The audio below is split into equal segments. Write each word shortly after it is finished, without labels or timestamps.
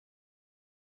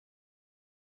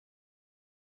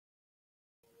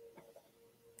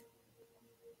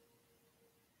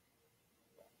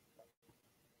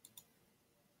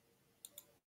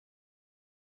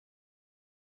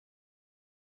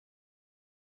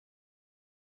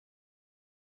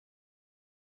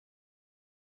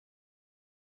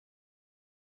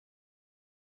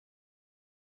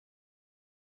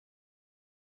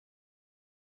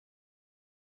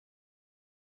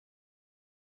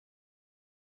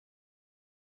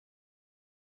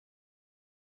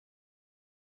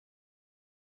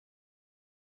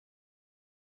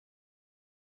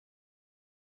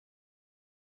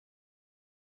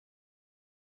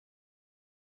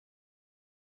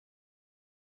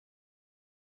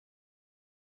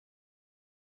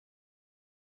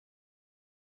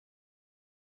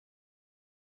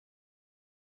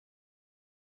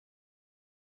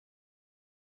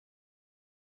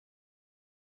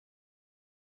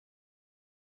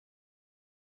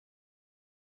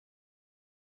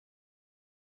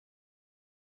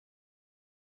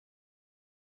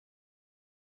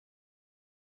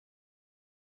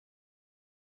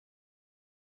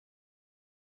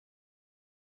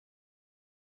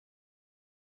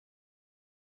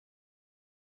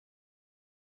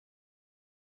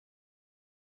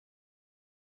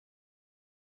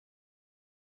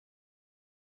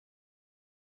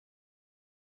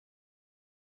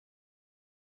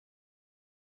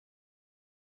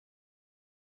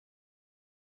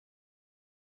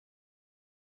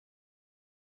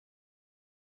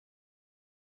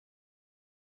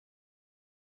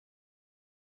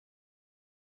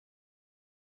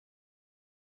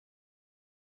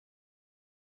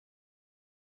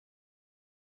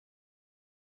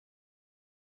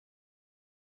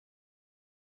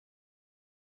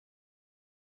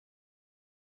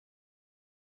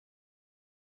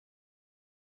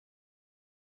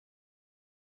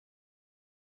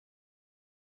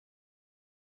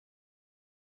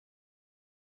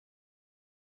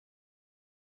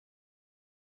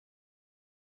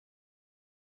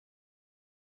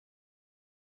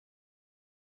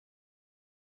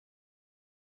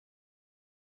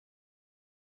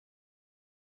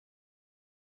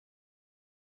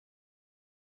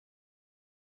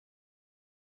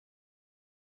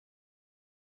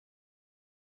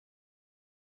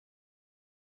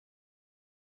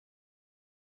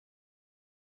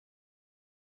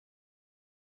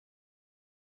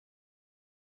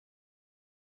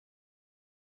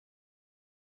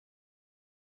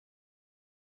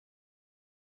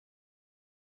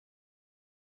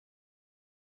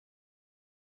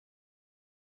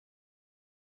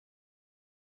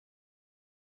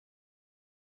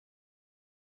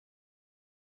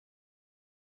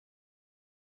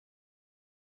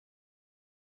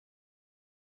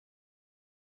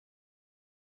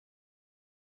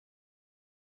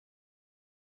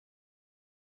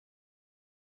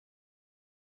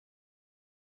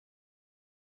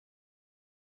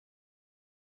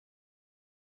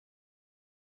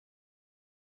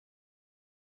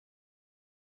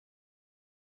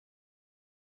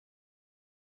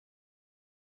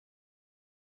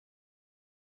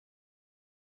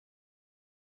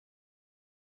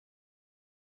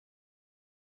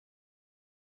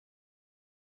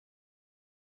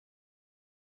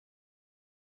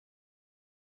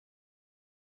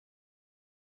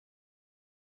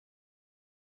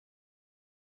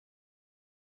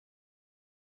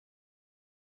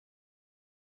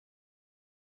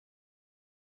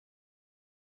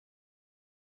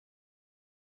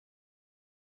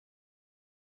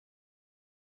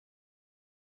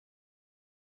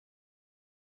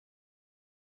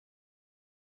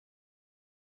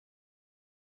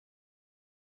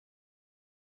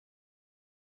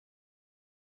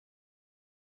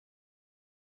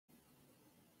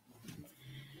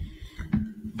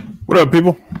What up,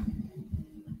 people?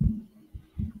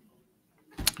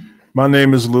 My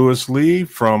name is Lewis Lee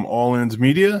from All Ends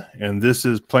Media, and this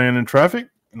is Playing in Traffic.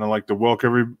 And I'd like to welcome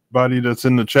everybody that's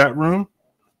in the chat room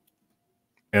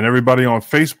and everybody on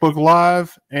Facebook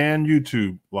Live and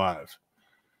YouTube Live.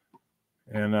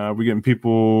 And we're getting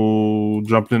people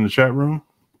jumped in the chat room.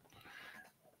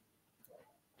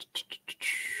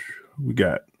 We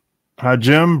got hi,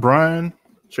 Jim, Brian,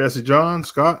 Chassis John,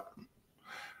 Scott.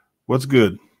 What's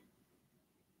good?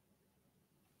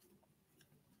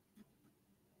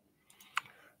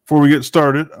 Before we get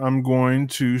started, I'm going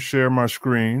to share my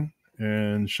screen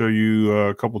and show you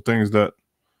a couple things that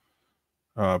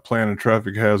Playing in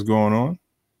Traffic has going on.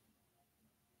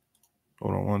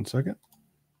 Hold on one second.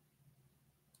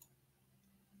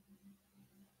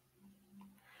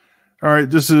 All right,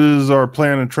 this is our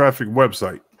Playing in Traffic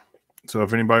website. So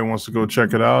if anybody wants to go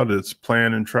check it out, it's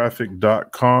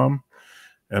playingintraffic.com.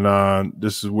 And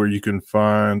this is where you can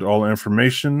find all the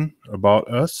information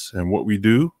about us and what we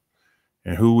do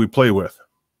and who we play with.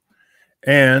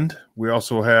 And we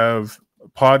also have a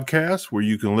podcast where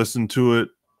you can listen to it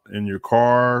in your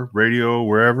car, radio,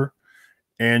 wherever.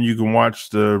 And you can watch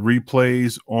the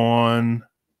replays on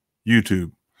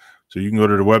YouTube. So you can go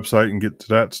to the website and get to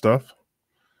that stuff.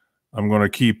 I'm going to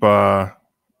keep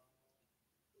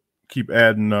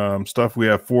adding stuff. We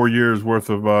have 4 years worth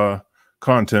of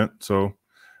content. So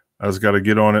I just got to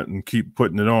get on it and keep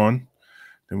putting it on.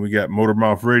 Then we got Motor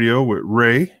Mouth Radio with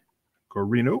Ray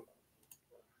Corino.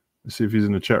 Let's see if he's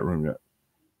in the chat room yet.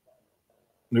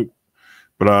 Nope.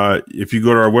 But if you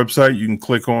go to our website, you can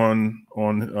click on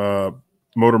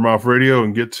Motor Mouth Radio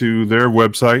and get to their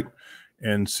website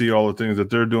and see all the things that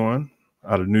they're doing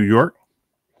out of New York.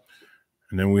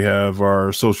 And then we have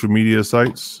our social media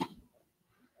sites.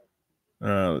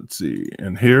 Let's see.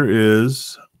 And here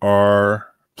is our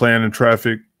Playing in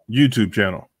Traffic YouTube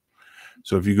channel.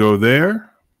 So if you go there,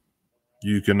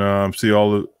 you can see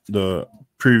all the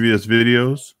previous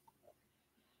videos.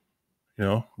 You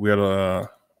know, we had a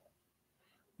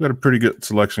pretty good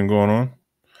selection going on.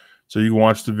 So you can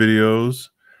watch the videos.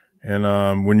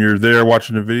 And when you're there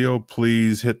watching the video,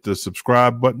 please hit the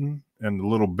subscribe button and the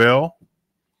little bell.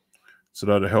 So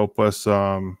that'll help us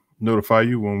notify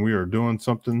you when we are doing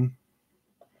something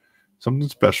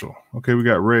special. Okay, we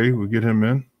got Ray. We'll get him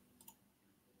in.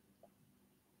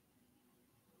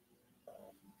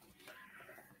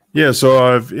 Yeah,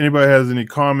 so if anybody has any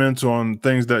comments on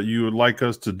things that you would like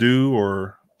us to do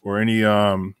or any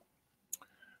or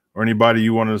anybody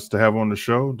you want us to have on the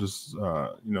show, just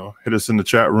hit us in the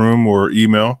chat room or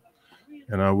email,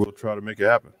 and we'll try to make it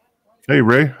happen. Hey,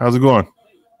 Ray, how's it going?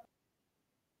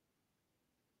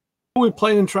 Who are we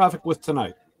playing in traffic with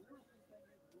tonight?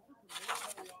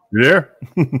 You there?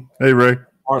 Hey, Ray.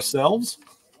 Ourselves?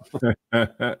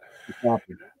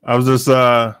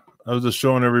 I was just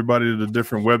showing everybody the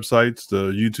different websites,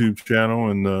 the YouTube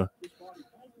channel and the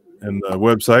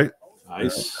website.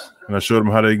 Nice. And I showed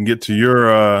them how they can get to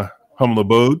your humble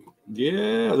abode.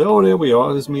 Yeah. Oh, there we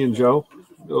are. There's me and Joe.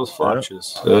 Those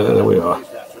foxes. Yep. There we are.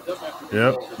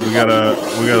 Yep. We got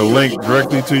a link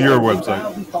directly to your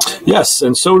website. Yes,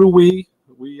 and so do we.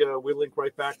 We link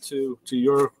right back to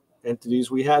your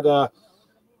entities. I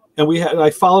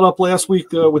followed up last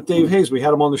week with Dave Hayes. We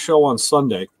had him on the show on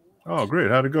Sunday. Oh, great.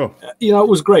 How'd it go? It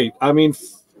was great. I mean,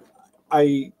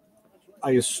 I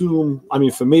assume,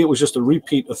 for me, it was just a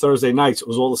repeat of Thursday nights. It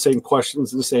was all the same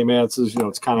questions and the same answers.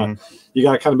 It's kind of, you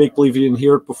got to kind of make believe you didn't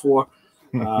hear it before.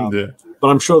 Yeah. But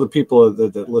I'm sure the people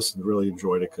that listened really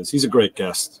enjoyed it because he's a great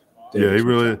guest. Yeah,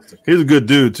 he's a good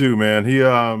dude too, man. He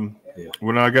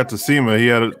when I got to see him, he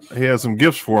had some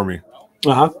gifts for me.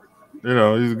 Uh-huh.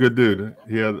 He's a good dude.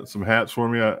 He had some hats for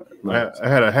me. I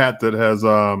had a hat that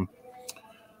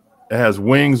has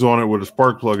wings on it with a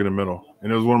spark plug in the middle.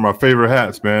 And it was one of my favorite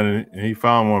hats, man. And he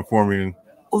found one for me.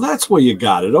 Well, that's where you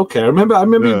got it. Okay. I remember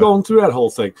you going through that whole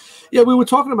thing. Yeah, we were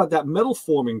talking about that metal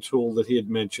forming tool that he had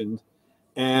mentioned.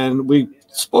 And we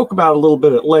spoke about it a little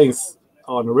bit at length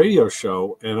on the radio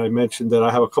show. And I mentioned that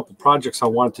I have a couple projects I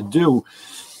wanted to do.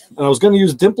 And I was going to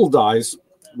use dimple dies,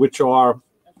 which are,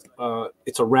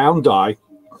 it's a round die.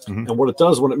 Mm-hmm. And what it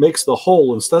does when it makes the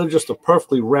hole, instead of just a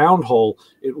perfectly round hole,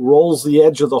 it rolls the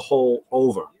edge of the hole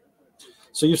over.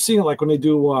 So you've seen it like when they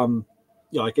do,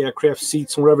 like aircraft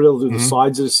seats and whatever, they'll do the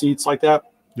sides of the seats like that.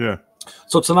 Yeah.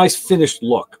 So it's a nice finished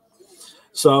look.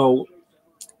 So,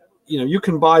 you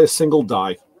can buy a single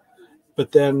die,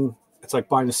 but then it's like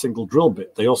buying a single drill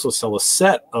bit. They also sell a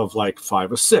set of like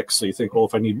 5 or 6. So you think, well,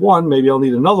 if I need one, maybe I'll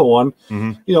need another one.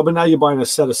 Mm-hmm. But now you're buying a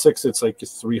set of 6, it's like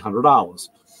 $300.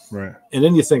 Right. And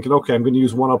then you're thinking, okay, I'm going to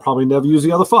use one. I'll probably never use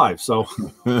the other 5. So,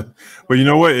 but you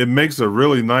know what? It makes a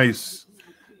really nice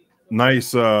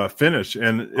finish,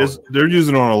 and they're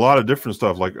using it on a lot of different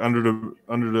stuff, like under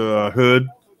the hood,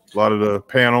 a lot of the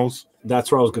panels. That's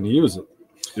where I was going to use it.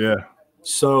 Yeah.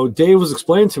 So Dave was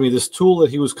explaining to me this tool that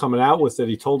he was coming out with that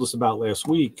he told us about last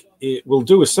week. It will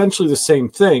do essentially the same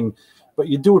thing, but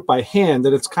you do it by hand,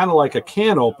 and it's kind of like a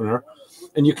can opener.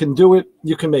 And you can do it.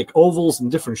 You can make ovals in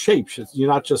different shapes. You're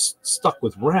not just stuck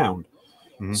with round.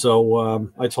 Mm-hmm.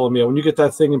 So I told him, when you get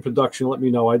that thing in production, let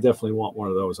me know. I definitely want one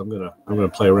of those. I'm gonna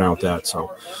play around with that.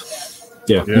 So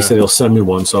yeah, he said he'll send me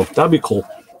one. So that'd be cool.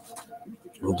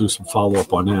 We'll do some follow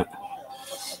up on that.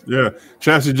 Yeah,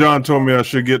 Chassis John told me I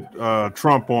should get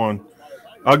Trump on.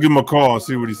 I'll give him a call and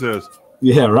see what he says.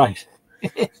 Yeah, right.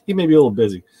 He may be a little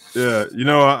busy. Yeah,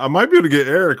 I might be able to get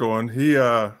Eric on. He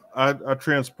I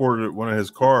transported one of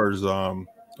his cars a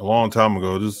long time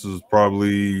ago. This is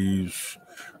probably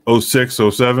 06,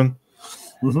 07.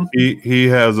 Mm-hmm. He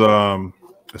has a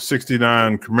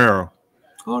 69 Camaro.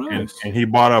 Oh, nice. And he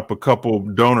bought up a couple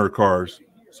donor cars.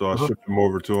 So I shipped them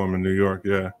over to him in New York.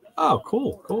 Yeah. Oh,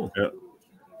 cool. Yeah.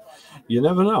 You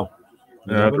never know.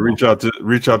 I have to reach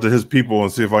out to his people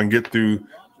and see if I can get through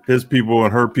his people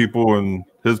and her people and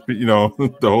his,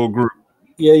 the whole group.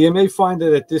 Yeah, you may find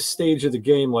that at this stage of the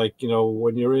game, like,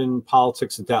 when you're in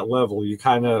politics at that level, you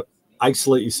kind of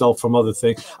isolate yourself from other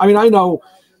things. I mean, I know,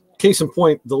 case in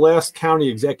point, the last county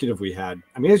executive we had,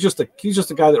 I mean, he's just a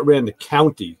guy that ran the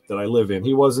county that I live in.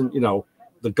 He wasn't,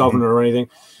 the governor or anything.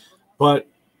 But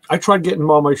I tried getting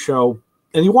him on my show,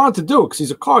 and he wanted to do it because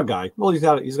he's a car guy. Well, he's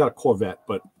got a Corvette,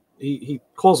 but he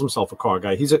calls himself a car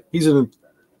guy. He's an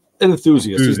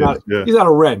enthusiast. He's not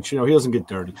a wrench. He doesn't get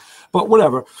dirty. But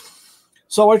whatever.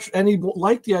 So he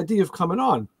liked the idea of coming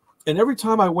on, and every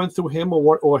time I went through him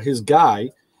or his guy,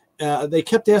 they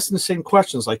kept asking the same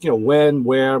questions, like when,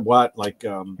 where, what, like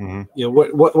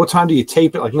what time do you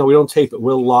tape it? Like, no, we don't tape it.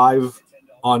 We're live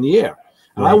on the air,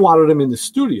 and I wanted him in the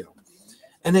studio,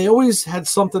 and they always had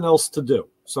something else to do.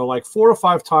 So like 4 or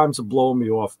 5 times of blowing me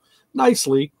off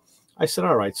nicely, I said,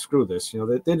 all right, screw this.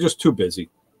 They're just too busy.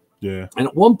 Yeah. And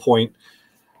at one point,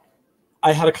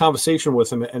 I had a conversation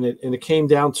with him, and it came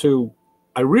down to.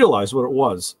 I realized what it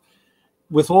was.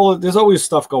 There's always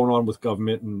stuff going on with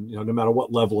government, and no matter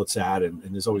what level it's at, and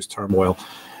there's always turmoil.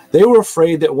 They were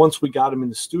afraid that once we got him in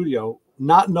the studio,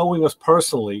 not knowing us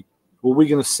personally, were we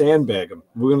going to sandbag him?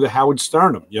 We're going to Howard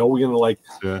Stern him. We're going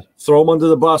to throw him under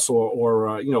the bus,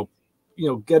 or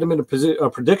get him in a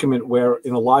predicament where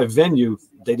in a live venue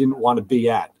they didn't want to be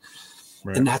at,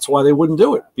 and that's why they wouldn't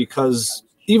do it, because.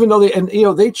 Even though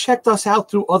they checked us out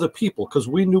through other people because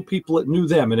we knew people that knew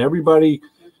them, and everybody,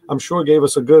 I'm sure, gave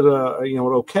us a good, an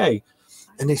okay,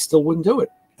 and they still wouldn't do it.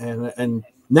 And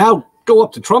now go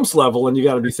up to Trump's level, and you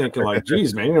got to be thinking like,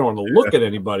 geez, man, you don't want to look at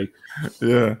anybody.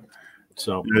 Yeah.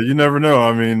 So you never know.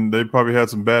 I mean, they probably had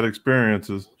some bad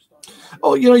experiences.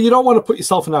 Oh, you don't want to put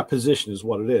yourself in that position, is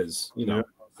what it is.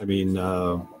 I mean,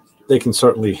 they can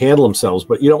certainly handle themselves,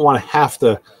 but you don't want to have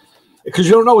to. Because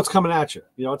you don't know what's coming at you.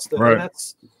 That's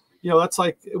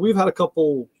like we've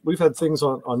had things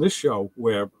on this show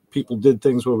where people did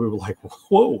things where we were like,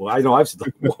 whoa, I know I've said,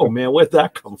 like, whoa, man, where'd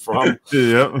that come from?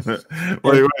 Yeah.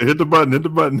 Wait, hit the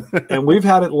button. And we've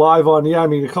had it live on the air. I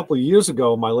mean, a couple of years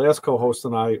ago, my last co-host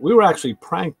and I, we were actually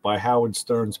pranked by Howard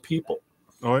Stern's people.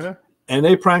 Oh, yeah? And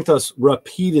they pranked us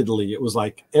repeatedly. It was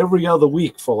like every other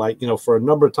week for for a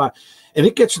number of times. And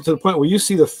it gets you to the point where you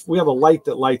see we have a light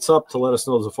that lights up to let us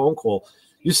know there's a phone call.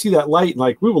 You see that light, and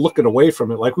like we were looking away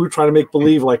from it, like we were trying to make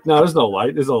believe, like, no, there's no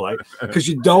light, because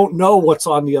you don't know what's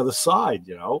on the other side,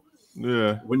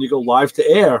 Yeah. When you go live to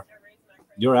air,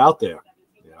 you're out there.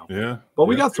 Yeah. But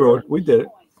we got through it. We did it.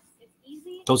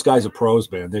 Those guys are pros,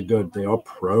 man. They're good. They are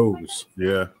pros.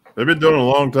 Yeah. They've been doing it a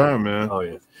long time, man. Oh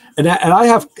yeah. And I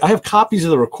have copies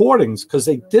of the recordings because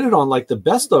they did it on like the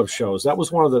best of shows. That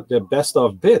was one of the best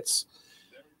of bits.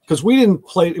 Because we didn't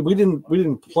play. We didn't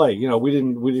play. We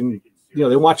didn't.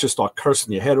 They watch us start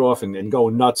cursing your head off and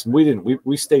going nuts, and we didn't.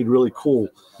 We stayed really cool.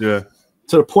 Yeah.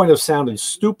 To the point of sounding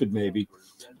stupid, maybe.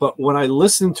 But when I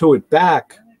listened to it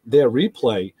back, their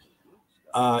replay,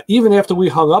 even after we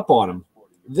hung up on them,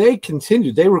 they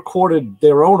continued. They recorded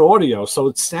their own audio, so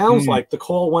it sounds like the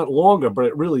call went longer, but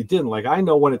it really didn't. Like I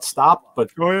know when it stopped, but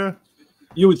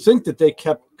you would think that they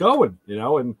kept going,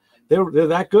 and they're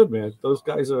that good, man. Those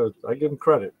guys are. I give them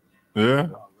credit. Yeah,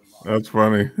 that's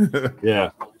funny. Yeah.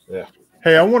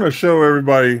 Hey, I want to show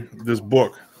everybody this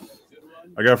book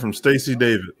I got from Stacy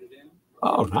David.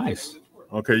 Oh, nice.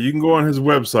 Okay, you can go on his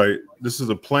website. This is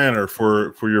a planner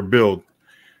for your build.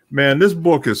 Man, this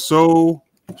book is so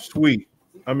sweet.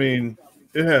 I mean,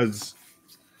 it has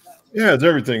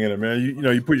everything in it, man. You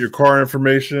know, you put your car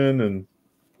information, and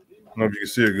I don't know if you can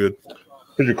see it good.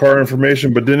 Put your car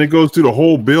information, but then it goes through the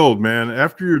whole build, man.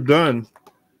 After you're done,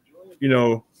 you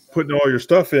know, putting all your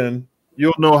stuff in,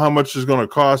 you'll know how much it's going to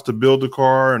cost to build the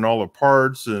car and all the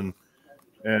parts, and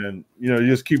you know, you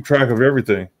just keep track of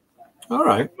everything. All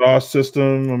right. Exhaust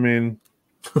system. I mean,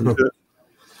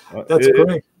 that's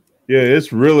great. Yeah,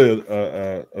 it's really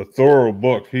a thorough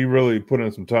book. He really put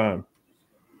in some time.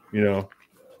 You know,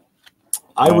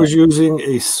 I was using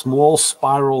a small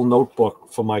spiral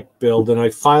notebook for my build, and I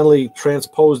finally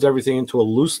transposed everything into a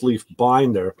loose leaf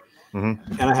binder.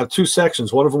 Mm-hmm. And I have two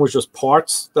sections. One of them was just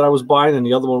parts that I was buying, and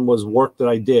the other one was work that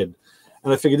I did.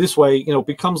 And I figured this way, you know, it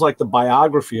becomes like the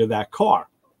biography of that car.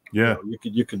 Yeah,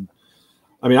 you could.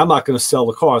 I mean, I'm not going to sell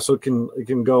the car, so it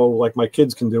can go like my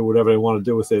kids can do whatever they want to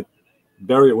do with it.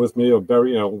 Bury it with me, or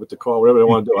bury, you know, with the car, whatever they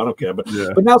want to do. I don't care. But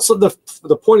but now, so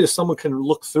the point is, someone can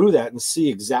look through that and see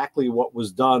exactly what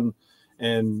was done.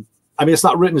 And I mean, it's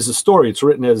not written as a story; it's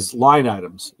written as line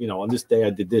items. You know, on this day I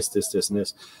did this, this, this, and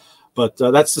this. But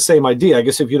that's the same idea. I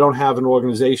guess if you don't have an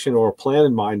organization or a plan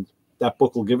in mind, that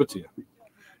book will give it to you.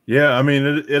 Yeah, I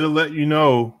mean, it'll let you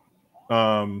know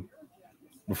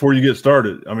before you get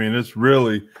started. I mean, it's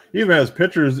really even has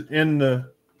pictures in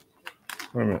the.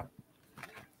 Wait a minute.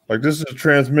 Like this is a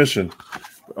transmission.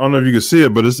 I don't know if you can see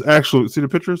it, but it's actually see the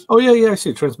pictures. Oh yeah, I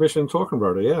see transmission and torque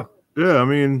converter. Yeah. Yeah, I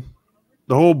mean,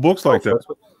 the whole book's like that.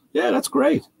 Yeah, that's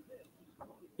great.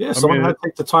 Yeah, someone had to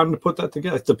take the time to put that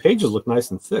together. The pages look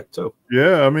nice and thick too.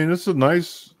 Yeah, I mean, it's a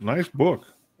nice book.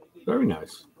 Very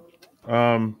nice.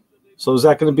 So is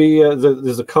that going to be?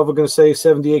 Is the cover going to say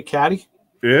 78 Caddy?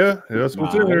 Yeah, that's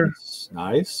what's in there.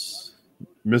 Nice.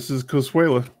 Mrs.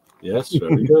 Consuela. Yes,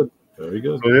 very good. Very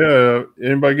good. So yeah,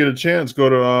 anybody get a chance, go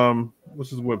to what's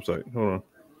his website? Hold on.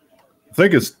 I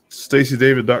think it's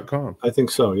stacydavid.com. I think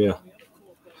so, yeah.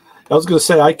 I was going to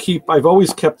say I've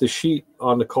always kept the sheet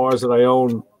on the cars that I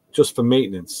own just for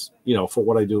maintenance, you know, for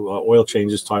what I do, oil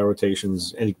changes, tire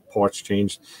rotations, any parts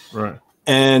changed. Right.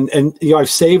 And you know, I've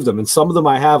saved them, and some of them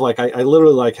I have I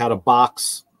literally like had a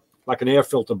box, like an air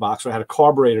filter box, or I had a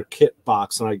carburetor kit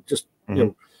box, and I just you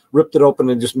know, ripped it open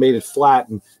and just made it flat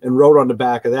and wrote on the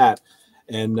back of that.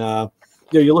 And, you know,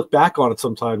 you look back on it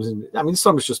sometimes, and I mean,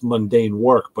 some is just mundane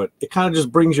work, but it kind of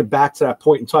just brings you back to that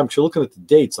point in time. Because you're looking at the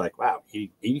dates like, wow,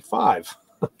 85.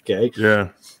 Okay. Yeah.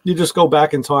 You just go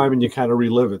back in time and you kind of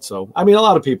relive it. So, I mean, a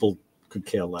lot of people could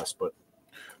care less, but.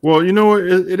 Well, you know,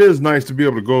 it is nice to be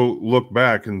able to go look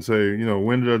back and say, you know,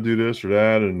 when did I do this or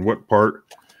that and what part.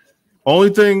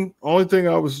 Only thing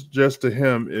I would suggest to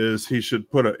him is he should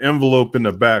put an envelope in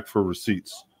the back for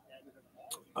receipts.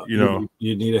 You know,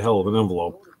 you need a hell of an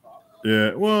envelope.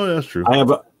 Yeah, well, that's true. I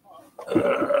have a.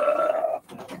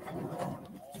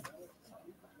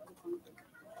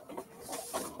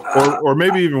 Or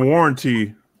maybe even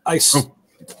warranty.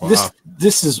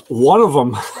 This is one of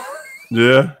them.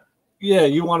 Yeah. Yeah,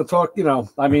 you want to talk? You know,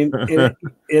 I mean,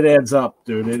 it adds up,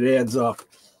 dude. It adds up.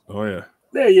 Oh yeah.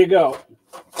 There you go.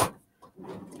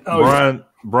 Oh,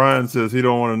 Brian says he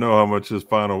don't want to know how much his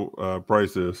final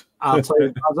price is. I'll tell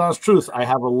you the honest truth. I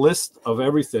have a list of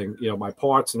everything, you know, my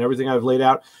parts and everything I've laid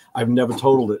out. I've never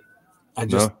totaled it. I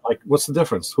just like, what's the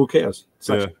difference? Who cares? It's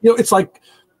like, you know, it's like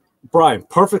Brian,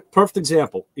 perfect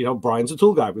example. You know, Brian's a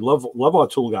tool guy. We love our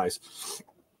tool guys.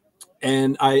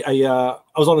 And I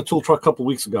was on a tool truck a couple of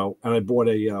weeks ago, and I bought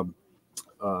a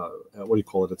what do you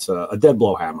call it? It's a dead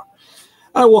blow hammer.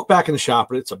 I walk back in the shop,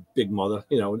 and it's a big mother,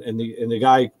 you know, and the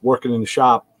guy working in the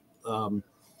shop,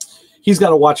 he's got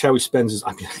to watch how he spends his.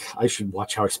 I mean, I should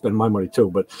watch how I spend my money too.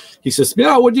 But he says,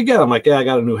 "Yeah, what'd you get?" I'm like, "Yeah, I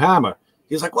got a new hammer."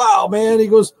 He's like, "Wow, man!" He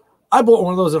goes, "I bought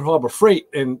one of those at Harbor Freight,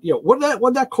 and you know,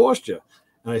 what'd that cost you?"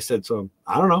 And I said to him,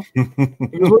 "I don't know."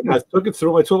 He goes, "Look," I took it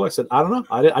through my tool. I said, "I don't know.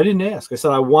 I didn't ask." I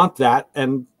said, "I want that,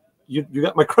 and you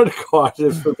got my credit card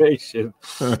information.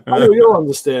 I know you'll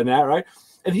understand that, right?"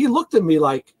 And he looked at me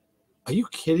like, "Are you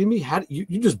kidding me? How you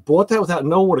just bought that without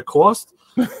knowing what it cost?"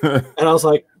 And I was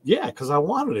like, "Yeah, because I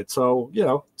wanted it. So, you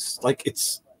know,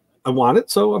 I want it,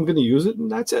 so I'm going to use it,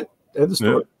 and that's it. End of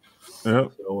story." Yeah.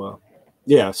 So,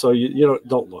 yeah. So you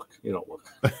don't look. You don't look.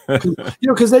 You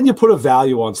know, because then you put a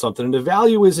value on something, and the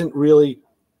value isn't really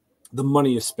the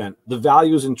money you spent. The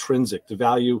value is intrinsic. The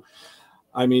value.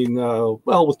 I mean,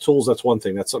 well, with tools, that's one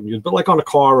thing. That's something you. But like on a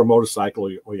car or motorcycle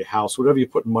or your house, whatever you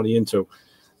put money into.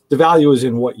 The value is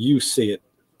in what you see it.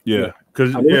 Yeah,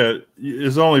 because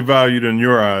it's only valued in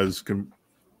your eyes.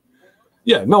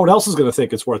 Yeah, no one else is going to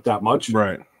think it's worth that much.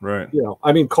 Right. You know,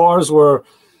 I mean, cars were.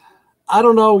 I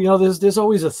don't know. You know, there's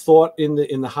always a thought in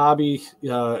the hobby.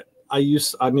 I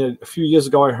mean, a few years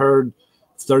ago, I heard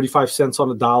 35 cents on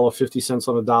the dollar, 50 cents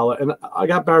on the dollar. And I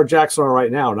got Barrett Jackson on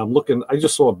right now, and I'm looking. I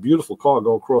just saw a beautiful car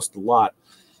go across the lot.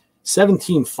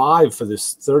 17.5 for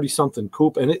this 30-something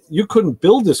coupe, and you couldn't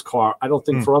build this car, I don't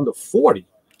think, for under 40.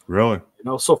 Really? You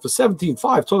know, so for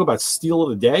 17.5, talk about steal of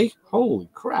the day. Holy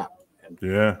crap! And,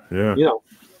 yeah. You know.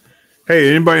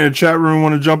 Hey, anybody in the chat room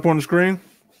want to jump on the screen?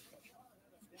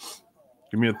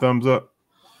 Give me a thumbs up.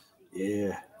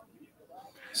 Yeah.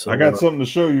 So, I got something to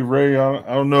show you, Ray.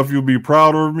 I don't know if you'll be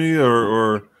proud of me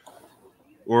or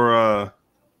laugh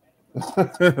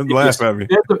at me.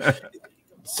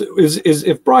 So is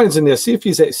if Brian's in there, see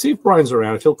if Brian's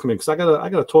around, if he'll come in, because I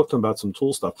gotta talk to him about some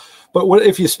tool stuff. But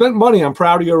if you spent money, I'm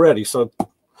proud of you already. So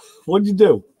what'd you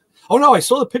do? Oh no, I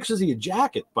saw the pictures of your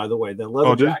jacket, by the way, that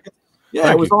leather jacket. Yeah,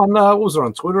 Thank it was you. on what was it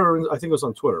on Twitter? I think it was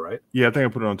on Twitter, right? Yeah, I think I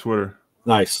put it on Twitter.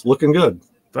 Nice, looking good.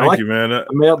 Thank you, man.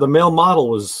 The male model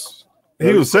was.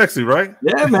 He was sexy, right?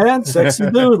 Yeah, man, sexy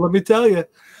dude. Let me tell you.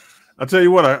 I'll tell you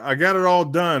what. I got it all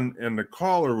done, and the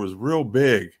collar was real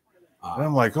big. And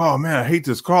I'm like, oh man, I hate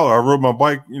this collar. I rode my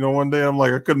bike, one day. I'm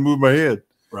like, I couldn't move my head.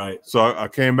 Right. So I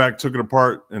came back, took it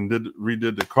apart, and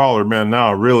redid the collar. Man, now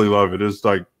I really love it. It's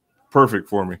like perfect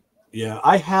for me. Yeah,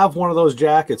 I have one of those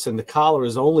jackets, and the collar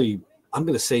is only, I'm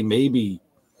going to say maybe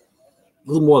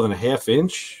a little more than a half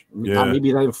inch. Yeah.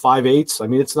 Maybe not even 5/8. I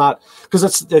mean, it's not,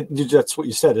 because that's what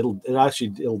you said. It'll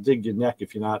dig your neck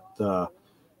if you're not,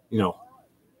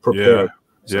 prepared.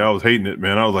 Yeah, I was hating it,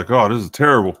 man. I was like, oh, this is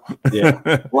terrible. Yeah.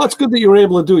 Well, it's good that you were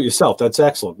able to do it yourself. That's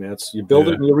excellent, man. You build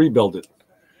it and you rebuild it.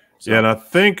 So. Yeah, and I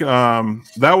think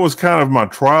that was kind of my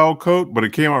trial coat, but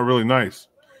it came out really nice.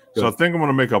 Good. So I think I'm going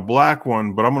to make a black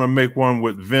one, but I'm going to make one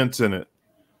with vents in it.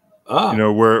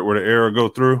 Where the air will go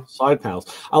through. Side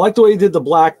panels. I like the way you did the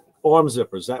black arm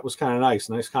zippers. That was kind of nice.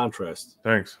 Nice contrast.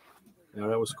 Thanks. Yeah,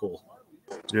 that was cool.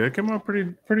 Yeah, it came out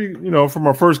pretty. From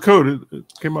our first coat, it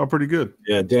came out pretty good.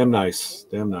 Yeah, damn nice.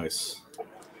 Damn nice.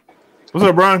 What's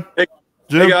up, Brian? Hey,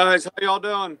 Jim? Hey guys, how y'all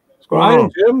doing?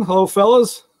 Brian, Jim, hello,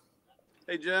 fellas.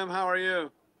 Hey, Jim, how are you?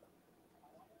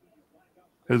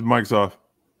 His mic's off.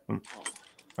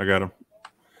 I got him.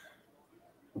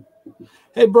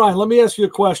 Hey, Brian, let me ask you a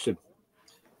question.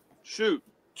 Shoot.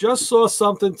 Just saw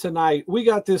something tonight. We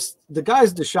got this. The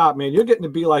guys at the shop, man, you're getting to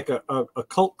be like a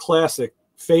cult classic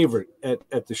favorite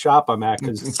at the shop I'm at,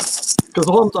 because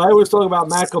I always talk about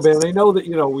Matco Band. They know that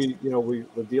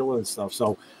we're dealing and stuff.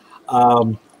 So,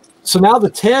 so now the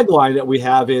tagline that we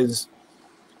have is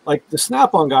like the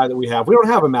Snap-on guy that we have. We don't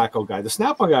have a Matco guy. The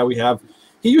Snap-on guy we have,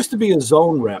 he used to be a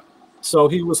zone rep, so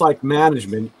he was like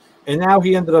management, and now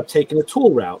he ended up taking a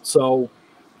tool route. So,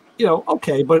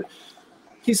 okay, but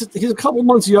he's a couple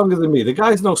months younger than me. The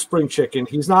guy's no spring chicken.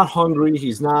 He's not hungry.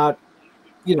 He's not,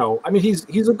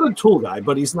 he's a good tool guy,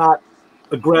 but he's not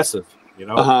aggressive,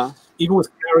 Even with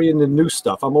carrying the new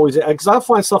stuff. I'm always, because I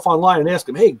find stuff online and ask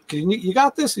him, hey, you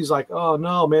got this? He's like, oh,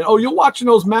 no, man. Oh, you're watching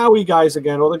those Maui guys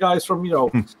again, or the guys from,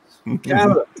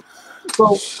 Canada.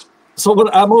 So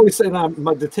what I'm always saying,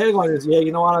 the tagline is, yeah,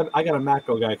 you know what? I got a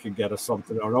Matco guy could get us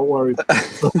something. Oh, don't worry.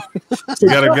 You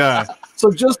got a guy.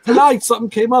 So just tonight, something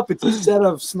came up. It's instead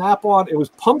of Snap-on, it was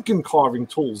pumpkin carving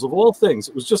tools of all things.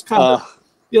 It was just kind of,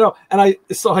 and I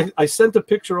sent a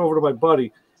picture over to my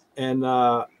buddy, and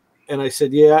I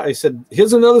said,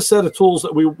 here's another set of tools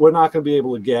that we're not going to be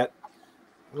able to get.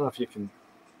 I don't know if you can.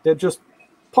 They're just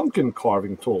pumpkin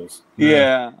carving tools.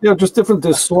 Yeah. Just different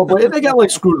store blade. And they got like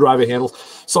screwdriver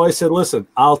handles. So I said, listen,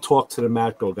 I'll talk to the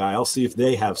Matco guy. I'll see if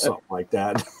they have something like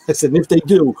that. I said, if they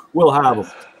do, we'll have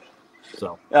them.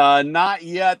 So not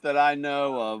yet that I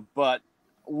know of, but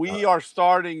we are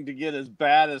starting to get as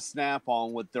bad as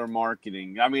Snap-on with their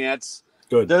marketing. I mean, that's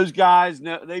good. Those guys,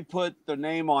 they put their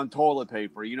name on toilet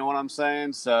paper. You know what I'm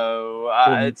saying? So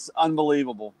it's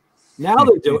unbelievable. Now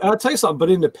they do. And I'll tell you something, but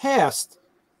in the past,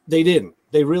 they didn't.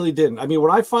 They really didn't. I mean,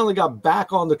 when I finally got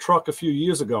back on the truck a few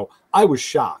years ago, I was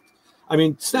shocked. I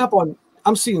mean, Snap-on,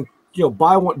 I'm seeing,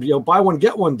 buy one,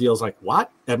 get one deals. Like, what?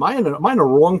 Am I in the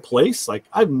wrong place? Like,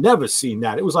 I've never seen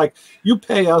that. It was like, you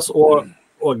pay us or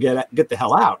get the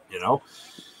hell out,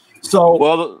 So,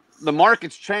 well, the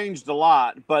market's changed a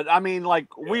lot, but I mean,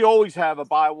 like, we always have a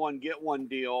buy one, get one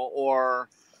deal, or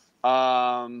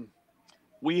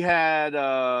we had,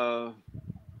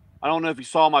 I don't know if you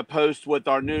saw my post with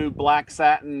our new black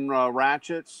satin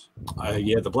ratchets.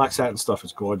 Yeah, the black satin stuff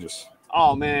is gorgeous.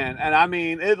 Oh man, and I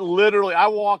mean, it literally. I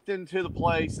walked into the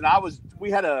place, and we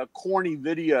had a corny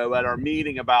video at our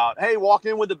meeting about, hey, walk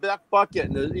in with the back bucket,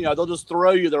 and they'll just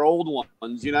throw you their old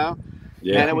ones, Yeah.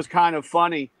 And it was kind of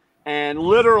funny. And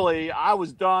literally, I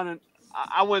was done, and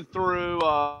I went through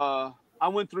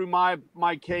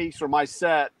my case or my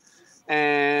set,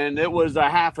 and it was a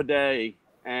half a day.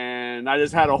 and I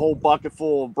just had a whole bucket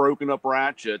full of broken up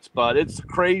ratchets. But it's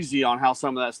crazy on how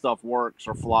some of that stuff works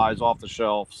or flies off the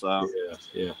shelf. So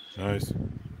yeah, Nice.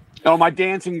 oh, my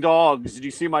dancing dogs! Did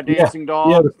you see my dancing dog?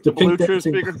 Yeah, the pink Bluetooth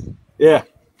dancing, speaker. Yeah,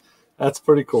 that's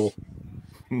pretty cool.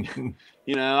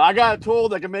 You know, I got a tool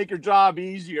that can make your job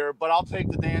easier, but I'll take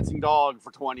the dancing dog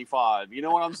for 25. You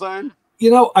know what I'm saying? You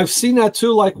know, I've seen that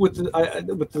too. Like with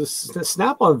the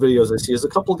Snap-on videos I see, there's a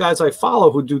couple of guys I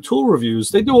follow who do tool reviews.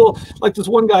 They do like this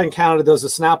one guy in Canada does a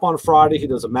Snap-on Friday. He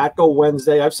does a Matco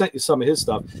Wednesday. I've sent you some of his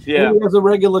stuff. Yeah. And he has a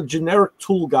regular generic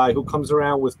tool guy who comes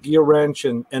around with gear wrench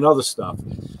and other stuff.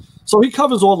 So he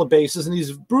covers all the bases, and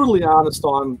he's brutally honest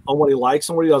on what he likes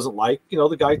and what he doesn't like. You know,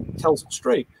 the guy tells it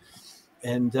straight.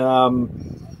 And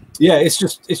yeah, it's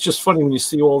just funny when you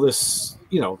see all this.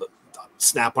 You know, the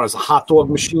Snap-on is a hot dog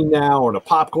machine now, and a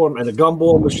popcorn and a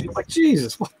gumball machine. Like,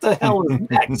 Jesus, what the hell is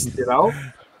next? You know?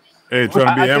 Hey, trying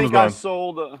to be I Amazon. think I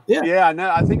sold. Yeah, I know.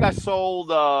 I think I sold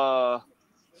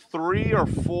 3 or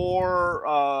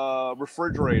 4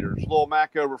 refrigerators, little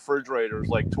Matco refrigerators,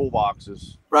 like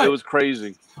toolboxes. Right. It was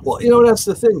crazy. Well, you know, that's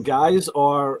the thing. Guys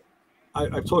are.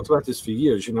 I've talked about this for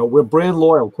years. You know, we're brand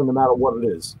loyal to no matter what it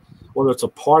is. Whether it's a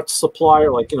parts supplier,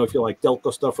 like, you know, if you like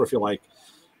Delco stuff, or if you like,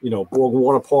 you know, Borg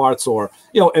water parts, or,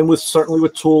 you know, and certainly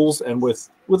with tools and with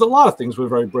a lot of things, we're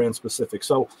very brand specific.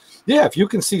 So, yeah, if you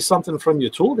can see something from your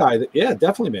tool guy, yeah,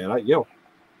 definitely, man.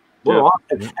 We're on.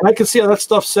 And I can see how that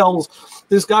stuff sells.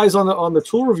 There's guys on the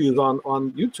tool reviews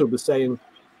on YouTube is saying,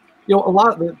 you know, a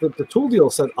lot of the tool deal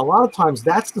said a lot of times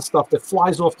that's the stuff that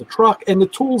flies off the truck, and the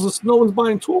tools, no one's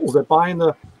buying tools. They're buying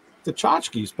the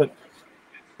tchotchkes, but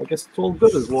I guess it's all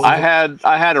good as well. I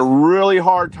had a really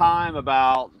hard time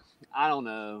about, I don't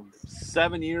know,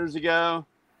 7 years ago,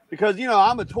 because, you know,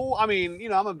 I'm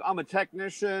a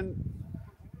technician,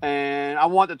 and I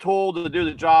want the tool to do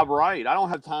the job right. I don't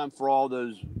have time for all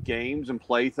those games and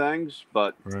play things,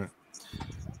 but Right.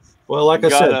 Well, like I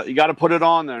said, you got to put it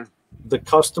on there. The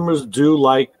customers do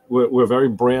like, we're very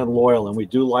brand loyal, and we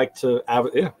do like to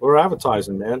we're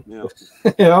advertising, man. Yeah.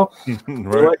 You know,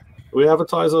 Right. we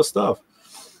advertise our stuff.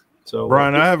 So,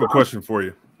 Brian, I have a question for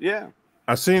you. Yeah.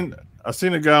 I seen a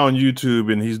guy on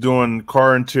YouTube, and he's doing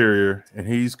car interior, and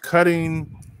he's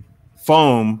cutting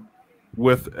foam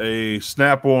with a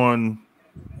Snap-on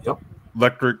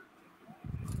electric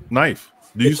knife.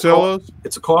 Do you sell those?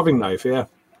 It's a carving knife, yeah.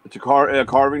 It's a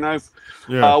carving knife.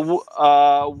 Yeah.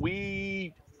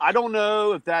 I don't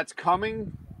know if that's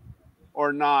coming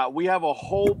or not. We have a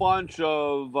whole bunch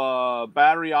of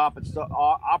battery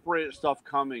operated stuff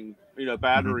coming. You know,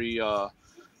 battery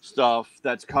stuff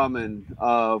that's coming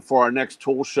for our next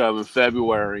tool show in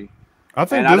February. I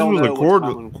think this was a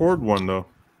cord one though.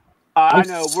 I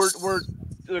know we're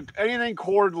anything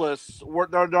cordless.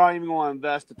 They're not even going to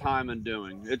invest the time in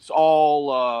doing. It's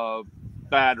all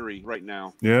battery right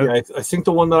now. Yeah. I think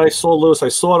the one that I saw, Lewis, I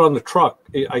saw it on the truck.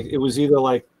 It was either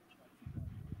like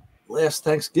last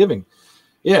Thanksgiving.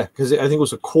 Yeah, because I think it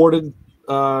was a corded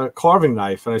carving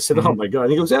knife, and I said, "Oh my god!"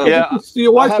 And he goes, "Yeah,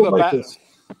 your wife will like this."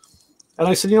 And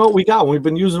I said, "You know what? We got one. We've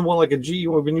been using one like a G.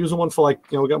 We've been using one for like,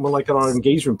 you know, we got one like at our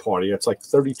engagement party. It's like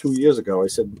 32 years ago." I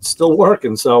said, "It's still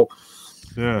working." So,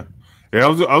 yeah. I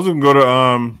was gonna go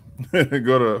to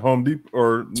go to Home Depot,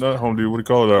 or not Home Depot. What do you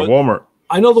call it? Walmart.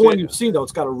 I know the one you've seen though.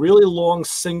 It's got a really long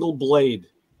single blade.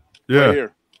 Yeah. Right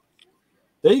here.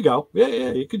 There you go.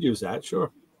 Yeah, you could use that.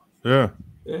 Sure. Yeah.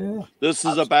 Yeah. This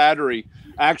is a battery.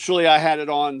 Actually, I had it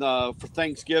on for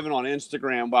Thanksgiving on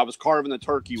Instagram, but I was carving the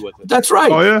turkey with it. That's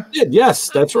right. Oh yeah. Yes,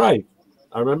 that's right.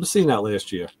 I remember seeing that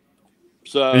last year.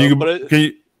 So, and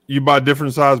can you buy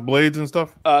different size blades and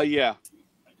stuff? Yeah.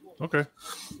 Okay.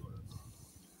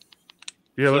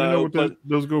 Yeah, let me know what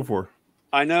those go for.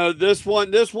 I know this one.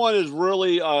 This one is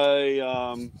really like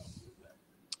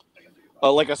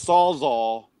a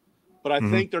Sawzall, but I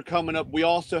think they're coming up. We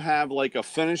also have like a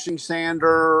finishing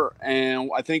sander, and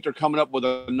I think they're coming up with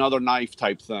another knife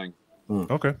type thing.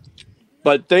 Okay.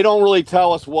 But they don't really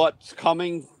tell us what's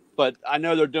coming. But I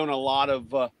know they're doing a lot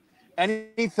of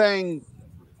anything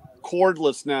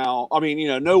cordless now. I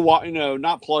mean,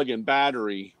 not plug-in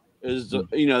battery is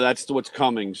that's what's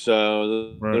coming.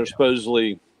 So they're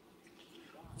supposedly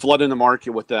flooding the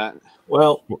market with that.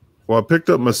 Well, I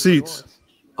picked up my seats.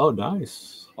 Oh,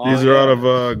 nice. These are out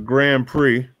of Grand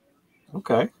Prix.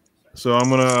 Okay. So I'm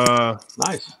gonna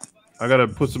nice. I gotta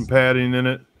put some padding in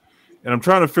it, and I'm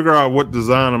trying to figure out what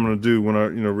design I'm gonna do when I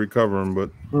recover them. But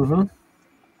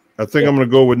I think I'm gonna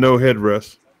go with no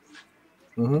headrest.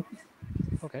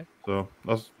 Okay. So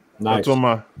that's nice.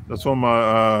 That's on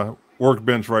my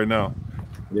workbench right now.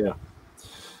 Yeah.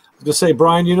 To say,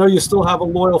 Brian, you know, you still have a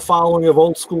loyal following of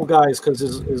old school guys because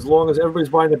as long as everybody's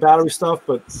buying the battery stuff,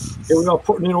 but here we are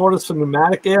putting in orders for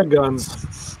pneumatic air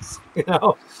guns. You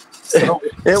know, so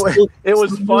it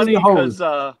was funny because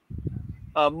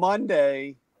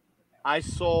Monday I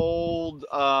sold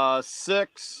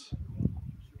six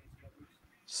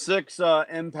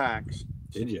impacts.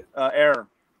 Did you? Air.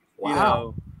 Wow. You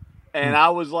know, and I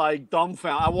was like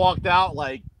dumbfounded. I walked out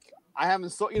like I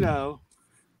haven't sold, you know.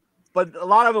 But a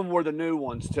lot of them were the new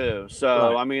ones too.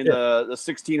 So I mean the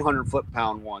 1,600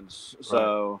 foot-pound ones.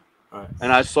 So right.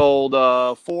 And I sold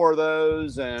 4 of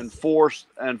those and four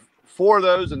of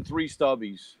those and 3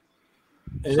 stubbies.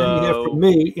 And then you hear from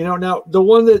me, you know. Now the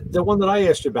one that I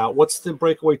asked you about, what's the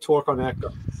breakaway torque on that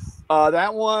gun?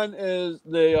 That one is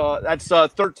that's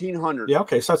 1,300. Yeah,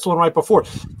 okay, so that's the one right before.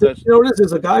 You know, this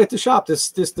is a guy at the shop.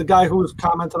 The guy who was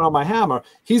commenting on my hammer.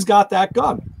 He's got that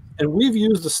gun. And we've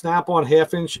used a Snap-on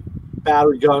half-inch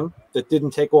battery gun that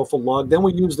didn't take off a lug. Then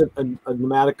we used a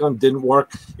pneumatic gun, didn't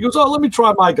work. He goes, oh, let me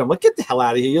try my gun. I'm like, get the hell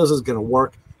out of here. This is going to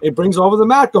work. He brings over the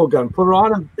Matco gun, put it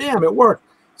on, and bam, it worked.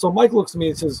 So Mike looks at me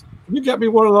and says, can you get me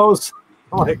one of those?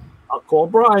 I'm like, I'll call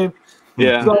Brian.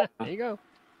 Yeah. So, there you go.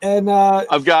 And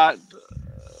I've got...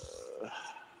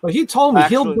 But he told me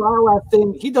he'll dial that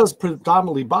thing. He does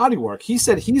predominantly body work. He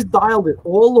said he's dialed it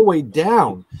all the way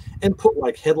down and put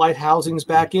like headlight housings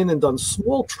back in and done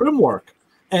small trim work.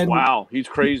 And wow, he's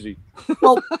crazy.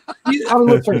 Well, I don't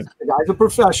know if the guy's a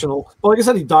professional, but like I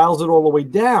said, he dials it all the way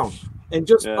down. And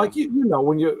just like you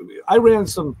know, I ran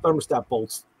some thermostat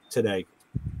bolts today,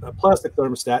 a plastic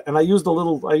thermostat, and I used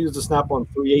the Snap-on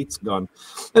 3/8 gun.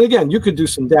 And again, you could do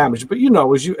some damage, but you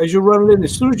know, as you run it in,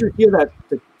 as soon as you hear that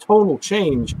the tonal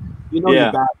change, you know,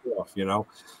 you back off, you know.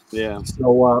 Yeah.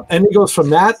 So and he goes from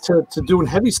that to doing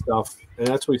heavy stuff, and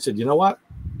that's what he said. You know what?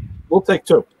 We'll take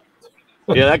 2.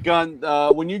 Yeah, that gun.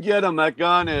 When you get them,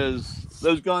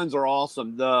 those guns are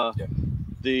awesome.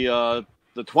 The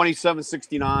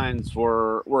 2769s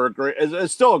were great.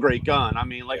 It's still a great gun. I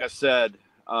mean, like I said,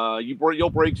 you'll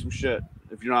break some shit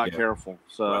if you're not careful.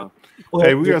 So, well,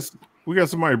 hey, we got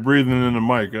somebody breathing in the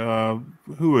mic.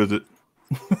 Who is it?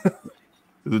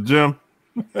 Is it Jim?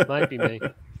 Might be me.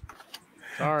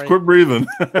 Sorry. Quit breathing.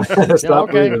 Stop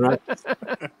breathing, right?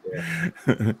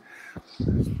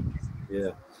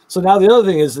 Yeah. So now the other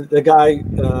thing is that the guy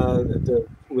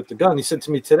with the gun, he said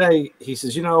to me today, he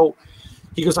says, you know,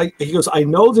 he goes, I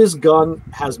know this gun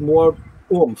has more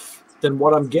oomph than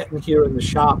what I'm getting here in the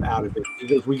shop out of it. He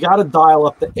goes, we got to dial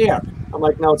up the air. I'm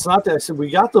like, no, it's not that. I said, we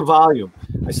got the volume.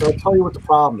 I said, I'll tell you what the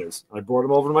problem is. I brought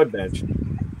him over to my bench,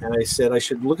 and I said I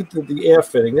should look at the air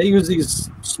fitting. They use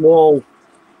these small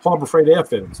Harbor Freight air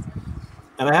fittings,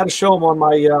 and I had to show him on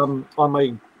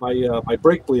my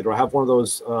brake bleeder. I have one of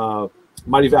those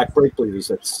Mighty Vac brake bleeders.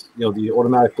 That's, you know, the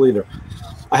automatic bleeder.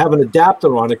 I have an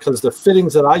adapter on it because the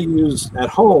fittings that I use at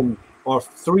home are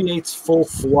 3/8 full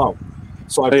flow.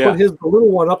 So I put the little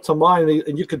one up to mine,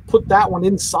 and you could put that one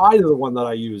inside of the one that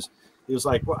I use. He was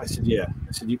like, well, I said, yeah.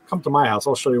 I said, you come to my house,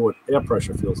 I'll show you what air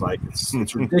pressure feels like.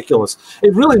 It's ridiculous.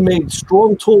 It really made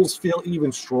strong tools feel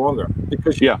even stronger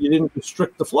because you didn't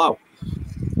restrict the flow.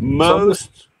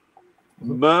 Most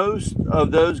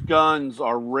of those guns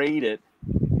are rated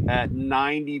at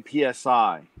 90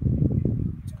 PSI.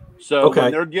 So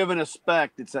when they're given a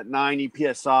spec, it's at 90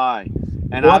 PSI.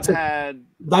 And I've had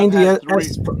 90.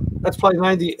 That's probably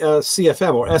 90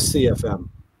 CFM or SCFM.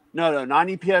 No,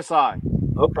 90 PSI.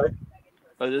 Okay.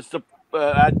 It's the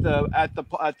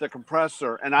at the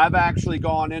compressor, and I've actually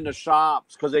gone into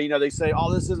shops because they say,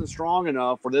 oh, this isn't strong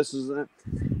enough or this isn't,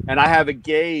 and I have a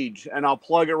gauge and I'll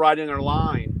plug it right in their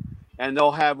line, and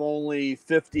they'll have only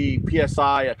 50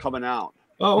 PSI coming out.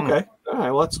 Oh, okay. All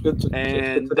right. Well, that's good.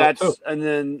 And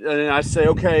then I say,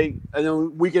 okay, and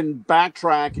then we can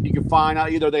backtrack, and you can find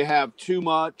out either they have too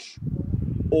much,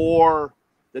 or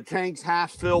the tank's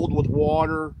half filled with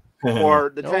water,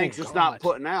 or the tank's just not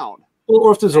putting out. Well,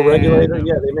 or if there's a regulator, they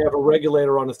may have a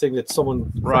regulator on the thing that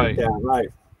someone right down, right.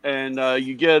 And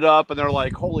you get it up, and they're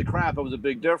like, holy crap, it was a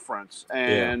big difference.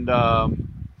 And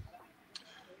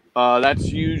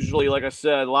that's usually, like I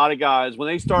said, a lot of guys, when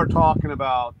they start talking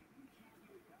about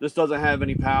this doesn't have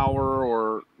any power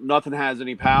or nothing has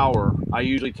any power, I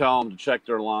usually tell them to check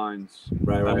their lines.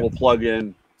 Right. We'll plug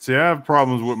in. See, I have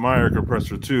problems with my air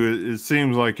compressor too. It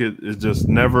seems like it just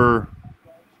never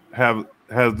has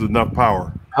enough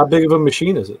power. How big of a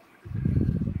machine is it?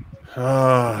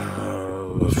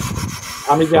 How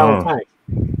many gallon tank?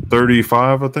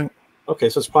 35, I think. Okay,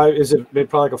 so it's probably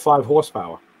like a 5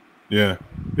 horsepower. Yeah,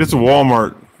 it's a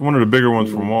Walmart, one of the bigger ones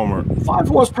from Walmart. 5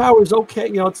 horsepower is okay.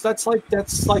 You know, that's like your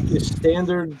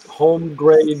standard home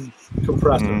grade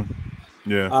compressor.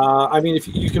 Yeah. I mean, if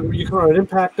you can run an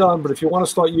impact gun, but if you want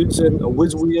to start using a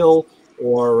whiz wheel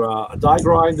or a die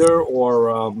grinder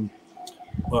or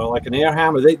like an air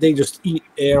hammer, they just eat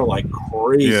air like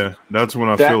crazy. Yeah, that's when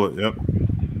I feel it. Yep.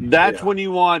 That's when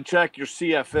you want to check your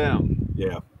CFM.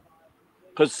 Yeah.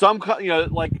 Because some,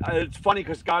 like it's funny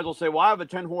because guys will say, "Well, I have a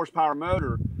 10 horsepower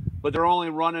motor, but they're only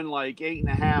running like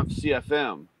 8.5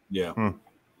 CFM." Yeah.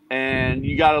 And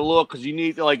you got to look because you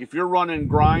need to, like, if you're running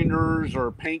grinders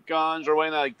or paint guns or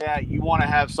anything like that, you want to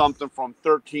have something from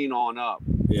 13 on up.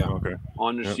 Yeah. Okay.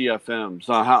 On the CFM,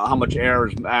 so how much air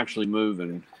is actually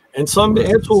moving. And some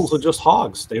air tools are just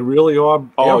hogs. They really are.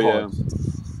 Hogs.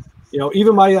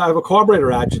 Even I have a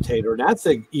carburetor agitator, and that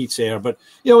thing eats air. But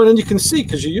and then you can see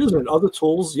because you're using it. Other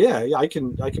tools, I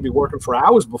can be working for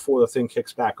hours before the thing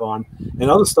kicks back on, and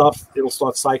other stuff it'll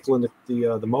start cycling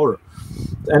the motor.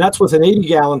 And that's with an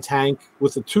 80-gallon tank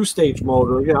with a 2-stage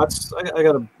motor. I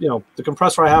got a the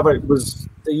compressor I have.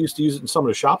 They used to use it in some of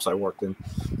the shops I worked in.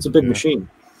 It's a big machine.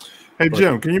 Hey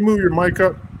Jim, can you move your mic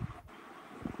up?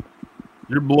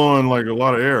 You're blowing like a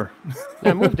lot of air.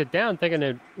 I moved it down thinking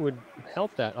it would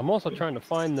help that. I'm also trying to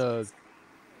find the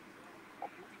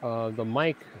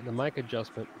mic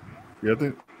adjustment. Yeah, I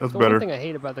think that's the better. One thing I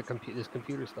hate about this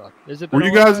computer stuff is it. Were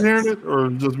you guys hearing it or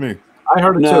just me? I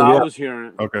heard it too. I was hearing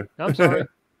it. Okay. I'm sorry.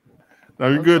 No,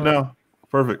 you're good now.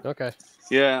 Perfect. Okay.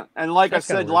 Yeah, and like That's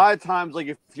I said, a lot of times, like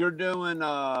if you're doing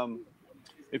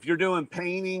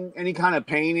painting, any kind of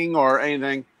painting or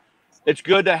anything, it's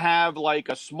good to have like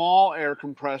a small air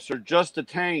compressor, just a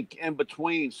tank in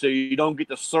between, so you don't get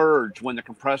the surge when the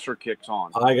compressor kicks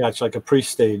on. I got you, like a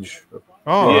pre-stage.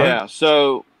 Oh yeah. Right.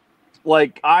 So,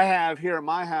 like I have here at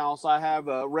my house, I have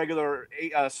a regular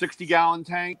 60-gallon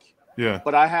tank. Yeah.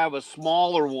 But I have a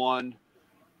smaller one,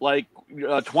 like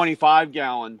a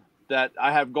 25-gallon, that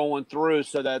I have going through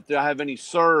so that I have any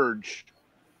surge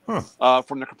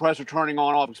from the compressor turning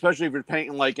on off, especially if you're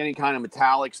painting like any kind of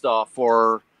metallic stuff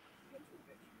or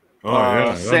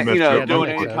doing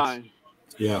any kind.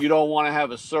 Yeah. You don't want to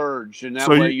have a surge, and that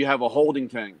way you have a holding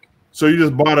tank. So you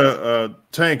just bought a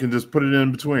tank and just put it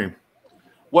in between.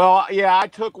 Well, yeah, I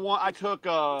took one. I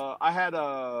had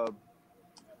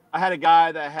a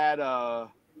guy that had I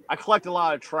collect a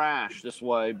lot of trash this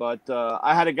way, but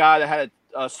I had a guy that had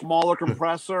a smaller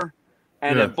compressor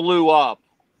and it blew up,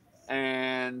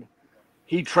 and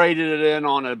he traded it in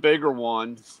on a bigger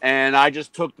one, and I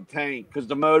just took the tank because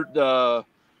the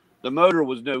motor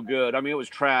was no good. I mean, it was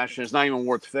trash and it's not even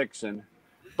worth fixing,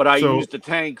 but I used the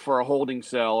tank for a holding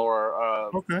cell or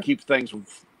keep things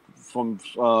from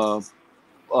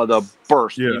the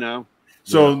burst,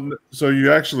 So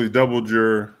you actually doubled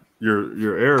your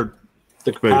air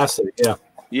capacity.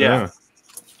 Yeah.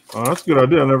 Oh, that's a good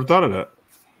idea. I never thought of that.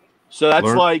 So that's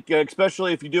like,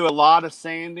 especially if you do a lot of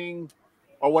sanding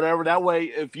or whatever, that way,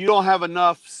 if you don't have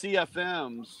enough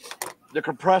CFMs, the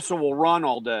compressor will run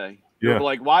all day. Yeah. You're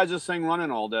like, why is this thing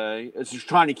running all day? It's just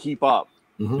trying to keep up.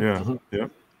 Mm-hmm. Yeah. Mm-hmm. Yeah.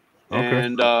 Okay.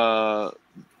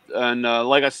 And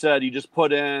like I said, you just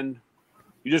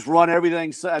run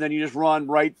everything, and then you just run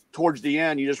right towards the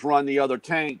end. You just run the other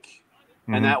tank,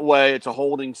 and that way it's a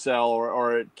holding cell,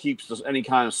 or it keeps any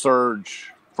kind of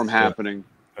surge from happening.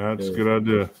 That's a good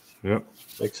idea. Yep.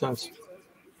 Makes sense.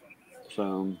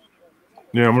 So,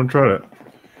 yeah, I'm gonna try that.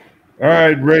 All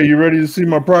right, Ray, you ready to see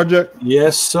my project?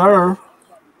 Yes, sir.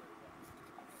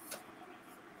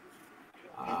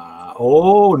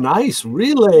 Oh, nice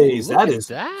relays. That is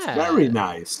very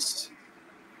nice.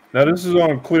 Now this is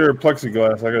on clear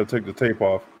plexiglass. I got to take the tape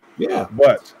off. Yeah.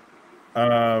 But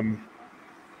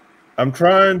I'm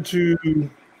trying to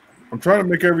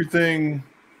make everything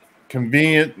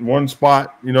convenient in one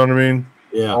spot. You know what I mean?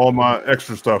 Yeah. All my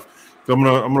extra stuff. So I'm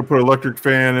gonna put an electric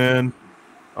fan in,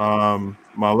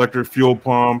 my electric fuel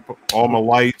pump, all my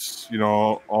lights.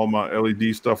 All my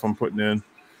LED stuff I'm putting in.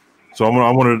 So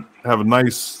I want to have a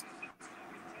nice,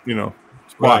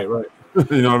 spot. Right.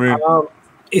 You know what I mean?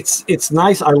 It's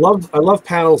nice. I love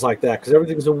panels like that because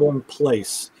everything's in one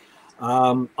place.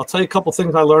 I'll tell you a couple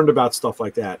things I learned about stuff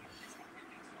like that.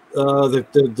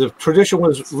 The tradition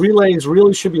was relays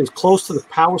really should be as close to the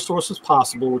power source as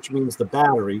possible, which means the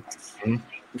battery,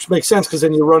 which makes sense because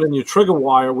then you're running your trigger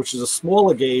wire, which is a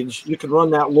smaller gauge. You can run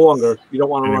that longer. You don't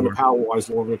want to run the power wires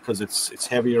longer because it's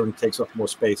heavier and takes up more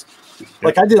space.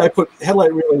 Like I did, I put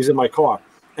headlight relays in my car,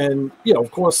 and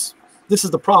of course, this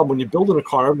is the problem when you're building a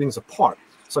car. Everything's apart.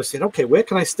 So I said, okay, where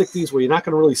can I stick these where you're not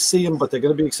going to really see them, but they're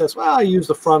going to be accessible? Well, I use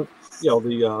the front,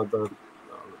 the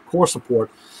core support.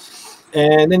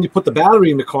 And then you put the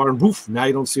battery in the car and poof, now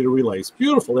you don't see the relays.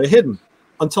 Beautiful. They're hidden.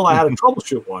 until I had to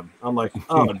troubleshoot one. I'm like,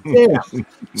 oh damn.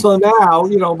 So now,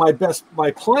 you know,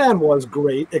 my plan was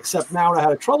great, except now when I had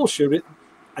to troubleshoot it,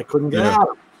 I couldn't get out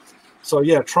of it. So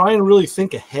yeah, try and really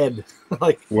think ahead.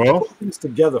 Like, put things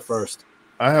together first.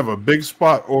 I have a big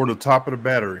spot over the top of the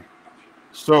battery.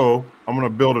 So I'm going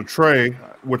to build a tray,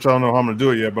 which I don't know how I'm going to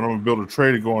do it yet, but I'm going to build a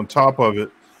tray to go on top of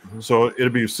it. So it'll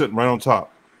be sitting right on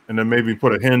top. And then maybe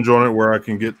put a hinge on it where I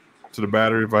can get to the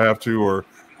battery if I have to, or,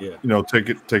 you know, take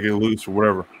it loose or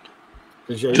whatever.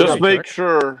 Just make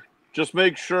sure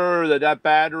that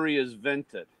battery is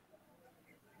vented.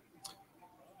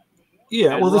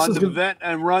 Yeah, and well, this run is the vent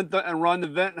and run the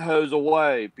vent hose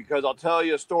away, because I'll tell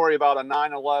you a story about a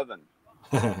 911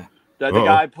 that the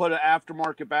guy put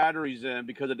aftermarket batteries in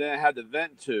because it didn't have the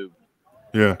vent tube.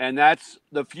 Yeah, and that's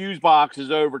the fuse box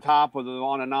is over top of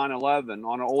on a 911,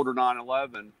 on an older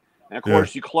 911, and of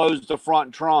course you close the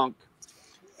front trunk,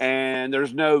 and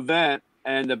there's no vent,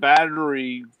 and the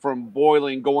battery from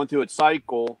boiling going through its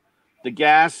cycle, the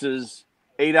gases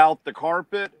ate out the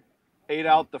carpet, ate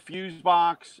out the fuse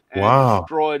box, and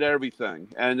destroyed everything,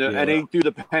 and ate through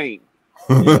the paint.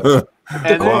 And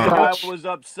then the guy was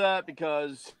upset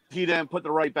because he didn't put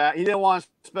the right he didn't want to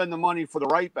spend the money for the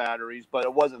right batteries, but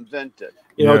it wasn't vented.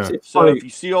 You know, it's so funny. if you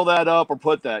seal that up or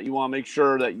put that, you want to make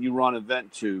sure that you run a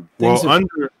vent tube. Well,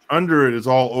 under it is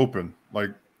all open,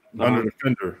 like under the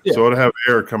fender, so it'll have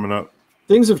air coming up.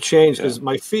 Things have changed because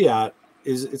my Fiat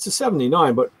it's a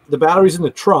 79, but the battery's in the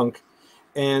trunk.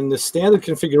 And the standard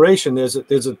configuration, there's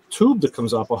a tube that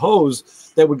comes up, a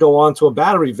hose that would go onto a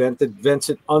battery vent that vents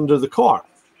it under the car.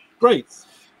 Great.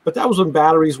 But that was when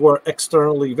batteries were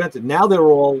externally vented. Now they're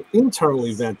all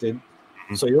internally vented,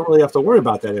 so you don't really have to worry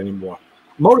about that anymore.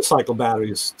 Motorcycle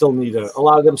batteries still need a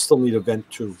lot of them still need a vent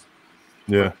tube.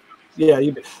 Yeah. Yeah.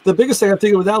 The biggest thing I'm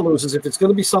thinking with that, Lewis, is if it's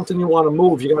going to be something you want to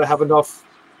move, you got to have enough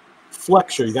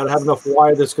flexure. You got to have enough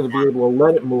wire that's going to be able to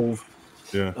let it move.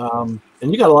 Yeah.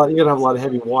 And you're gonna have a lot of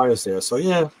heavy wires there. So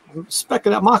yeah, spec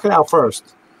it out, mock it out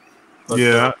first.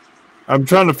 But, I'm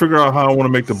trying to figure out how I want to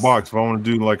make the box. If I want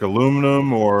to do like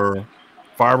aluminum or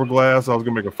fiberglass, I was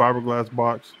gonna make a fiberglass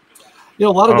box. You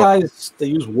know, a lot of guys, they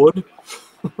use wood.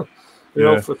 you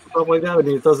know, for stuff like that. I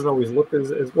mean, it doesn't always look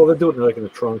as well. They do it like in the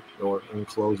trunk or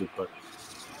enclose it, but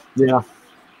yeah.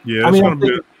 I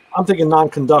mean, I'm thinking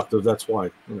non-conductive. That's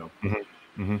why, you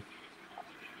know.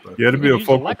 Yeah, it'd be a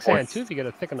focal Lexan point too if you get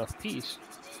a thick enough piece.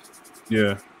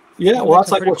 Yeah, well,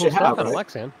 that's like what you have, right?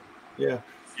 Lexan. Yeah.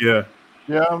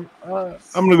 I'm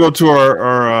gonna go to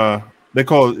our they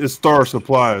call it's Star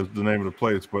Supply is the name of the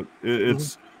place, but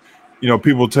it's you know,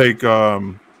 people take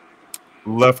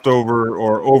leftover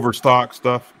or overstock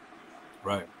stuff,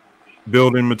 right?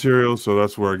 Building materials, so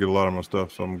that's where I get a lot of my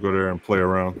stuff. So I'm gonna go there and play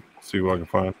around, see what I can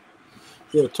find.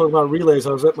 Yeah, talking about relays,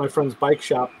 I was at my friend's bike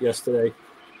shop yesterday.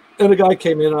 And a guy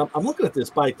came in, I'm looking at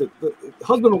this bike. The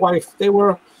husband and wife, they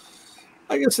were,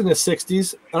 I guess, in their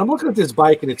 60s. And I'm looking at this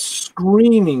bike, and it's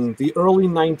screaming the early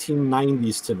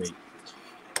 1990s to me.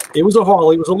 It was a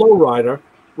Harley. It was a lowrider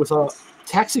with a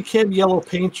taxi cab yellow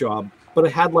paint job, but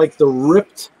it had like the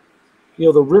ripped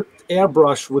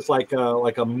airbrush with like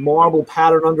a marble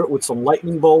pattern under it with some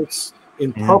lightning bolts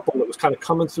in purple that was kind of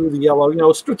coming through the yellow, you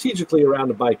know, strategically around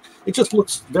the bike. It just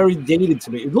looks very dated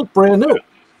to me. It looked brand new,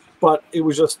 but it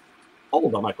was just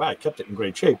old. I'm like, wow, I kept it in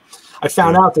great shape. I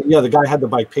found out that, the guy had the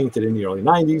bike painted in the early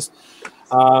 90s,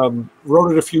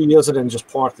 rode it a few years and then just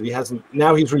parked it.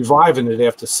 Now he's reviving it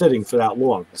after sitting for that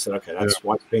long. I said, okay, that's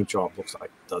why the paint job looks like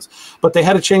it does. But they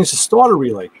had to change the starter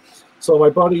relay. So my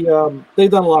buddy, they've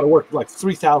done a lot of work, like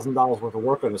 $3,000 worth of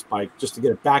work on this bike just to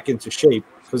get it back into shape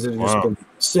because it had just been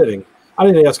sitting. I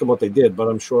didn't ask them what they did, but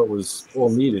I'm sure it was all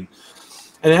needed.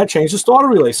 And they had changed the starter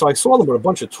relay. So I saw them with a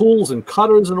bunch of tools and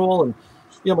cutters and all. And,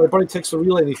 my buddy takes the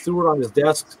relay and he threw it on his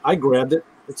desk. I grabbed it.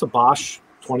 It's a Bosch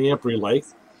 20 amp relay.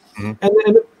 And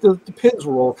then the pins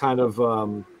were all kind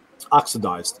of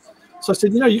oxidized. So I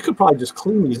said, you could probably just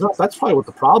clean these up. That's probably what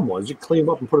the problem was. You clean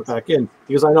them up and put it back in.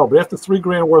 Because I know, but after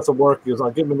 $3,000 worth of work, because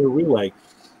I'll give him a new relay.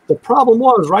 The problem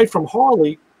was, right from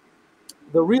Harley,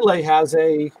 the relay has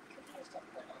a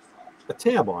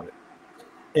tab on it.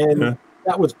 And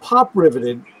that was pop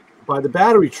riveted by the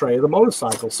battery tray of the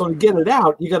motorcycle. So to get it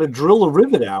out, you got to drill a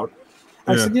rivet out.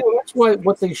 I said, that's why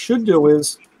what they should do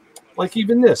is, like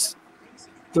even this,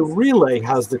 the relay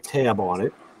has the tab on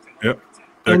it. Yep.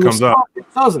 That comes out. It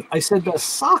doesn't. I said the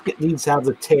socket needs to have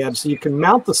the tab so you can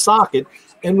mount the socket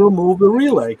and remove the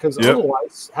relay, because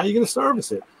otherwise, how are you going to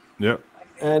service it? Yep.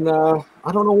 And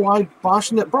I don't know why Bosch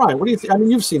and that. Brian, what do you think? I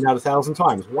mean, you've seen that 1,000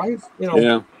 times. Why,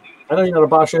 Yeah. I know you're not a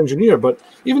Bosch engineer, but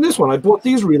even this one, I bought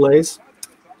these relays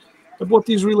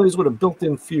with a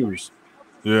built-in fuse.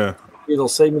 Yeah. It'll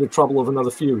save me the trouble of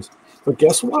another fuse. But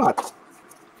guess what?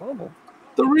 Fumble.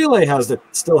 The relay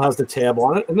still has the tab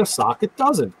on it, and the socket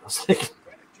doesn't. I was like,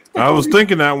 I was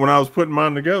thinking that when I was putting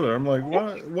mine together. I'm like,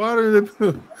 why did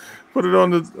they put it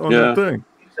on the thing?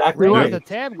 Exactly Ray, right. Is the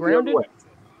tab grounded?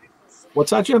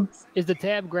 What's that, Jim? Is the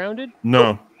tab grounded?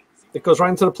 No. It goes right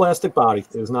into the plastic body.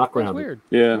 It is not That's grounded. weird.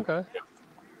 Yeah. Okay.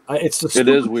 It's the It is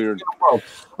stupidest weird. thing in the world.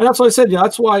 And that's why I said,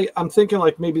 that's why I'm thinking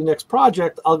like maybe the next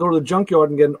project, I'll go to the junkyard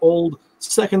and get an old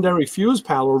secondary fuse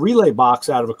panel or relay box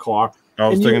out of a car. I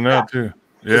was thinking that too.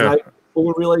 Yeah. Full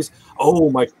of relays. Oh,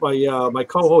 my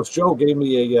co-host Joe gave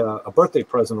me a birthday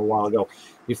present a while ago.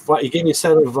 He gave me a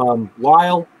set of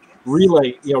Lyle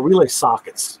relay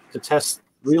sockets to test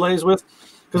relays with.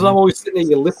 Because I'm always sitting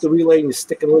there, you lift the relay and you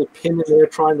stick a little pin in there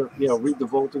trying to read the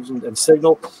voltage and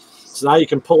signal. So now you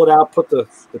can pull it out, put the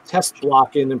test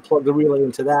block in, and plug the relay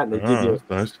into that, and they give you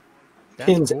nice.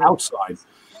 pins outside.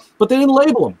 But they didn't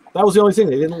label them. That was the only thing.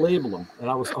 They didn't label them, and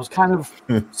I was kind of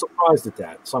surprised at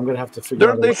that. So I'm going to have to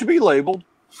figure out. They should be labeled.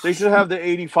 They should have the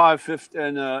 85, 50,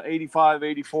 and 85,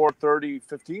 84, 30,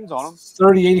 15s on them.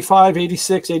 30, 85,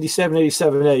 86, 87,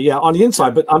 87A. Yeah, on the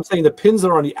inside. But I'm saying the pins that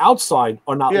are on the outside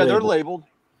are not labeled. Yeah, they're labeled.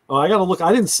 Oh, I got to look.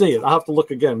 I didn't see it. I'll have to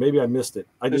look again. Maybe I missed it.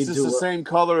 It's just the same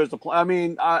color as the. I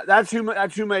mean, that's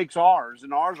who makes ours,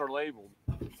 and ours are labeled.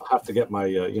 I'll have to get my,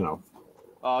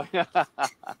 Oh yeah.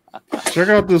 Check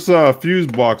out this fuse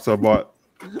box I bought.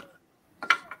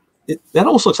 That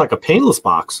almost looks like a painless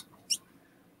box.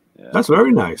 Yeah. That's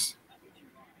very nice.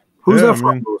 Who's that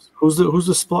from? Who's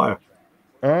the supplier?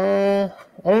 I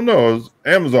don't know. It's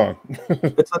Amazon.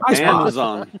 It's a nice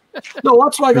Amazon. Box. No,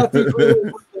 that's why I got these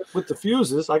with the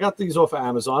fuses. I got these off of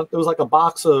Amazon. There was like a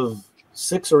box of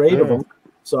 6 or 8 of them.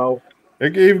 So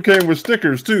it even came with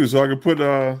stickers too, so I could put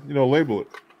label it.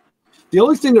 The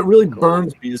only thing that really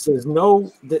burns me is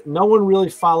no one really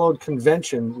followed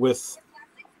convention with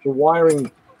the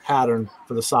wiring pattern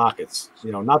for the sockets.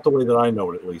 Not the way that I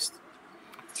know it, at least.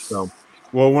 So,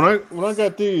 well, when I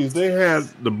got these, they had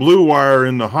the blue wire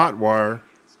in the hot wire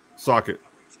socket,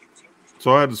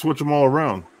 so I had to switch them all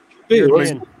around. Hey,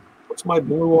 what's my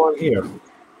blue on here?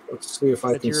 Let's see if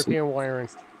I can see. European wiring.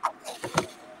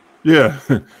 Yeah,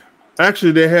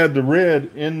 actually, they had the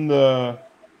red in the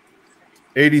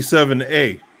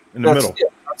 87A in the middle. Yeah,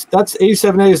 that's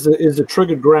 87A is the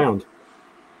triggered ground.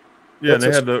 Yeah,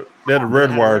 they had the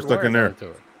red wire stuck in there.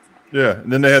 Yeah,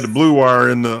 and then they had the blue wire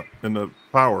in the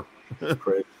power.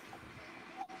 Great.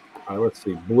 All right, let's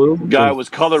see. Blue guy was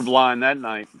colorblind that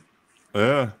night.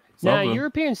 Yeah. Now,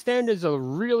 European standards are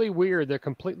really weird. They're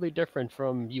completely different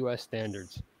from U.S.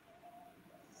 standards.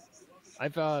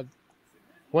 I've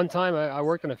one time I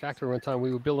worked in a factory. One time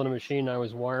we were building a machine. I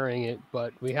was wiring it,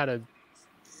 but we had to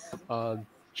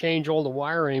change all the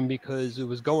wiring because it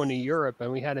was going to Europe,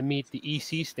 and we had to meet the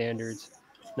EC standards,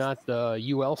 not the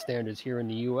UL standards here in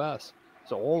the U.S.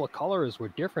 So all the colors were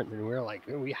different, and we were like,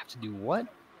 we have to do what?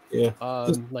 Yeah.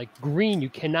 Like green, you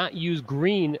cannot use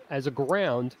green as a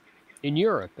ground in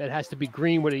Europe. It has to be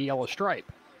green with a yellow stripe.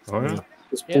 Oh yeah.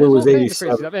 This blue is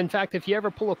 87. In fact, if you ever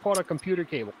pull apart a computer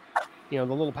cable, the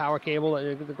little power cable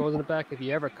that goes in the back, if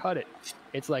you ever cut it,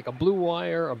 it's like a blue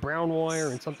wire, a brown wire,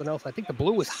 and something else. I think the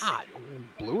blue is hot.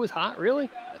 Blue is hot, really?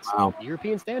 That's the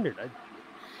European standard.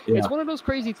 It's one of those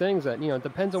crazy things that, it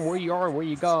depends on where you are and where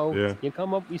you go. Yeah. You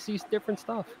come up, you see different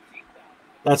stuff.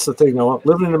 That's the thing, though.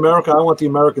 Living in America, I want the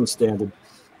American standard.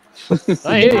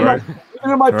 I hear you.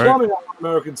 Even in my plumbing, I want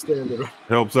American standard.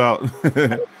 Helps out.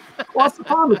 Well, that's the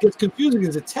problem. It gets confusing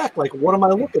as a tech. Like, what am I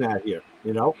looking at here?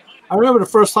 I remember the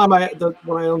first time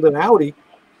when I owned an Audi,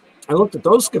 I looked at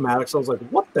those schematics. I was like,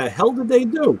 what the hell did they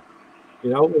do? It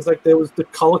was like the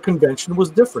color convention was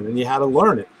different, and you had to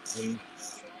learn it. And,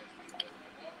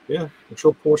 yeah, I'm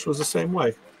sure Porsche was the same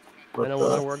way. But, I know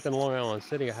when I worked in Long Island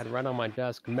City, I had right on my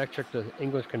desk metric to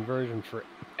English conversion for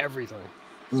everything.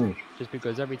 Just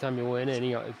because every time you went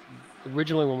in,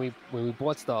 originally when we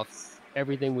bought stuff,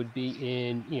 everything would be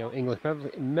in English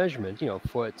measurements,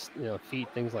 foot, feet,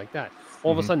 things like that.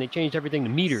 All of a sudden, they changed everything to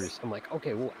meters. I'm like,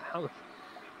 okay, well, how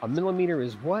a millimeter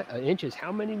is what? An inch is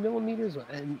how many millimeters?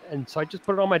 And so I just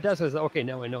put it on my desk. I said, okay,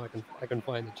 now I know I can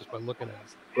find it just by looking at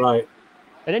it. Right.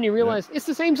 And then you realize it's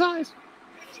the same size.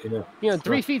 Yeah.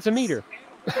 3 feet's a meter.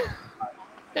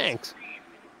 Thanks.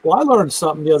 Well, I learned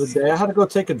something the other day. I had to go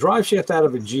take a drive shaft out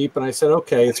of a Jeep, and I said,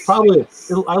 okay, it's probably.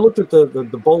 I looked at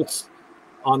the bolts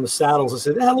on the saddles. I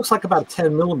said, it looks like about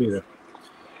 10 millimeter.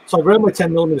 So I grabbed my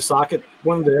 10 millimeter socket,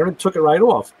 went there, and took it right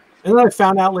off. And then I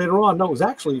found out later on, no, it was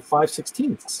actually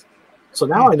 5/16. So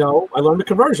now I know. I learned the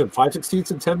conversion: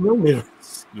 5/16 and 10 millimeters.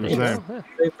 Same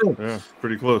thing. Yeah,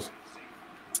 pretty close.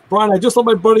 Brian, I just let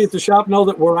my buddy at the shop know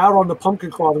that we're out on the pumpkin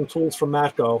carving tools from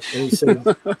Matco. And he said,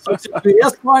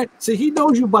 ask Brian. See, he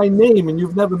knows you by name and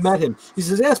you've never met him. He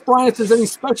says, ask Brian if there's any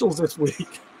specials this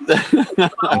week. Yeah,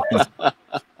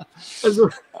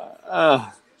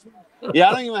 I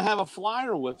don't even have a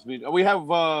flyer with me. We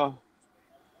got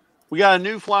a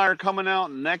new flyer coming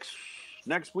out next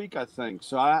week, I think.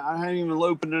 So I haven't even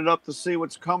opened it up to see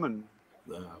what's coming.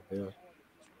 Yeah.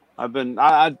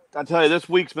 I tell you, this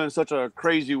week's been such a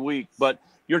crazy week. But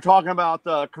you're talking about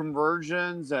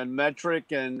conversions and metric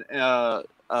and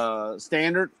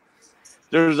standard.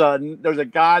 There's a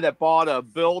guy that bought a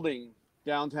building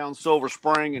downtown Silver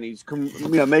Spring, and he's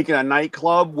making a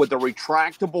nightclub with a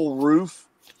retractable roof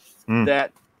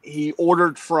that he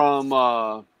ordered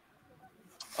from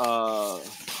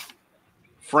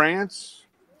France.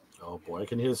 Oh boy, I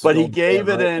can hear. But he gave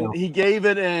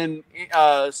it in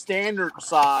standard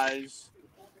size,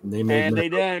 and they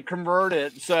didn't convert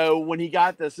it. So when he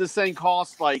got this thing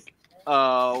cost like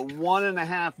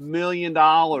 $1.5 million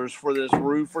for this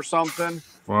roof or something,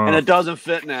 and it doesn't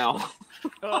fit now.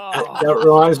 That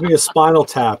reminds me of Spinal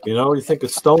Tap. You think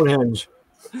of Stonehenge.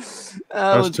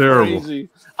 That's terrible. Crazy.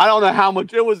 I don't know how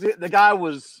much it was.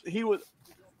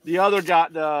 The other guy,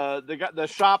 the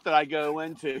shop that I go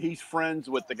into, he's friends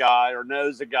with the guy or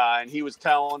knows the guy, and he was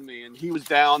telling me, and he was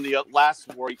down the last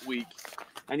week,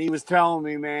 and he was telling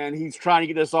me, man, he's trying to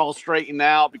get this all straightened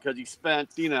out because he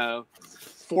spent,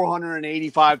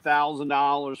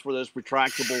 $485,000 for this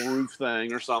retractable roof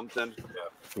thing or something.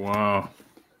 Wow.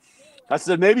 I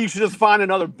said, maybe you should just find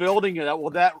another building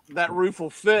that roof will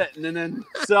fit, and then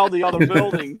sell the other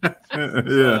building.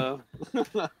 Yeah.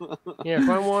 Yeah,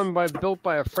 find one built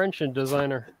by a French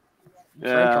designer,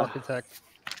 French architect.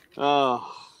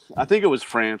 I think it was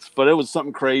France, but it was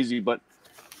something crazy. But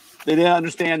they didn't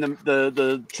understand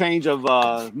the change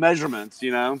of measurements.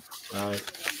 Right.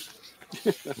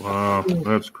 Wow,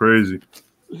 that's crazy.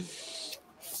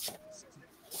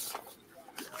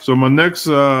 So my next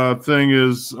thing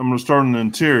is I'm going to start on the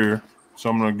interior. So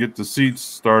I'm going to get the seats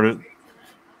started,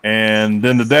 and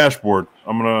then the dashboard.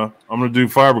 I'm gonna do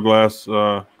fiberglass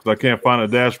because I can't find a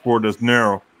dashboard that's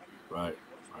narrow. Right.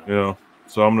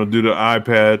 So I'm going to do the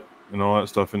iPad and all that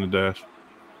stuff in the dash.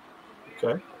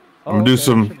 Okay. I'm going to do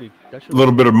some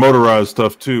little bit of motorized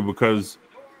stuff too, because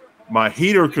my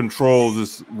heater controls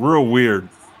is real weird.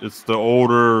 It's the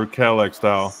older Cadillac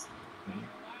style,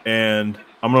 and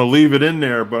I'm going to leave it in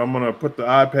there, but I'm going to put the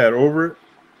iPad over it,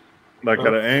 like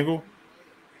at an angle.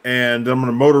 And I'm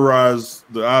going to motorize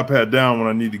the iPad down when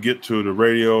I need to get to the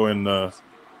radio and the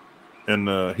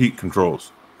heat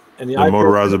controls. And the iPad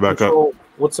motorize it back up.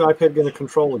 What's the iPad going to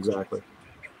control exactly?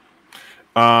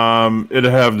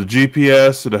 It'll have the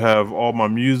GPS. It'll have all my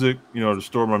music, to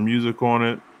store my music on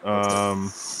it.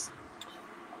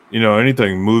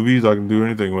 Anything, movies, I can do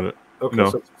anything with it. Okay,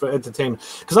 so it's for entertainment.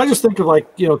 Because I just think of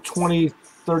 20,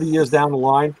 30 years down the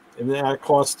line, and that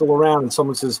car's still around, and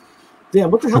someone says, damn,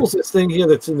 what the hell is this thing here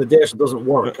that's in the dash that doesn't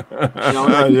work?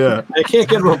 Yeah. I can't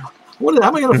get how am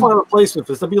I going to find a replacement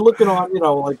for this? I'll be looking on,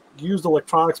 used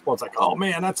electronics parts, like, oh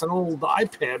man, that's an old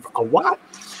iPad. A what?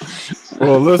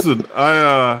 Well, listen,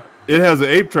 it has an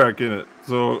 8-track in it.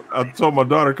 So I told my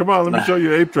daughter, come on, let me show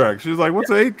you an 8-track. She's like, what's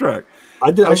an 8-track?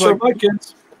 I showed my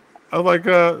kids. I was like,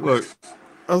 look.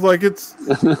 I was like, it's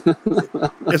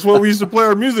what we used to play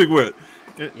our music with.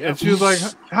 And she was like,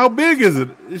 how big is it?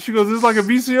 And she goes, it's like a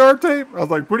VCR tape. I was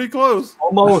like, pretty close.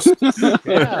 Almost. Yeah.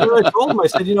 I told him, I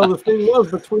said, the thing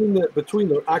was between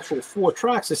the actual 4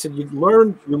 tracks, I said, you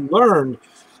learned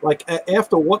like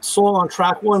after what song on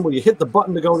track 1 where you hit the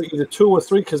button to go to either 2 or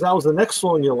 3 because that was the next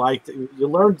song you liked. You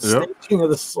learned the staging of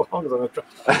the songs on the track.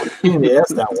 What a pain in the ass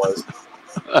that was.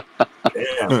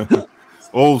 Damn.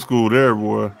 Old school there,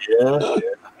 boy. Yeah.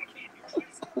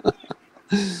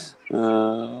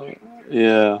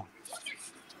 Yeah.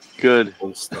 Good.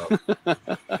 Old stuff.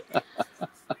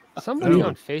 Somebody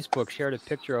on Facebook shared a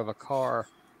picture of a car.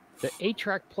 The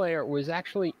 8-track player was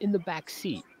actually in the back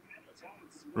seat.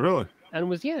 Really?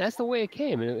 And that's the way it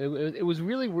came. And it was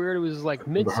really weird. It was like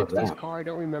mid-60s car. I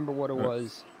don't remember what it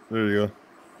was. There you go.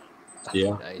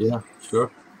 Yeah. Nice. Yeah.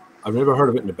 Sure. I've never heard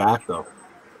of it in the back though.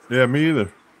 Yeah, me either.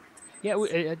 Yeah,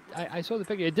 I saw the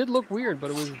picture. It did look weird,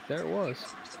 but there it was.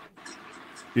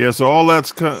 Yeah, so all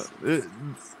that's that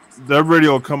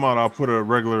radio will come out. I'll put a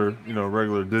regular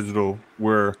digital.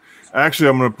 Where actually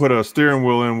I'm going to put a steering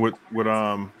wheel in with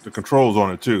the controls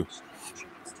on it too.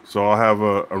 So I'll have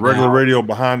a regular radio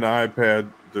behind the iPad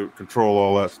to control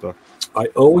all that stuff. I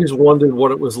always wondered what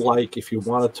it was like if you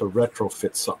wanted to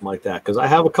retrofit something like that, because I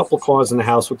have a couple cars in the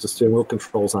house with the steering wheel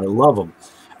controls, and I love them.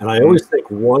 And I always think,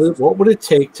 what would it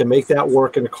take to make that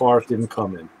work in a car if it didn't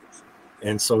come in?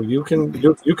 And so you can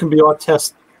be our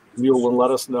test mule and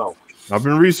let us know. I've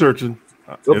been researching.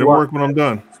 Good It'll luck. work when I'm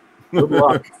done. Good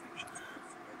luck.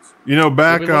 You know,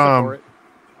 back We'll be looking for it.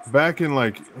 back in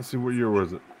like, let's see, what year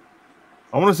was it?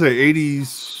 I want to say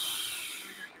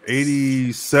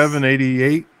 87,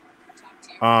 88.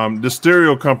 The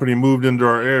stereo company moved into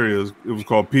our areas. It was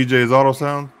called PJ's Auto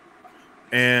Sound,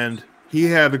 and he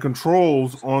had the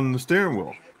controls on the steering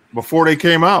wheel before they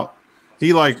came out.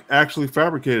 He like actually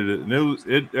fabricated it,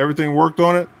 and everything worked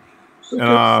on it. And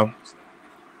I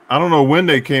don't know when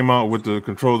they came out with the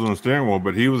controls on the steering wheel,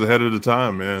 but he was ahead of the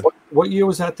time, man. What year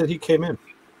was that he came in?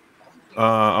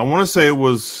 I want to say it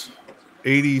was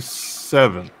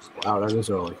 87. Wow, that is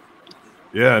early.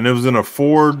 Yeah, and it was in a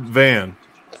Ford van.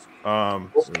 A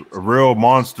real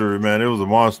monster, man. It was a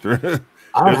monster.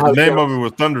 The name of it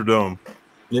was Thunderdome.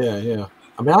 Yeah.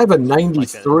 I mean, I have a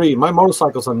 93. My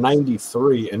motorcycle's a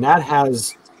 93, and that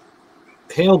has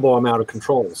handlebar mounted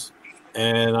controls.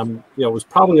 And it was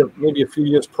probably maybe a few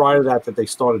years prior to that they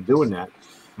started doing that.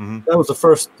 Mm-hmm. That was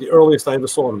the earliest I ever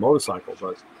saw on a motorcycle.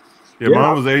 But yeah,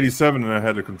 mine was 87, and I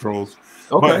had the controls.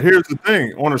 Okay. But here's the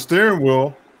thing: on a steering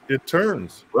wheel, it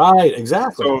turns. Right,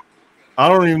 exactly. So I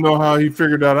don't even know how he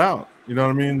figured that out. You know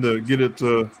what I mean? To get it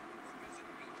to.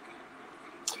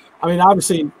 I mean,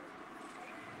 obviously,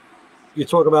 you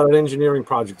talk about an engineering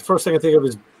project. The first thing I think of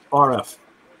is RF.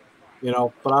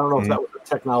 But I don't know if that was the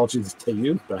technology that they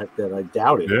used back then. I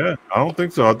doubt it. Yeah, I don't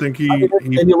think so. I think and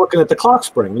you're looking at the clock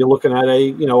spring. You're looking at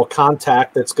a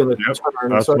contact that's going to turn.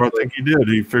 That's what I think he did.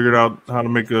 He figured out how to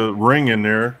make a ring in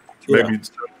there, maybe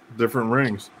different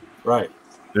rings. Right.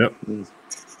 Yep.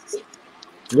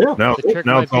 Yeah. Now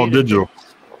it's all digital.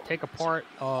 Take apart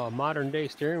modern day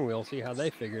steering wheel, see how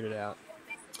they figured it out,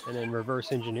 and then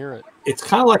reverse engineer it. It's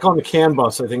kind of like on the CAN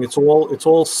bus. I think it's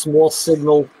all small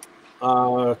signal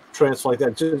transfer like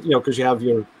that. Just because you have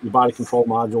your body control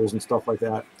modules and stuff like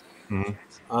that. Mm-hmm.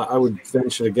 I would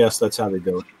venture to guess that's how they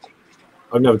do it.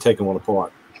 I've never taken one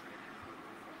apart.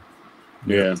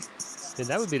 Yeah. And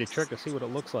that would be the trick to see what it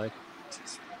looks like.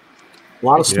 A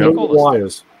lot of smooth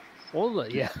wires. All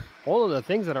of the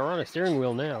things that are on a steering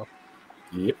wheel now.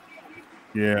 Yep.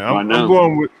 Yeah, I'm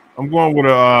going with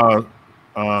a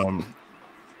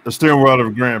steering wheel out of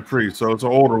a Grand Prix. So it's an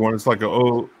older one. It's like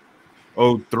a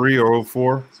 03 or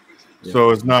 04. Yeah. So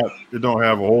it don't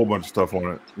have a whole bunch of stuff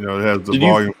on it. It has the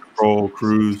volume control,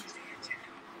 cruise.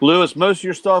 Lewis, most of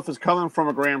your stuff is coming from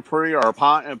a Grand Prix or a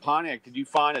Pontiac. Did you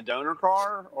find a donor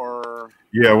car or?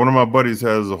 Yeah, one of my buddies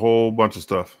has a whole bunch of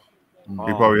stuff. He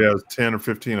probably has 10 or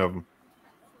 15 of them.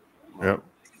 Yep.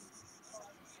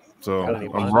 So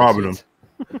I'm robbing him.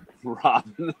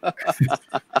 Robbing.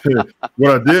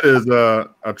 What I did is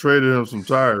I traded him some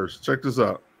tires. Check this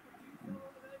out.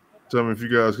 Tell me if you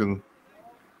guys can.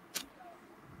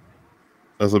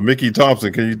 That's a Mickey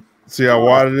Thompson. Can you see how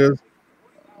wide it is?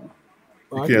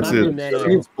 You can't see it.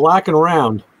 It's black and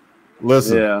round.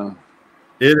 Listen. Yeah.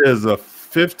 It is a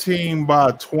 15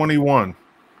 by 21.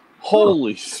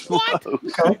 Holy smokes.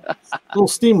 Okay. Little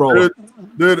steamroller.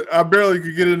 Dude, I barely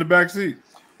could get in the back seat.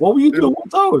 What were you doing with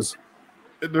those?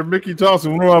 They're Mickey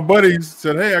Thompson. One of my buddies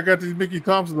said, "Hey, I got these Mickey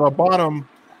Thompsons. I bought them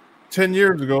 10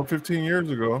 years ago, 15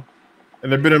 years ago,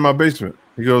 and they've been in my basement."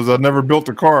 He goes, "I never built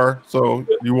a car, so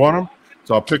you want them?"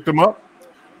 So I picked them up,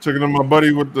 took them to my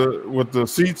buddy with the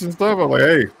seats and stuff. I was like,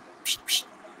 "Hey, psh, psh."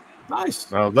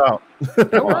 Nice." I was out.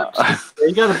 Yeah,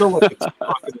 you got to build like a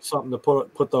pocket or something to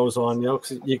put those on,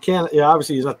 because you can't. Yeah,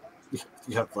 obviously you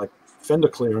have like fender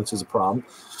clearance is a problem.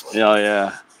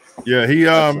 Yeah. Yeah, he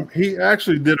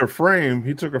actually did a frame.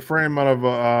 He took a frame out of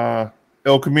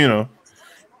El Camino,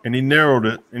 and he narrowed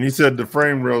it. And he said the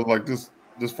frame rail like this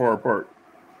far apart.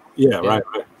 Yeah, right.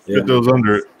 Yeah. Fit those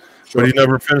under it, Sure. but he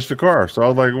never finished the car. So I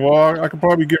was like, well, I could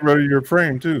probably get rid of your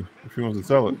frame too if he wants to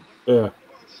sell it. Yeah.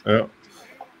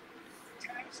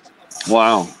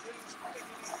 Wow.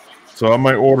 So I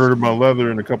might order my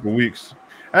leather in a couple of weeks.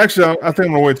 Actually, I think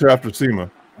I'm gonna wait till after SEMA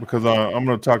because I'm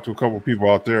gonna talk to a couple of people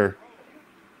out there,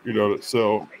 that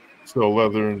sell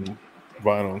leather and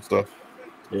vinyl and stuff.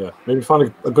 Yeah, maybe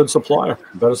find a good supplier,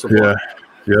 a better supplier.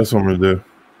 Yeah, that's what I'm gonna do.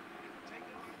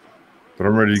 But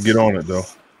I'm ready to get on it though.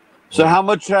 So, how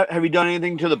much have you done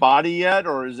anything to the body yet,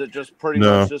 or is it just pretty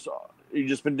much just you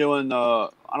just been doing? I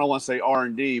don't want to say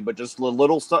R&D, but just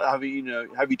little stuff. Have you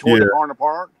torn the car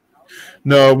apart?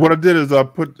 No, what I did is I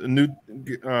put a new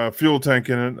fuel tank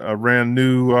in it. I ran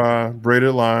new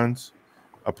braided lines.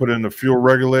 I put in the fuel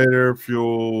regulator,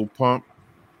 fuel pump,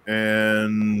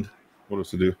 and what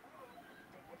else to do?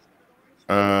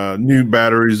 New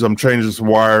batteries. I'm changing some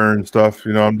wire and stuff.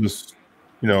 I'm just,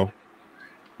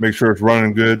 make sure it's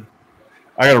running good.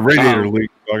 I got a radiator leak,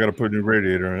 so I got to put a new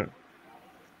radiator in it.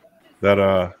 that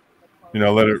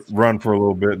let it run for a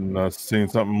little bit, and seen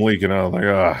something leaking. I was like,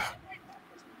 Yeah.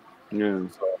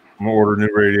 So I'm gonna order a new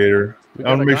radiator. I'm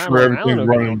gonna make sure everything's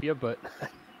running.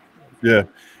 Yeah,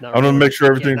 I'm gonna make sure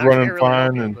everything's running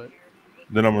fine, and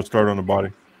then I'm gonna start on the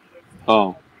body.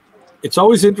 Oh, it's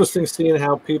always interesting seeing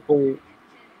how people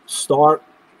start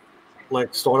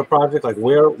a project, like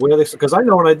where they, because I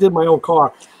know when I did my own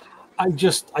car,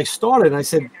 I started and I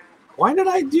said, why did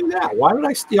I do that? Why did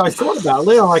I thought about it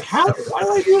later. I'm like, why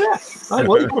did I do that?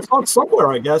 Well, you gotta start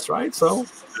somewhere, I guess, right? So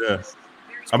yeah,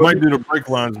 I might do the brake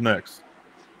lines next.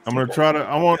 I'm gonna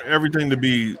I want everything to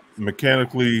be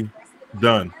mechanically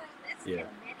done. Yeah.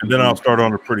 And then I'll start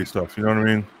on the pretty stuff. You know what I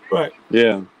mean? Right.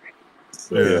 Yeah.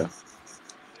 So I'm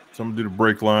gonna do the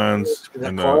brake lines Get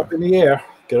that car up in the air.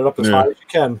 Get it up as high as you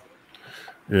can.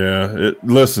 Yeah.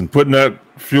 Listen, putting that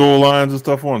fuel lines and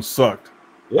stuff on sucked.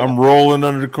 Yeah. I'm rolling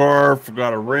under the car.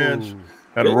 Forgot a wrench.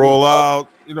 Had to roll out.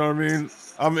 You know what I mean?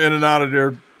 I'm in and out of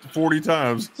there 40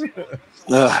 times.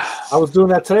 I was doing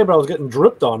that today, but I was getting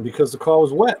dripped on because the car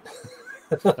was wet.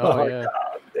 Oh yeah.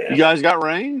 You guys got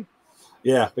rain?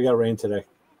 Yeah, we got rain today.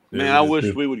 Man, I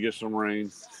wish we would get some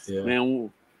rain. Yeah.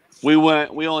 Man, we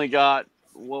only got,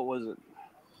 what was it?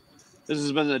 This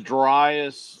has been the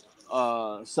driest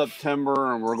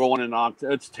September, and we're going in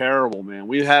October. It's terrible, man.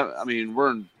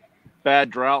 We're in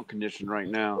bad drought condition right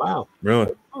now. Wow.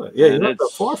 Really? Yeah, you're not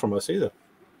that far from us either.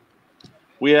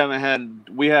 We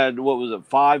had, what was it,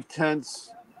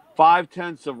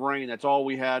 5/10 of rain. That's all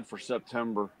we had for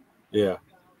September. Yeah.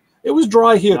 It was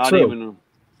dry here Not too. Even,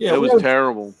 it was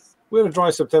terrible. We had a dry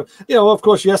September. Yeah, well, of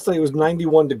course, yesterday it was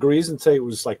 91 degrees, and today it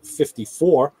was like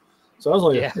 54. So that was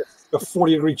only a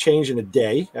 40-degree change in a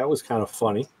day. That was kind of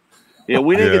funny. Yeah,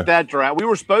 we didn't get that drastic. We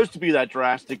were supposed to be that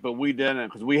drastic, but we didn't,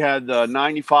 because we had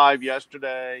 95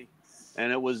 yesterday,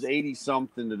 and it was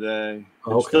 80-something today.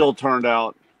 It still turned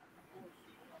out.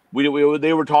 They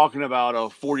were talking about a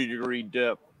 40-degree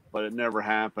dip, but it never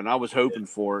happened. I was hoping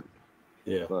for it.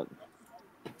 Yeah. But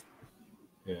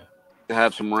to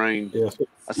have some rain. Yeah.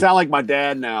 I sound like my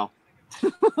dad now.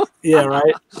 Yeah,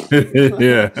 right.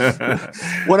 Yeah.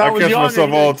 When I was catch young,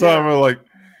 myself all the time.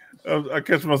 I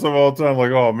catch myself all the time,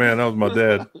 like, oh man, that was my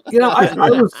dad. You know,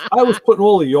 I was putting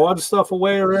all the yard stuff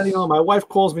away already. My wife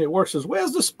calls me at work, says,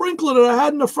 "Where's the sprinkler that I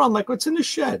had in the front?" Like, it's in the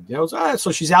shed. You know,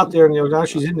 so she's out there, and now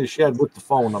she's in the shed with the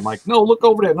phone. I'm like, "No, look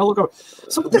over there. No, look over."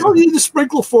 So what the hell do you need the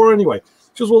sprinkler for anyway?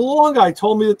 She goes, "Well, the lawn guy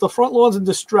told me that the front lawn's in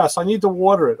distress. I need to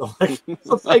water it." I'm like,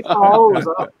 so take the hose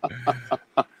up.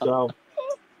 So.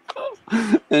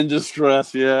 In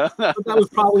distress, yeah. But that was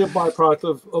probably a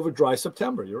byproduct of a dry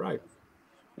September. You're right.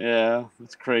 Yeah,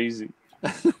 it's crazy.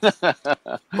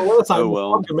 But one time,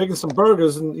 I'm making some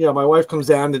burgers, and my wife comes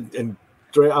down and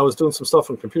I was doing some stuff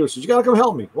on the computer. She says, "You gotta come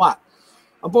help me." What?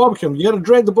 I'm barbecuing. You gotta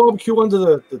drag the barbecue under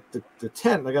the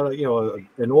tent. I got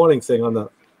an awning thing on the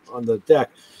deck.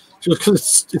 She goes,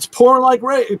 "Because it's pouring like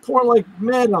rain, pouring like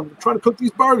mad. I'm trying to cook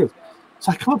these burgers."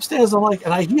 So I come upstairs,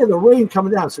 and I hear the rain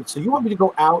coming down. I said, "So you want me to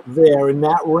go out there in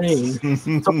that rain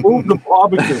to move the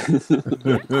barbecue?"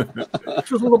 She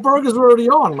goes, "Well, the burgers are already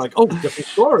on." I'm like, "Oh, different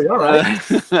story. All right."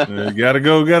 Gotta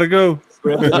go. Out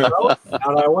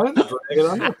I went, drag it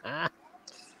under.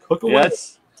 Cook away.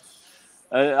 Yes.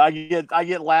 I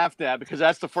get laughed at because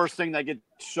that's the first thing that gets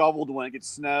shoveled when it gets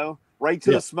snow, right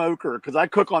to the smoker. Because I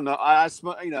cook on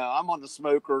I'm on the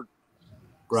smoker.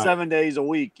 Right. 7 days a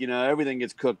week, everything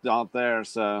gets cooked out there.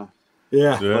 So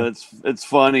but it's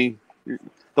funny.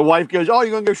 The wife goes, "Oh,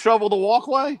 you're gonna go shovel the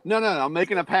walkway?" No, I'm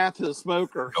making a path to the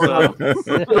smoker. So.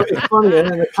 It's funny,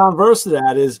 and the converse of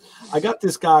that is, I got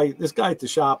this guy at the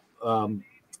shop.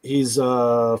 He's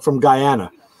from Guyana,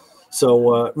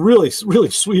 so really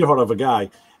sweetheart of a guy.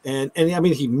 And I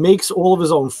mean, he makes all of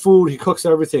his own food. He cooks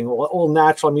everything all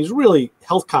natural. I mean, he's really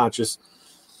health conscious,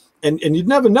 and you'd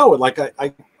never know it. Like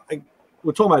we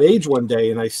were talking about age one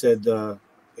day, and I said, "Well,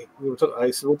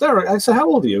 Derek," I said, "How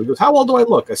old are you?" He goes, "How old do I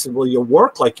look?" I said, "Well, you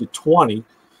work like you're 20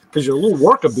 because you're a little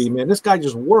worker bee, man. This guy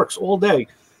just works all day."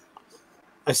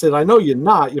 I said, "I know you're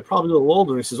not. You're probably a little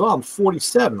older." And he says, "Oh, I'm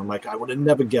 47." I'm like, "I would have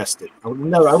never guessed it. I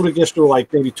would have guessed you were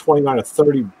like maybe 29 or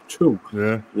 32.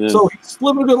 Yeah. So he's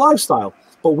living a good lifestyle.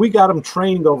 But we got him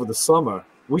trained over the summer.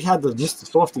 We had the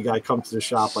Mr. Softy guy come to the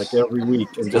shop like every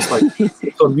week and just like,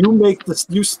 "So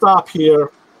you stop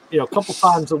here, a couple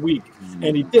times a week,"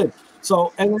 and he did.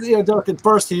 So, and Derek at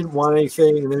first he didn't want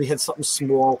anything, and then he had something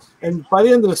small. And by the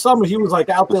end of the summer, he was like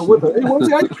out there with it. "Hey, when's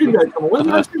the ice cream guy coming? When's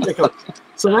the ice cream guy coming?"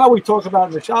 So now we talk about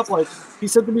in the shop, like he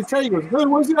said to me today, he goes, "Hey,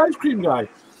 where's the ice cream guy?"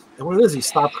 And what it is, he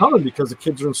stopped coming because the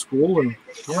kids are in school, and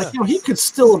I'm like, he could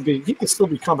still be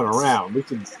coming around.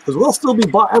 Because we'll still be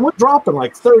and we're dropping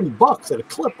like $30 at a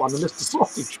clip on the Mr.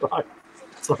 Softy truck.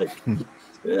 It's like,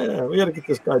 yeah, we got to get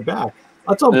this guy back.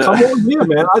 I told him, come on here,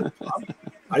 man.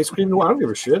 Ice cream, I don't give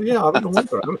a shit. Yeah, I'm in the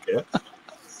winter. I don't care.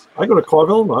 I go to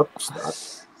Carville.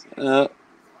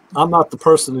 I'm not the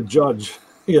person to judge.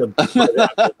 Yeah,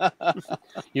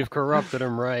 you've corrupted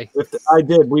him, Ray. I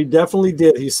did. We definitely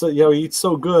did. He said, he eats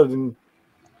so good, and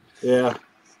yeah,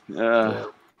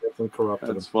 definitely corrupted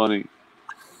him. That's funny.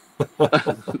 Yeah,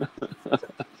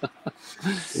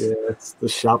 it's the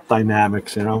shop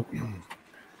dynamics,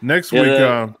 Next week,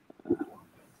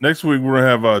 we're gonna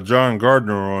have John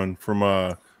Gardner on from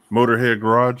Motorhead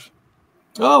Garage.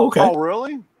 Oh, okay. Oh,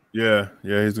 really? Yeah,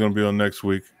 he's gonna be on next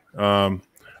week.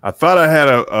 I thought I had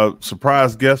a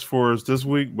surprise guest for us this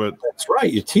week, but that's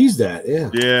right. You teased that,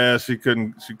 yeah. Yeah, she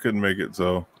couldn't make it,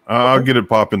 so I'll get it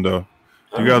popping though.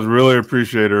 You guys really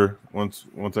appreciate her once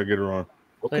I get her on.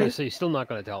 Okay, so you're still not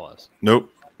going to tell us?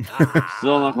 Nope.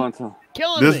 Still not going to tell.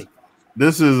 Killing me.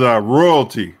 This is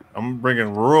royalty. I'm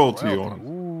bringing royalty on.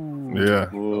 Ooh.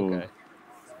 Yeah. Ooh. Okay.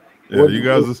 Yeah, you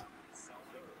guys.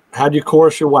 How'd you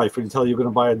coerce your wife? Would you tell her you're going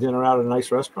to buy a dinner out at a nice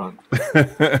restaurant?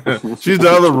 She's the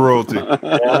other royalty.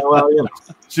 Yeah.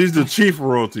 She's the chief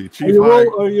royalty.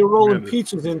 You're rolling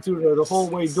peaches into the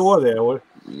hallway door there. I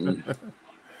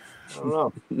don't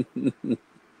know.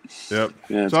 Yep.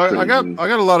 Yeah, so I got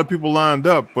a lot of people lined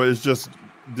up, but it's just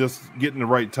getting the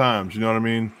right times. You know what I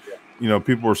mean?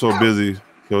 People are so busy,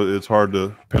 so it's hard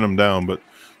to pin them down. But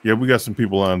yeah, we got some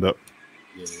people lined up.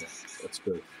 Yeah, that's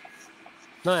good.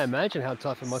 No, I imagine how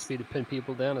tough it must be to pin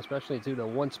people down, especially to the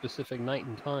one specific night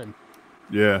and time.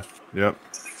 Yeah. Yep.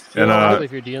 And especially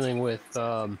if you're dealing with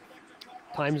time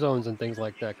zones and things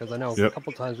like that, because I know a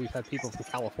couple times we've had people from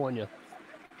California.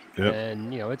 Yep.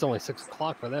 And it's only 6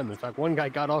 o'clock for them. In fact, one guy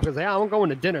got off and said, I'm going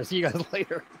to dinner. See you guys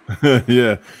later.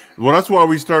 Yeah. Well, that's why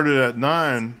we started at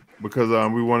 9, because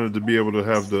we wanted to be able to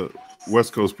have the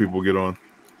West Coast people get on.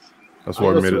 That's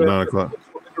why we made it 9 o'clock.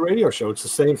 The radio show, it's the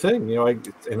same thing, and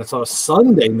it's on a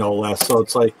Sunday, no less. So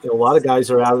it's like a lot of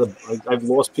guys are out of I've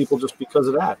lost people just because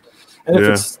of that. And if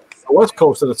it's the West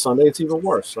Coast and it's Sunday, it's even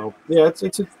worse. So yeah, it's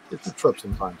a trip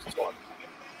sometimes. It's hard.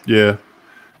 Yeah,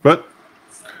 but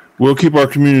we'll keep our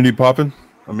community popping.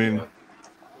 I mean,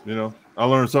 I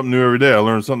learn something new every day. I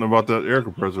learned something about that air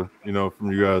compressor, from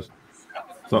you guys.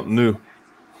 Something new.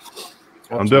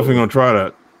 Absolutely. I'm definitely gonna try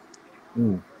that.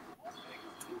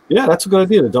 Yeah, that's a good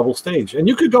idea, the double stage. And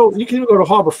you can go to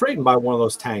Harbor Freight and buy one of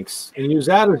those tanks and use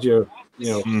that as your,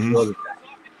 tank.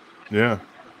 Yeah.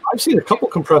 I've seen a couple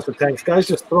compressor tanks. Guys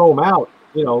just throw them out.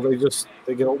 They throw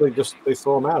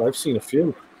them out. I've seen a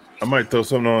few. I might throw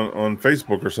something on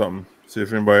Facebook or something. See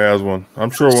if anybody has one.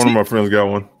 I'm sure one of my friends got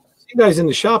one. You guys in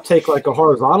the shop take like a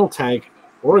horizontal tank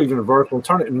or even a vertical and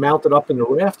turn it and mount it up in the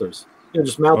rafters.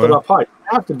 Just mount it up high. It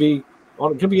have to be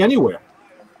on. It could be anywhere.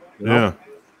 Yeah.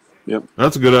 Yep.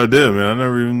 That's a good idea, man. I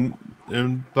never even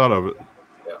thought of it.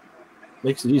 Yeah.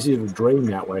 Makes it easier to drain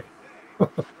that way.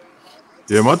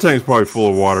 Yeah, my tank's probably full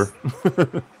of water. You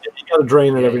got to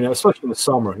drain it every now, especially in the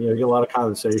summer. You get a lot of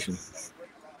condensation.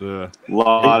 Yeah. A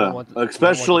lot of,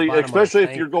 especially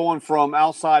if you're going from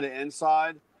outside to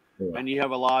inside, and you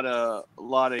have a lot of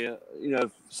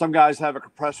some guys have a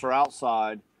compressor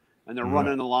outside, and they're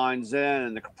running the lines in,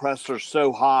 and the compressor's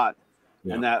so hot.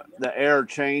 Yeah. And that the air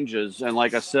changes, and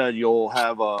like I said, you'll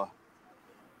have a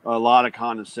lot of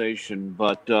condensation.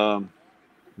 But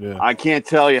I can't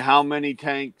tell you how many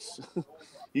tanks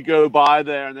you go by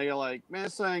there, and they're like, "Man,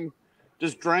 this thing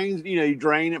just drains." You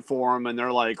drain it for them, and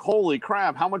they're like, "Holy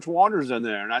crap, how much water's in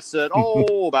there?" And I said,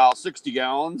 "Oh, about 60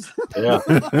 gallons." Yeah.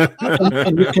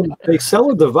 And they sell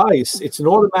a device. It's an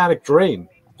automatic drain.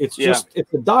 It's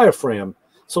it's a diaphragm.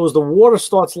 So as the water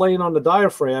starts laying on the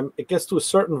diaphragm, it gets to a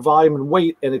certain volume and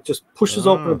weight, and it just pushes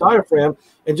open the diaphragm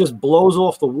and just blows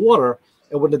off the water.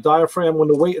 And when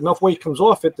enough weight comes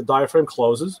off it, the diaphragm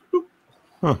closes.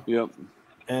 Huh. Yep.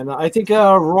 And I think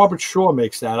Robert Shaw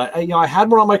makes that. I had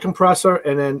one on my compressor,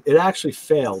 and then it actually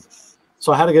failed,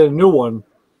 so I had to get a new one.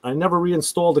 I never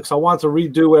reinstalled it because I wanted to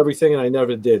redo everything, and I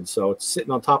never did. So it's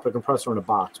sitting on top of the compressor in a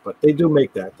box. But they do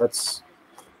make that. That's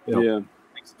makes the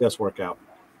guesswork out.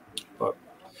 But.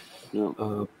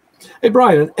 Yeah. Hey,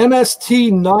 Brian, an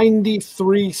MST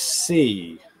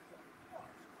 93C.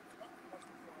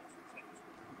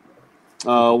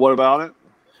 What about it?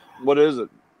 What is it?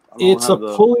 It's a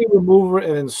pulley remover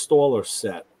and installer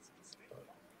set.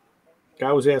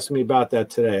 Guy was asking me about that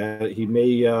today. He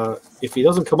may, if he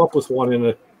doesn't come up with one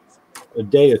in a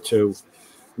day or two,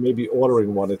 maybe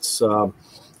ordering one. It's got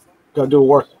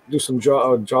to do some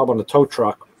job on the tow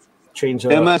truck. change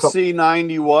MSC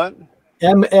 90 what?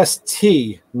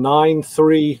 MST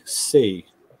 93C.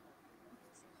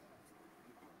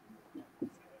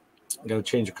 Got to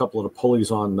change a couple of the pulleys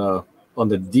on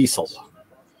the diesel.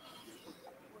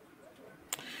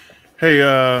 Hey,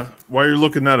 while you're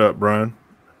looking that up, Brian,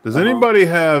 does anybody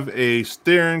have a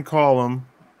steering column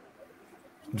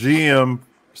GM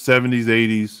 70s,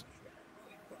 80s?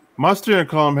 My steering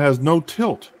column has no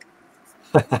tilt.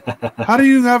 How do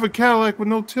you have a Cadillac with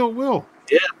no tilt wheel?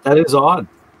 Yeah, that is odd.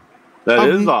 That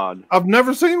is odd. I've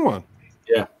never seen one.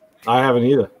 Yeah, I haven't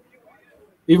either.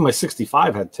 Even my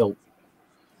 65 had tilt.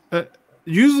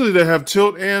 Usually they have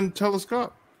tilt and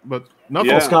telescope, but nothing.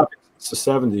 Yeah. Telescopic. It's the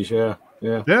 70s, yeah.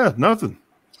 Yeah, nothing.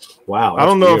 Wow. I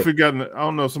don't know weird. if I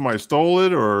don't know if somebody stole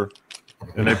it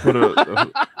and they put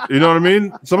you know what I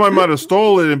mean? Somebody might have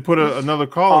stole it and put another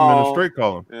column in a straight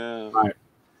column. Yeah. Right.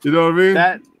 You know what I mean?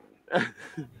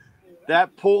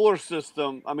 That puller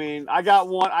system. I mean, I got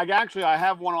one. I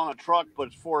have one on a truck, but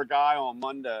it's for a guy on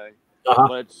Monday.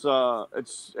 But it's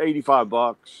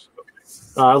 $85.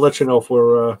 I'll let you know if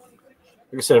we're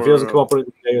like I said, if he doesn't come up with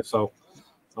it today or so,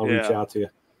 I'll reach out to you.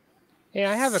 Hey,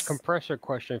 I have a compressor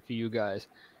question for you guys.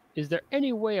 Is there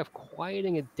any way of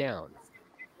quieting it down?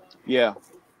 Yeah.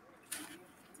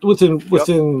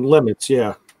 Within limits,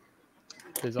 yeah.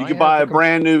 You could buy a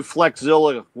brand new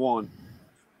Flexzilla one.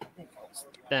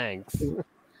 Thanks.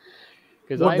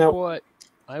 Because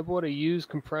I bought a used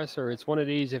compressor. It's one of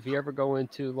these. If you ever go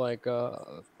into like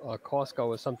a Costco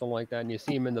or something like that, and you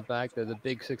see them in the back, they're the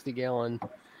big 60-gallon.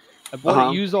 I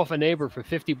bought it used off a neighbor for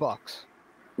 $50.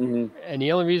 Mm-hmm. And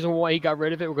the only reason why he got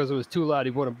rid of it was it was too loud.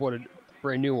 He bought a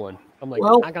brand new one. I'm like,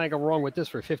 how can I go wrong with this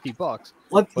for $50?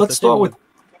 Let's start with.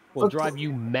 Will drive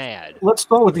you mad. Let's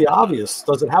start with the obvious.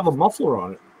 Does it have a muffler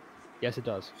on it? Yes, it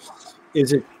does.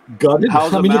 Is it gutted?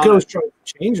 I mean, you could always try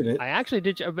changing it. I actually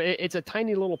did. It's a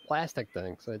tiny little plastic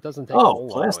thing, so it doesn't take a whole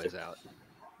lot of noise out.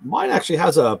 Mine actually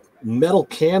has a metal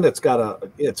can that's got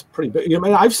it's pretty big. I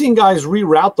mean, I've seen guys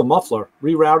reroute the muffler,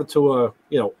 reroute it to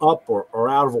up or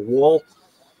out of a wall.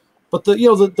 But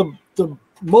the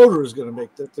motor is going to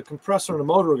make the compressor and the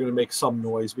motor are going to make some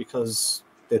noise because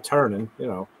they're turning.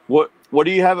 What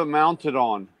do you have it mounted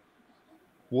on?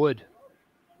 Wood.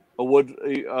 A wood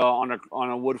on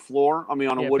a wood floor. I mean,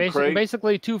 on a wood crate.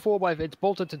 Basically, two 4x. It's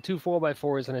bolted to two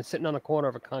 4x4s, and it's sitting on the corner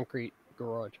of a concrete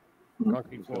garage,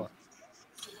 concrete floor.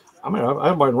 I mean, I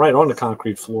have mine right on the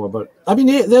concrete floor, but I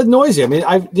mean, they're noisy. I mean,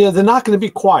 they're not going to be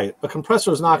quiet. The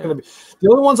compressor is not going to be. The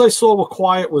only ones I saw were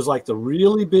quiet was like the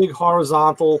really big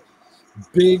horizontal,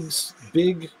 big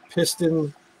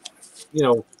piston,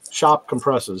 shop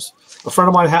compressors. A friend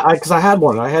of mine had, because I had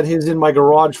one. I had his in my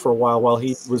garage for a while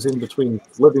he was in between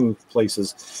living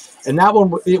places, and that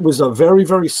one, it was a very,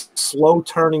 very slow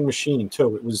turning machine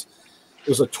too. It was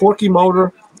a torquey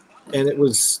motor, and it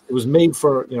was made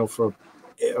for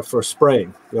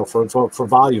spraying, for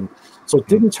volume. So it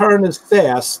didn't turn as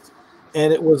fast,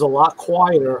 and it was a lot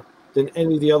quieter than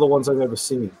any of the other ones I've ever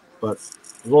seen. But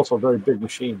it was also a very big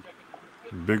machine.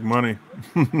 Big money.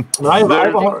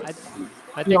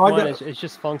 I think it's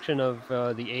just function of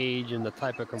the age and the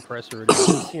type of compressor it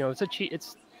is.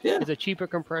 It's a cheaper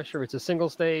compressor. It's a single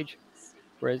stage.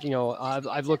 Whereas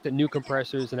I've looked at new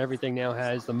compressors, and everything now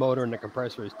has the motor and the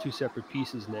compressor as two separate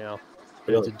pieces now.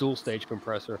 But it's a dual stage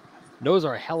compressor. Those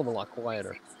are a hell of a lot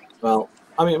quieter. Well,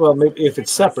 maybe if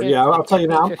it's separate, I'll tell you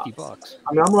now. $50.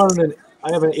 I mean,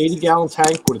 I have an 80-gallon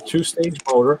tank with a 2-stage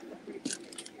motor.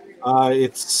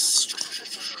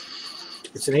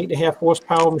 It's an 8.5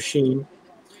 horsepower machine,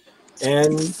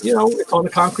 and it's on the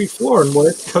concrete floor. And when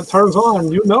it turns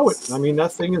on, it. I mean,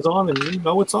 that thing is on, and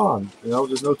it's on.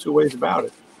 There's no two ways about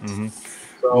it. Mm-hmm.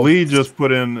 So, Lee just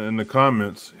put in the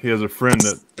comments. He has a friend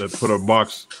that put a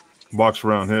box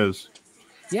around his.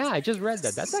 Yeah, I just read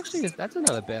that. That's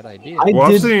another bad idea. I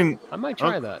might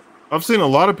try that. I've seen a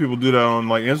lot of people do that on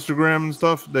like Instagram and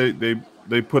stuff.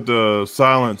 They put the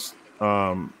silence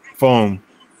foam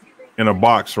in a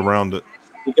box around it.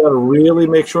 You got to really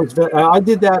make sure it's. I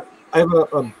did that. I have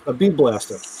a bee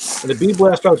blaster, and the bee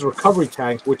blaster has a recovery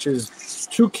tank, which is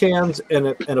 2 cans and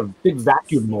a big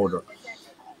vacuum motor,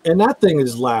 and that thing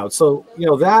is loud. So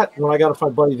that when I got it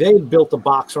from my buddy, they had built a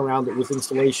box around it with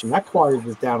insulation that quieted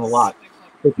it down a lot.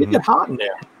 It did get hot in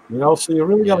there, so you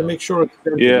really got to make sure it's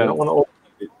good. You don't want to open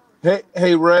it.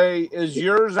 Hey, Ray, is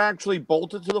yours actually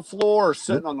bolted to the floor or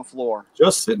sitting on the floor?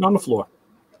 Just sitting on the floor.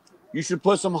 You should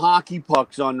put some hockey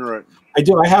pucks under it. I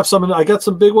do. I have some. I got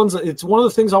some big ones. It's one of the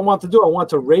things I want to do. I want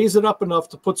to raise it up enough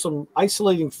to put some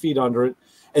isolating feet under it,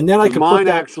 and then I can mine put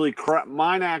that.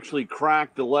 Mine actually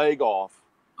cracked the leg off.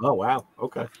 Oh wow!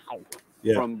 Okay.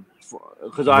 Yeah.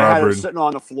 Because I had it sitting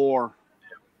on the floor.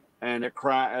 and it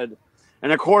cracked.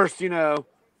 And of course, you know,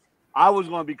 I was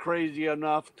going to be crazy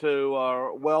enough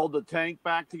to weld the tank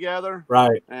back together,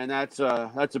 Right? And that's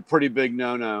a pretty big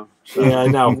no-no. So. Yeah, I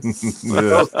know.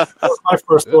 That was my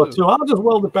first thought too. I'll just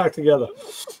weld it back together.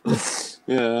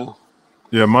 Yeah.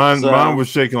 Yeah, mine was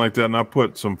shaking like that, and I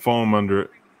put some foam under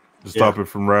it to stop it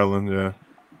from rattling. Yeah.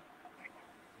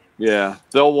 Yeah,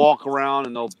 they'll walk around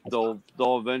and they'll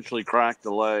eventually crack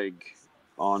the leg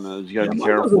on those. You gotta be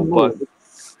careful, but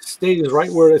state is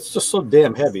right where it's just so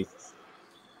damn heavy.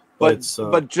 But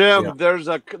Jim, there's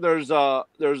a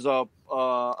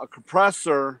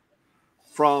compressor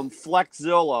from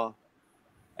Flexzilla,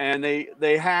 and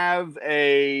they have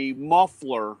a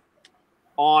muffler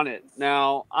on it.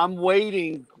 Now I'm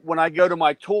waiting when I go to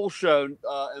my tool show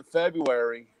in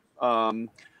February,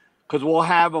 because we'll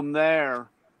have them there.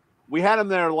 We had them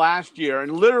there last year,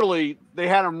 and literally they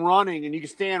had them running, and you can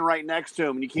stand right next to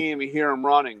them, and you can't even hear them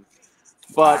running.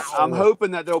 But I'm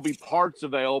hoping that there'll be parts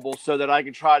available so that I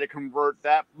can try to convert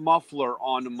that muffler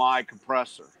onto my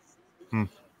compressor.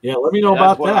 Yeah, let me know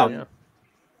about that.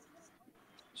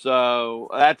 So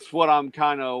that's what I'm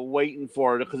kind of waiting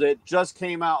for, because it just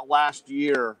came out last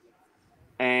year,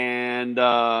 and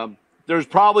there's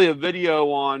probably a video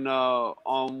on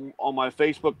my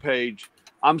Facebook page.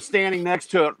 I'm standing next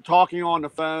to it, talking on the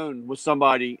phone with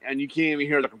somebody, and you can't even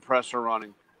hear the compressor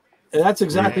running. And that's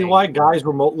exactly why guys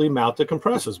remotely mount the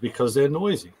compressors, because they're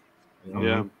noisy. You know?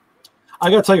 Yeah. I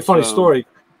got to tell you a funny story.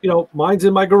 You know, mine's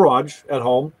in my garage at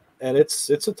home, and it's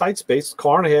a tight space,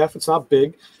 car and a half. It's not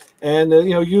big. And,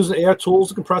 you know, using air tools,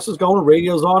 the compressor's going,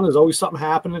 radio's on. There's always something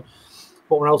happening.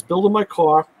 But when I was building my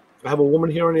car, I have a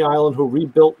woman here on the island who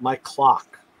rebuilt my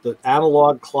clock, the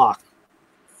analog clock.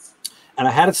 And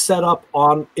I had it set up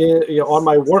on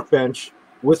my workbench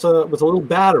with a little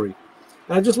battery,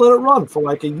 and I just let it run for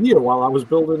like a year while I was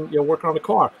building, working on the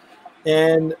car.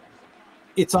 And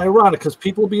it's ironic because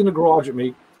people will be in the garage at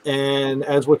me, and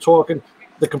as we're talking,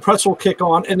 the compressor will kick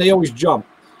on, and they always jump.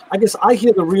 I guess I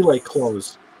hear the relay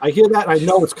close. I hear that, and I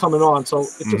know it's coming on, so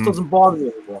it just doesn't bother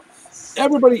me anymore.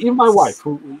 Everybody, even my wife,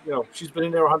 who she's been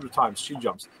in there 100 times, she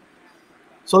jumps.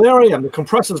 So there I am. The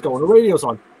compressor's going. The radio's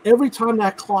on. Every time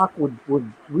that clock would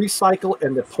recycle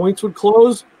and the points would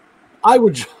close, I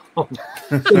would jump.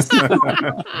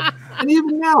 And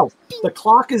even now, the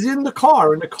clock is in the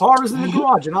car, and the car is in the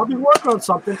garage, and I'll be working on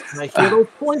something, and I hear those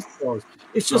points close.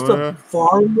 It's just a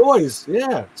foreign noise.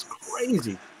 Yeah, it's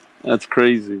crazy. That's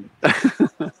crazy.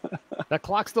 That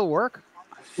clock still work?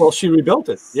 Well, she rebuilt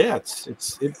it. Yeah, it's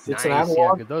nice. an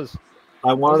analog. Yeah, those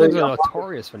things are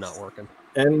notorious for not working.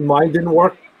 And mine didn't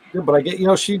work. But I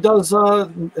get, she does, her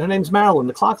name's Marilyn,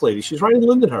 the clock lady. She's right in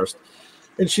Lindenhurst.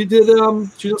 And she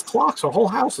does clocks. Her whole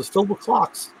house is filled with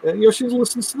clocks. And, she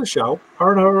listens to the show.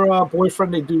 Her and her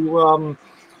boyfriend, they do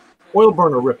oil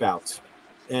burner rip-outs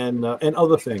and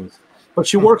other things. But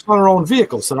she works on her own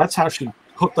vehicles. So that's how she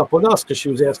hooked up with us, because she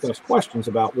was asking us questions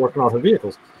about working on her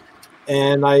vehicles.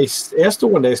 And I asked her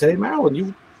one day, I said, hey, Marilyn,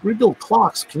 you rebuild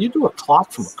clocks. Can you do a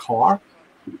clock from a car?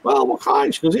 Well, what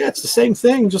kind? She goes, yeah, it's the same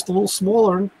thing, just a little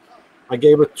smaller. And I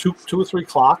gave her two or three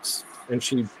clocks, and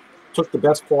she took the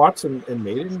best parts and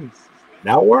made it, and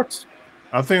now it works.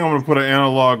 I think I'm going to put an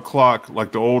analog clock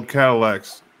like the old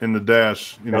Cadillacs in the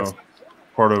dash,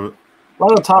 part of it.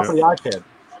 Right on top of the iPad.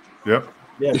 Yep.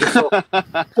 Yeah. So,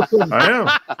 I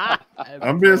am.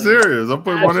 I'm being serious. I'm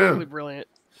putting one in. Brilliant.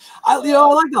 I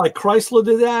like that. Like Chrysler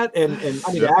did that, and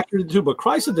I mean Acura did too. But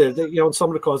Chrysler did it. In some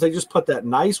of the cars, they just put that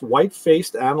nice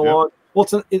white-faced analog. Yep.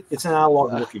 Well, it's an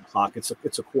analog-looking clock. It's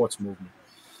a quartz movement.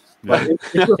 Yeah. But it's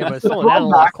still an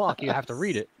analog clock. You have to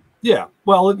read it. Yeah.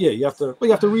 Well, yeah. You have to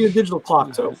read a digital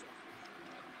clock too.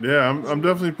 Yeah, I'm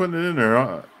definitely putting it in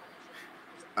there.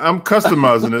 I'm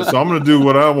customizing it, so I'm going to do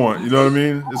what I want. You know what I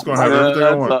mean? It's going to have everything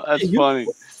I want. That's funny.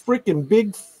 Freaking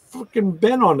big. Freaking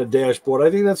Ben on the dashboard.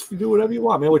 I think you do whatever you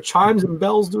want, man. With chimes and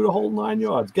bells, do the whole 9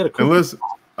 yards. Get a cookie. And listen,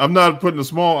 I'm not putting a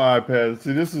small iPad.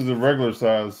 See, this is a regular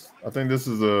size. I think this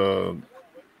is I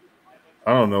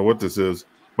don't know what this is,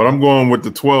 but I'm going with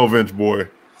the 12-inch boy.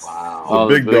 Wow.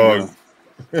 The big dog.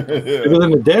 Bigger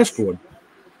than the dashboard.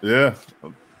 Yeah.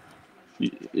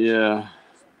 Yeah.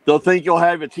 They'll think you'll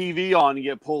have a TV on and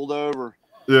get pulled over.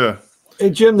 Yeah. Hey,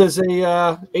 Jim, there's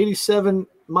a 87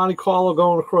 Monte Carlo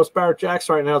going across Barrett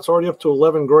Jackson right now. It's already up to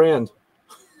 $11,000.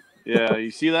 Yeah,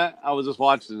 you see that? I was just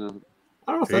watching them.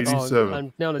 I don't know if that's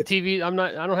 87. Now the TV.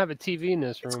 I don't have a TV in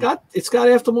this room. It's got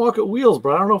aftermarket wheels,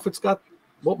 but I don't know if it's got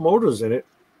what motors in it.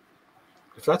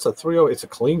 If that's a 3.0, it's a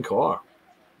clean car.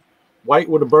 White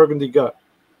with a burgundy gut.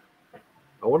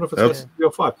 I wonder if it's a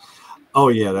 305. Oh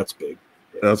yeah, that's big.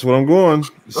 Yeah. That's what I'm going.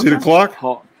 You see the clock?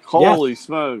 Holy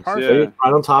smokes! Perfect. Yeah,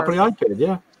 right on top of the iPad.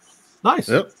 Yeah. Nice.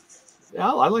 Yep.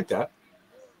 Yeah, I like that.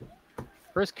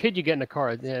 First kid you get in the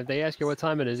car, if they ask you what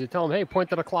time it is, you tell them, hey, point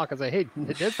to the clock. I say, hey,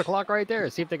 there's the clock right there.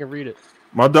 See if they can read it.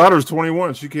 My daughter's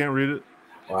 21. She can't read it.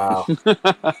 Wow. Yeah,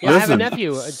 I have a Listen.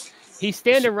 nephew. He's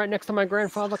standing right next to my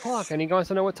grandfather's clock, and he wants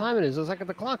to know what time it is. I was like,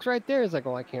 the clock's right there. He's like,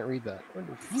 oh, I can't read that. You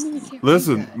can't read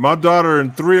Listen, that? my daughter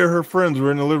and 3 of her friends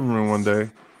were in the living room one day,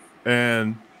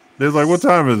 and they was like, "What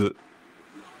time is it?"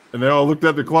 And they all looked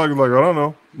at the clock and like, "I don't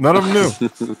know." None of them knew.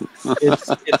 It's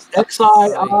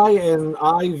XII and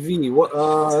IV. What?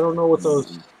 I don't know what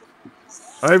those.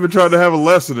 I even tried to have a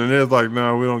lesson, and they're like,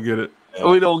 "No, we don't get it."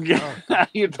 We don't get.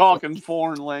 You're talking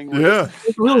foreign language. Yeah,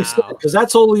 It's really sad because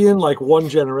that's only in like one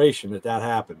generation that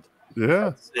happened.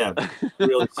 yeah, Yeah,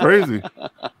 really sad. crazy.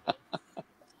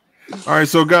 All right,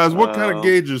 so guys, what kind of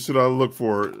gauges should I look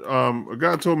for? A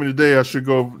guy told me today I should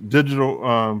go digital.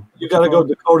 You got to go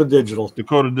Dakota Digital.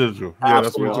 Dakota Digital. Yeah,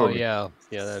 that's what he Absolutely. told Oh, me.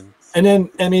 yeah. That, And then,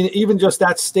 I mean, even just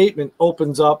that statement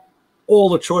opens up all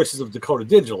the choices of Dakota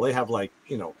Digital. They have like,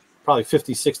 probably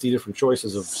 50, 60 different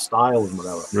choices of style and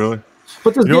whatever. Really?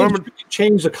 But there's You know, gauges you can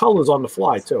change the colors on the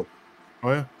fly too.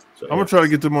 Oh yeah. So, I'm gonna try to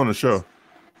get them on the show.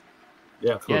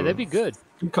 yeah, yeah, that'd be good.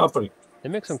 good company. They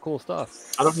make some cool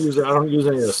stuff. I don't use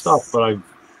any of the stuff, but I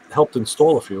helped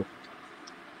install a few.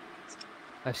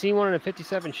 I've seen one in a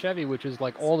 57 Chevy, which is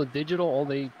like all the digital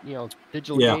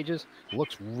digital Yeah. gauges.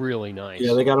 Looks really nice.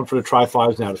 Yeah, they got them for the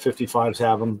Tri-5s now. The 55s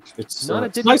have them. It's Not a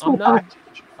it's digital. nice little pack.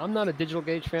 I'm not a digital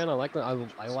gauge fan. I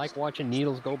like watching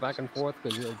needles go back and forth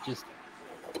because it just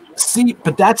See,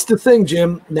 but that's the thing,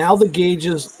 Jim. Now the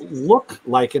gauges look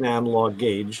like an analog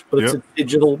gauge, but it's Yep. a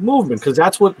digital movement because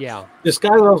that's what yeah. this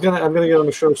guy that I'm gonna get on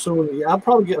the show soon. I'll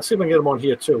probably see if I can get him on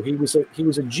here too. He was a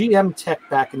GM tech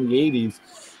back in the 80s,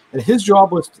 and his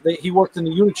job was he worked in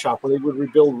the unit shop where they would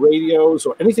rebuild radios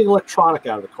or anything electronic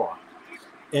out of the car.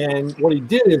 And what he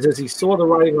did is, as he saw the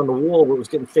writing on the wall where it was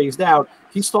getting phased out,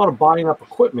 he started buying up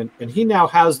equipment, and he now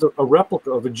has a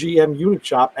replica of a GM unit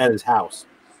shop at his house.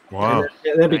 Wow.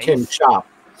 And then became a Nice. shop.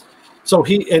 So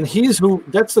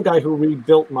that's the guy who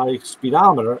rebuilt my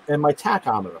speedometer and my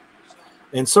tachometer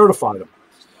and certified them.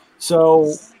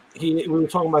 So we were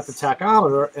talking about the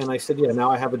tachometer, and I said, yeah, now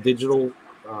I have a digital,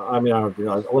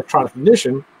 electronic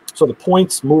ignition, so the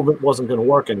points movement wasn't going to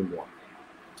work anymore.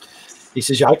 He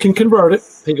says, yeah, I can convert it.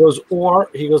 He goes,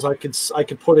 I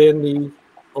could put in the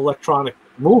electronic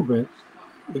movement.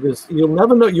 Because you'll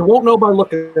never know, you won't know by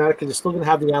looking at it because you're still going to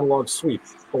have the analog sweep.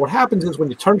 But what happens is when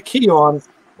you turn the key on,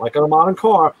 like on a modern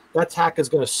car, that tack is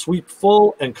going to sweep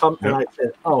full and come. Yep. And I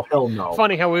said, oh, hell no.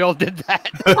 Funny how we all did that.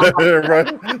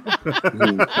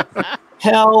 Right.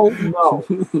 Hell no.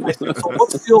 I said, so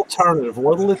what's the alternative?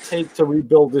 What will it take to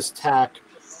rebuild this tack,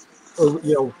 for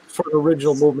an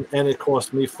original movement? And it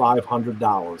cost me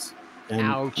 $500. And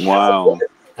Ouch. Wow.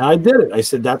 And I did it. I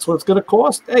said, that's what it's going to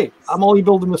cost. Hey, I'm only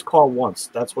building this car once.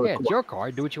 That's what Yeah, it it's costs. your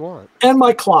car. Do what you want. And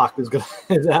my clock is going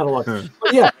to is analog.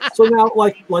 But yeah, so now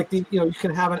like the you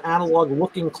can have an analog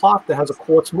looking clock that has a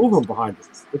quartz movement behind it.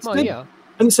 It's Well, digital. yeah.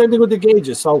 And the same thing with the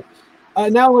gauges. So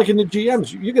now, like in the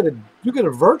GMs, you get a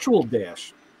virtual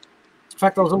dash. In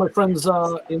fact, I was on my friend's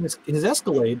in his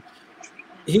Escalade.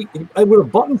 He with a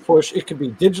button push, it could be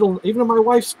digital. Even on my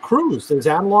wife's Cruise, there's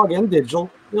analog and digital.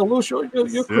 Louis, your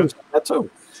Cruise that too.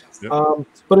 Yep.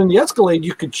 But in the Escalade,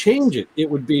 you could change it. It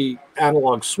would be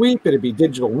analog sweep. It'd be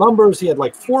digital numbers. He had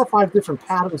like 4 or 5 different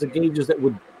patterns of gauges that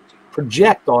would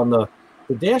project on the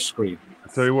dash screen. I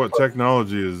tell you what,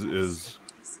 technology is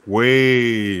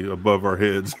way above our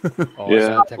heads. Oh,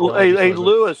 Yeah. Hey,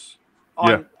 Lewis,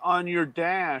 Yeah. on your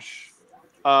dash,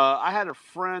 I had a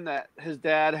friend that his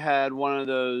dad had one of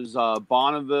those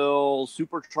Bonneville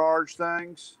supercharged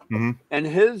things, Mhm. and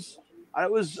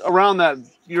it was around that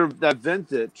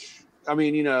vintage. I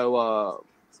mean,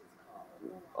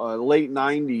 late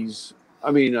 '90s.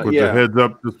 I mean, With yeah. the heads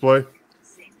up display.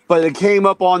 But it came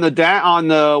up on the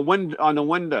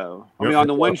window. I mean, Yep. on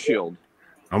the windshield.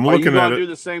 I'm Are you looking at gonna it. do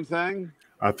the same thing?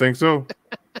 I think so.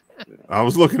 I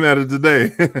was looking at it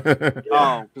today.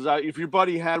 Oh, because if your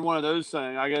buddy had one of those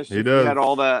things, I guess He he does. had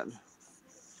all that.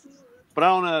 But I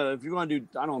don't know if you're going to do.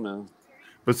 I don't know.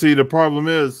 But see, the problem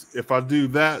is if I do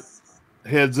that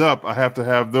heads up, I have to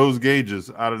have those gauges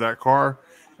out of that car,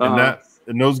 Uh-huh.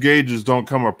 and those gauges don't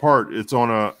come apart. It's on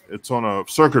a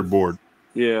circuit board.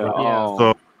 Yeah. Yeah. Oh.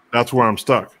 So that's where I'm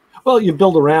stuck. Well, you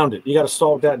build around it. You got to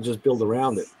start with that and just build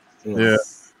around it. You know?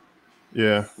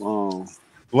 Yeah. Oh.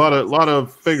 A lot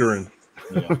of figuring.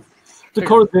 Yeah.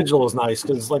 Dakota Digital is nice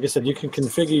because, like I said, you can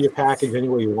configure your package any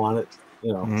way you want it.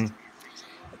 Mhm.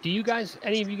 Do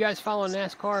any of you guys follow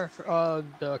NASCAR,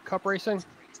 the Cup racing?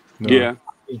 No. Yeah.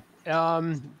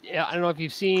 Yeah, I don't know if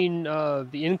you've seen the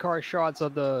in-car shots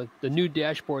of the new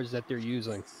dashboards that they're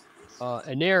using,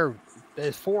 and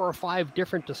there's 4 or 5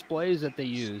 different displays that they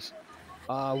use.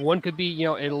 One could be,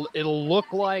 it'll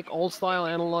look like old style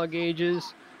analog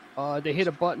gauges. They hit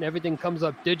a button, everything comes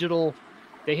up digital.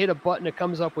 They hit a button, it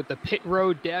comes up with the pit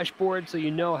road dashboard, so you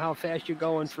know how fast you're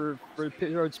going for the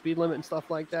pit road speed limit and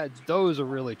stuff like that. Those are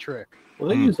really trick. Well,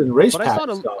 they're using race But pack I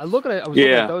stuff. was looking at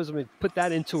those. I mean, put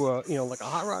that into a like a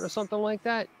hot rod or something like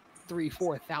that.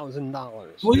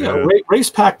 $3,000-$4,000. Well, yeah,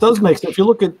 race pack does make sense. If you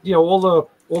look at all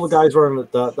the guys running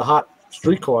the hot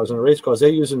street cars and the race cars, they're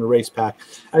using the race pack.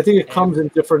 I think it comes in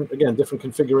different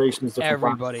configurations.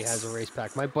 Everybody has a race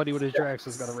pack. My buddy with his Drax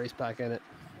has got a race pack in it.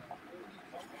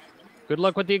 Good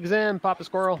luck with the exam, Papa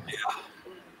Squirrel.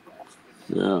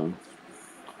 Yeah.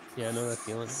 Yeah, I know that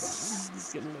feeling.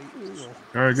 It's getting late.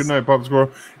 All right, good night, Papa Squirrel.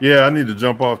 Yeah, I need to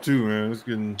jump off too, man. It's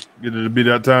getting to be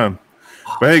that time.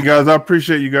 But hey, guys, I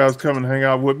appreciate you guys coming and hang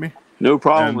out with me. No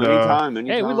problem. And, anytime.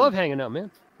 Hey, we love hanging out,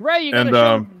 man. Ray, you gotta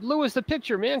show Lewis the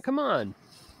picture, man. Come on.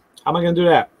 How am I gonna do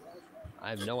that?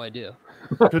 I have no idea.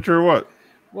 Picture of what?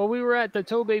 Well, we were at the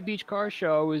Tobay Beach Car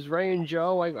Show. It was Ray and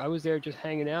Joe. I was there just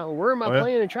hanging out. We're in my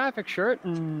playing in traffic shirt,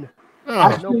 and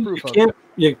Actually, no proof of it.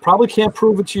 You probably can't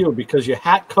prove it to you because your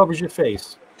hat covers your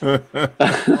face. I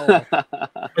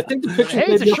think the pictures. Hey,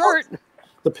 it's a shirt.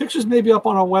 The pictures may be up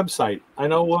on our website. I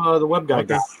know the web guy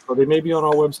got it, so they may be on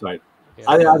our website. Yeah.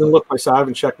 I haven't looked myself. I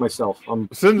haven't checked myself.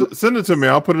 Send it to me.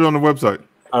 I'll put it on the website.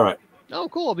 All right. Oh,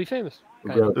 cool. I'll be famous.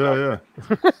 Yeah.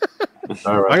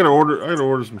 All right. I gotta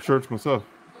order some shirts myself.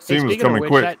 Seems coming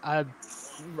quick.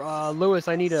 Lewis,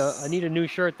 I need a new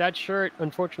shirt. That shirt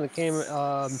unfortunately came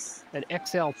an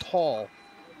XL tall.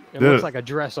 It looks like a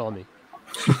dress on me.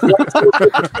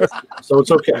 So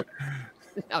it's okay.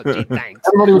 Oh, gee, thanks.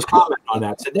 Everybody was commenting on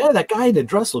that. Said, "Yeah, that guy in the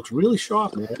dress looks really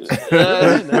sharp, man."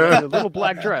 A little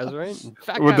black dress, right?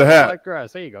 Fat with guy the hat. Black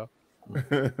dress. There you go.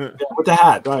 Yeah, with the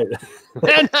hat, right?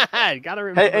 Gotta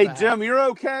remember. Hey, Jim, you're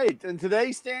okay. And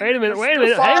today's standard. Wait a minute.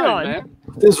 Hang on. Man.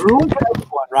 There's room for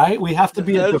everyone, right? We have to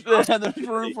be. There's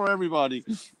room for everybody.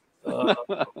 Yeah,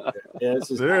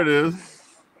 There it is.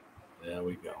 There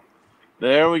we go.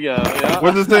 There we go. Yeah.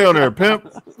 What does it say on there,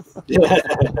 pimp? Yeah.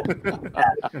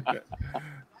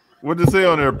 What does it say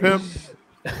on there, pimp?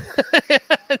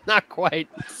 Not quite.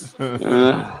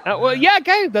 Well, yeah, it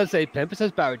kind of does say pimp. It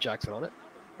says Barrett Jackson on it.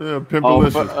 Yeah,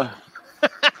 pimpalicious.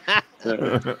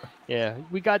 Yeah,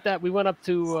 we got that. We went up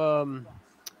to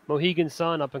Mohegan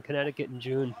Sun up in Connecticut in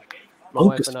June. My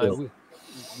wife and I.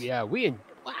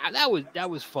 Wow, that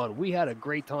was fun. We had a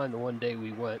great time the one day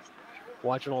we went,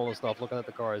 watching all the stuff, looking at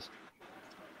the cars.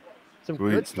 Some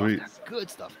good stuff there. Good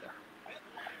stuff there.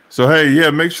 So hey, yeah,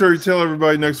 make sure you tell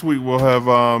everybody next week we'll have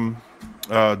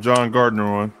John Gardner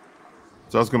on.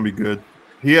 So that's gonna be good.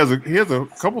 He has a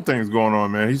couple things going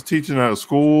on, man. He's teaching at a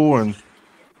school, and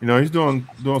he's doing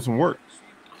some work.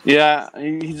 Yeah,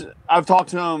 I've talked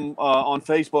to him on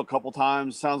Facebook a couple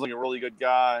times. Sounds like a really good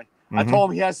guy. Mm-hmm. I told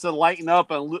him he has to lighten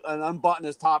up and unbutton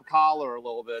his top collar a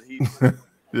little bit.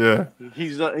 Yeah,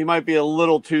 he might be a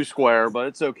little too square, but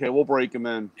it's okay. We'll break him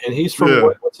in. And he's from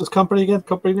what's his company again?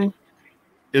 Company name?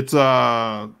 It's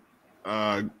Garage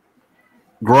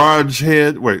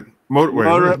Head.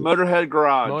 Motorhead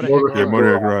Garage. Motorhead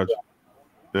Garage.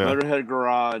 Yeah. Motorhead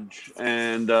Garage,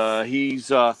 and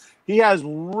he has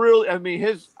really. I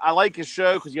mean, I like his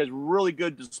show because he has really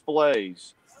good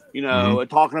displays.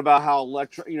 Talking about how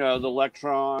the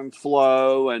electrons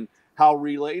flow and how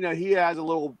relay. He has a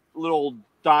little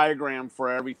diagram for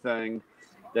everything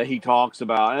that he talks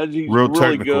about. And he's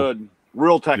really good,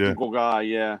 real technical guy.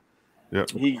 Yeah. Yep.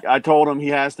 I told him he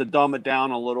has to dumb it down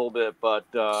a little bit, but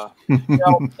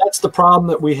that's the problem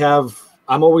that we have.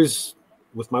 I'm always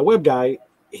with my web guy.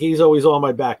 He's always on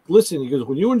my back. Listen, he goes,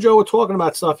 when you and Joe are talking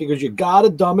about stuff, he goes, you got to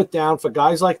dumb it down for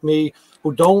guys like me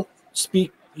who don't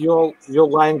speak your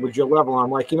language, your level.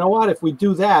 I'm like, you know what? If we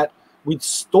do that, we'd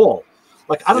stall.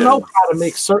 Like, I don't know how to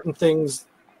make certain things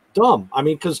dumb. I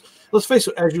mean, because let's face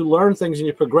it, as you learn things and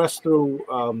you progress through,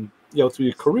 through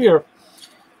your career,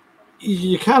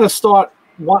 you kind of start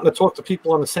wanting to talk to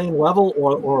people on the same level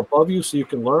or above you so you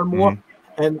can learn more.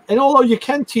 Mm-hmm. And although you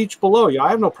can teach below you, I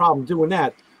have no problem doing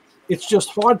that. It's just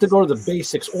hard to go to the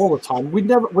basics all the time. We're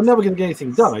never going to get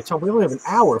anything done. I tell them we only have an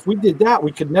hour. If we did that,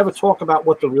 we could never talk about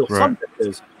what the real subject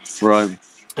is. Right.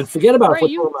 And forget about if we're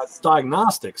talking about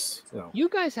diagnostics. You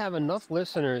guys have enough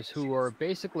listeners who are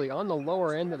basically on the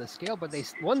lower end of the scale, but they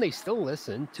still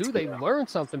listen. Two, they learn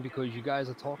something because you guys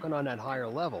are talking on that higher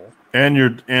level. And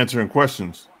you're answering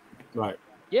questions. Right.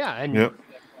 Yeah, and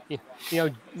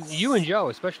you and Joe,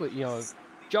 especially,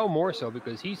 Joe more so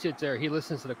because he sits there, he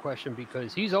listens to the question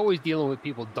because he's always dealing with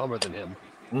people dumber than him.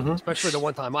 Especially the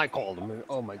one time I called him. And,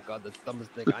 oh my God, the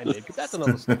dumbest thing I made. But that's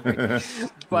another story.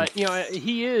 But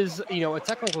he is a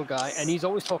technical guy, and he's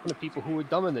always talking to people who are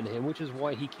dumber than him, which is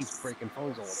why he keeps breaking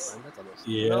phones all the time.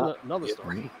 That's another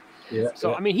story. Yeah.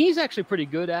 So I mean, he's actually pretty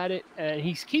good at it, and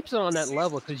he keeps it on that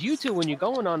level. Because you two, when you're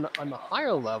going on the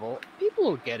higher level,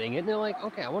 people are getting it, and they're like,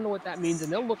 okay, I wonder what that means,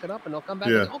 and they'll look it up, and they'll come back.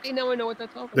 And say, okay, now I know what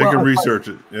that's talking about. They can research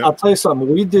it. Yep. I'll tell you something.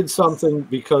 We did something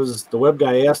because the web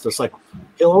guy asked us. Like,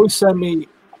 he'll always send me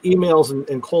emails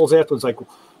and calls afterwards. Like,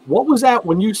 what was that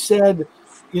when you said,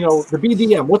 the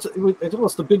BDM? It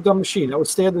was the Big Dumb Machine. That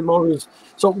was Standard Motors.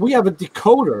 So we have a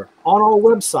decoder on our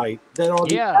website that are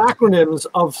the acronyms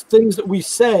of things that we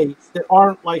say that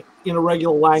aren't like in a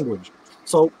regular language.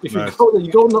 So if you go there,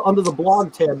 you go under the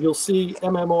blog tab, you'll see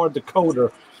MMR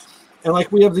decoder. And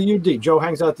like we have the UD. Joe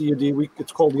hangs out at the UD.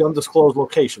 It's called the undisclosed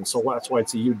location. So that's why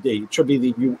it's a UD. It should be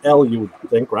the UL, you would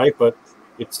think, right? But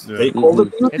they called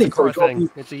it the UD. It's a car thing.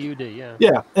 It's a UD, yeah.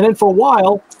 Yeah. And then for a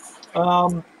while,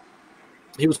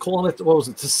 he was calling it, what was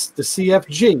it, the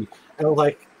CFG. And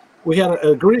like, we had a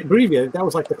abbreviated, that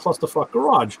was like the clusterfuck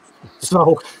garage.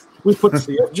 So we put the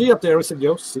CFG up there and said,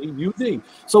 CUD.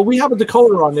 So we have a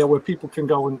decoder on there where people can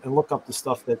go and look up the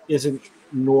stuff that isn't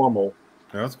normal.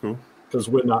 Yeah, that's cool. Because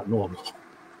we're not normal.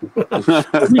 we try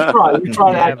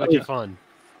to actually, but you're fun.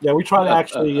 Yeah, we try to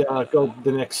actually go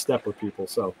the next step with people.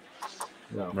 So,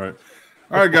 Right.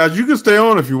 All right, guys, you can stay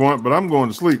on if you want, but I'm going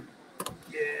to sleep.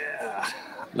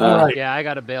 All right. Yeah, I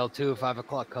got to bail too. 5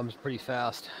 o'clock comes pretty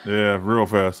fast. Yeah, real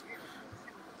fast.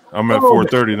 I'm at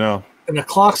 4:30 now. And the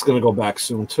clock's going to go back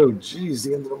soon, too. Jeez,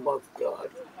 the end of the month. God.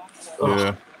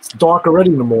 Yeah. It's dark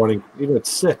already in the morning, even at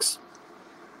 6.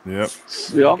 Yep.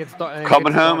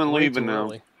 Coming home and leaving now.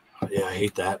 Early. Yeah, I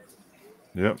hate that.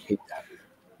 Yep. I hate that.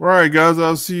 All right, guys.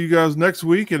 I'll see you guys next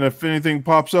week, and if anything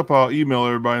pops up, I'll email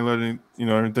everybody and letting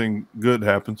everything good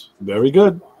happens. Very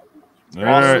good. All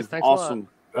right. Thanks Awesome.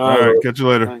 All right. Catch you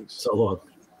later. Thanks. So long.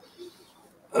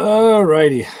 All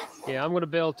righty. Yeah, I'm going to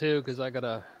bail too because I got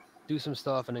to do some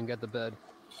stuff and then get to bed.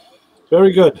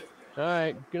 Very good. All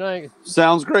right. Good night.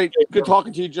 Sounds great. Good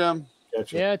talking to you, Jim.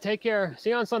 Gotcha. Yeah, take care.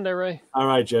 See you on Sunday, Ray. All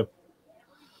right, Jim.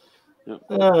 Yep.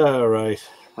 All right.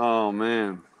 Oh,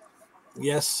 man.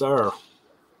 Yes, sir.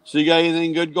 So you got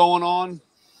anything good going on?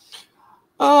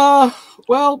 Well,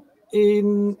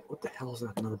 what the hell is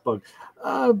that? Another bug.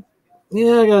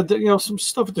 Yeah, I got some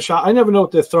stuff at the shop. I never know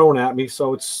what they're throwing at me, so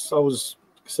I was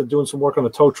doing some work on the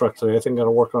tow truck today. I think I'm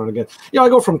gonna work on it again. I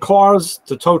go from cars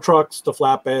to tow trucks to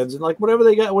flatbeds and like whatever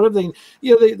they got, whatever they.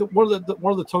 One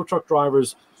of the tow truck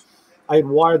drivers, I had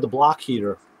wired the block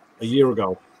heater a year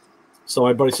ago. So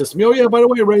my buddy says to me, "Oh yeah, by the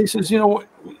way, Ray," he says, we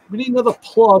need another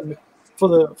plug for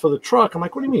the truck. I'm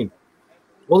like, "What do you mean?"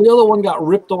 Well, the other one got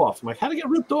ripped off. I'm like, how'd it get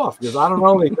ripped off? Because I don't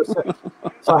know.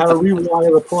 So I had to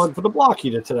rewire the plug for the block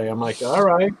heater today. I'm like, all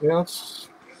right, here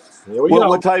we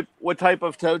go. What type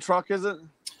of tow truck is it?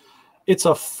 It's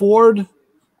a Ford.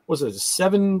 Was it the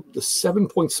 7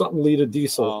 point something liter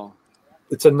diesel? Oh.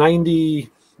 It's a 99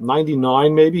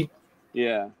 maybe.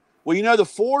 Yeah. Well, the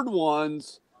Ford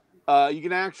ones, you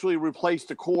can actually replace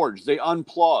the cords. They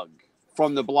unplug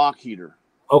from the block heater.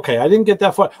 Okay, I didn't get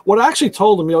that far. What I actually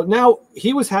told him, now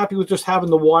he was happy with just having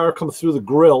the wire come through the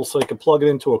grill so he could plug it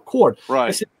into a cord. Right.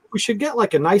 I said, we should get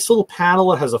like a nice little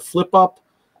panel that has a flip up,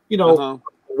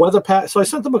 weather pad. So I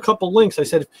sent them a couple links. I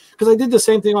said, because I did the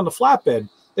same thing on the flatbed.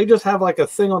 They just have like a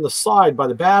thing on the side by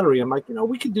the battery. I'm like,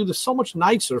 we could do this so much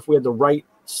nicer if we had the right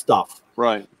stuff.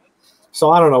 Right.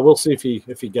 So I don't know. We'll see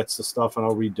if he gets the stuff and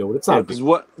I'll redo it. It's not because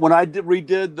when I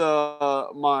redid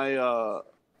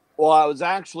I was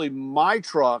actually my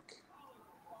truck,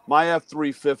 my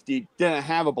F-350 didn't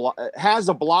have it has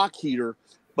a block heater,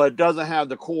 but it doesn't have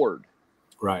the cord.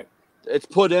 Right. It's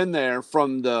put in there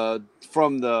from the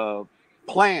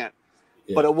plant,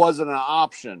 but it wasn't an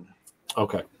option.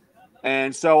 Okay.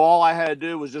 And so all I had to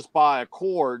do was just buy a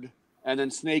cord and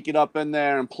then snake it up in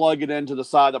there and plug it into the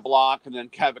side of the block and then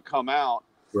have it come out.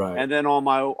 Right. And then on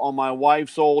my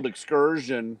wife's old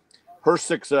Excursion, her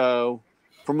 6.0,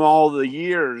 from all the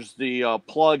years, the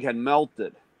plug had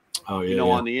melted. Oh yeah.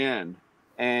 On the end,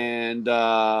 and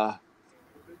the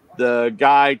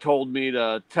guy told me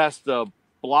to test the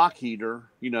block heater.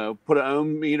 Put an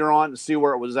ohm meter on it and see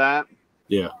where it was at.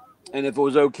 Yeah. And if it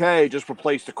was okay, just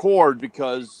replace the cord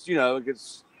because it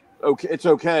gets okay. It's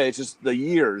okay. It's just the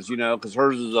years, because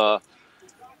hers is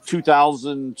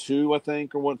 2002, I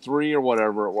think, or 3 or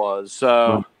whatever it was.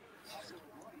 So,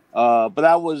 but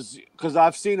that was because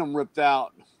I've seen them ripped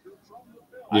out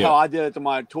Hell, I did it to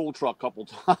my tool truck a couple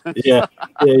times. Yeah,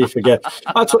 you forget.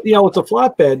 That's what, with the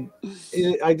flatbed,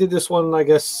 I did this one, I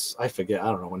guess, I forget. I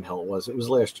don't know when the hell it was. It was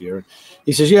last year.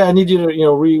 He says, yeah, I need you to,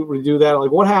 redo that. I'm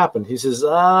like, what happened? He says,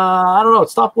 I don't know. It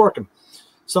stopped working.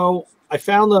 So I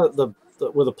found the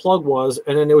where the plug was,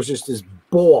 and then there was just this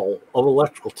ball of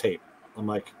electrical tape. I'm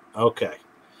like, okay,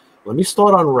 let me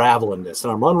start unraveling this.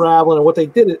 And I'm unraveling, and what they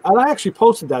did, and I actually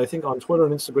posted that, I think, on Twitter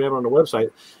and Instagram on the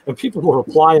website, and people were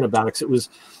replying about it. 'Cause it was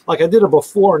like I did a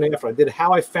before and after. I did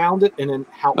how I found it, and then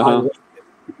how I left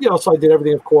it. So I did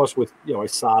everything, of course, with, I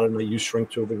soldered and I used shrink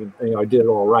tubing, and I did it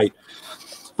all right.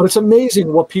 But it's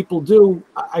amazing what people do.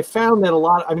 I found that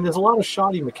there's a lot of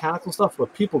shoddy mechanical stuff,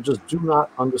 but people just do not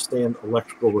understand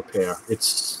electrical repair.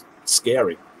 It's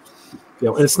scary,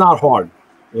 and it's not hard.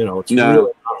 It's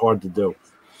really not hard to do.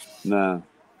 No,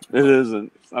 it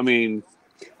isn't. I mean,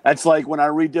 that's like when I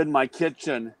redid my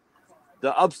kitchen.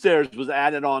 The upstairs was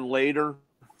added on later,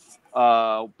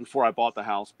 before I bought the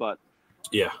house. But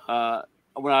yeah,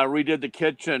 when I redid the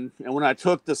kitchen and when I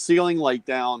took the ceiling light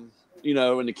down, in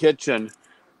the kitchen,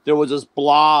 there was this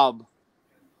blob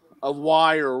of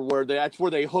wire that's where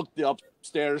they hooked the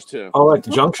upstairs to. Oh, like the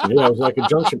junction. Yeah, it was like a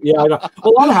junction. Yeah, I know.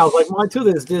 Well, a lot of houses like mine too.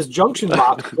 There's junction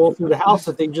box all through the house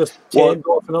that they just tagged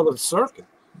off another circuit.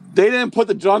 They didn't put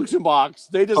the junction box.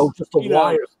 They just,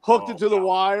 wires. Hooked it to the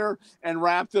wire and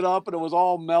wrapped it up, and it was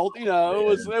all melted.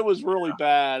 It was really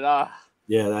bad.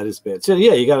 Yeah, that is bad. So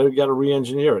yeah, you gotta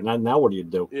re-engineer it. Now what do you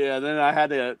do? Yeah, then I had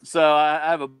to. So I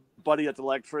have a buddy that's an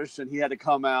electrician. He had to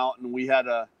come out, and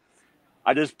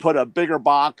I just put a bigger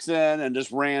box in and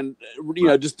just ran.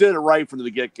 Just did it right from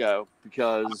the get go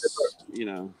because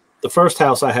the first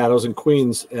house I had, I was in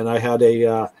Queens, and I had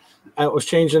I was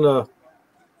changing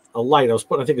a light. I was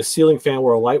putting, I think, a ceiling fan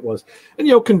where a light was.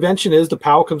 And convention is the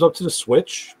power comes up to the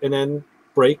switch and then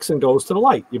breaks and goes to the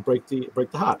light. You break the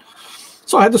hot.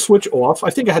 So I had to switch off. I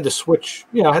think I had to switch.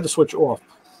 I had to switch off.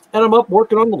 And I'm up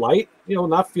working on the light,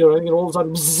 not feeling anything. And all of a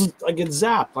sudden, bzzz, I get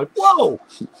zapped. Like, whoa!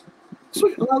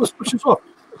 Now the switch is off.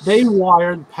 They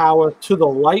wired power to the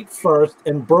light first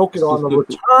and broke it on the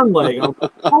return leg. I'm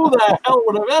like, who the hell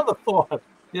would have ever thought?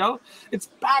 It's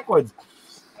backwards.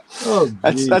 Oh,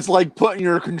 that's like putting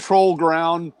your control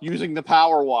ground using the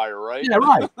power wire, right? Yeah,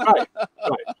 right. I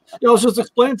was just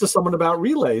explaining to someone about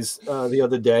relays the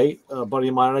other day, a buddy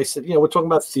of mine, and I said, we're talking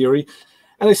about theory,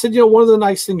 and I said, one of the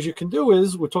nice things you can do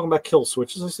is we're talking about kill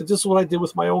switches. I said, this is what I did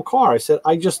with my own car. I said,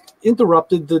 I just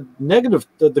interrupted the negative,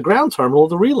 the ground terminal of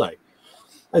the relay.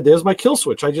 And there's my kill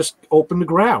switch. I just opened the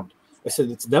ground. I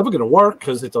said, it's never going to work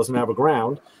because it doesn't have a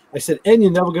ground. I said, and you're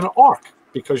never going to arc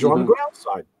because you're on the ground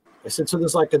side. I said, so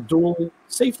there's like a dual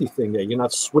safety thing there. You're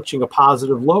not switching a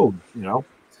positive load,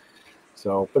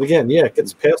 So, but again, it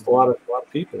gets past a lot of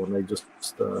people, and they just,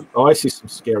 I see some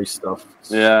scary stuff.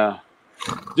 Yeah.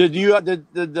 Did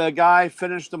the guy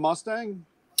finish the Mustang?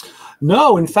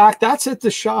 No, in fact, that's at the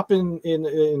shop in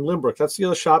Lynbrook. That's the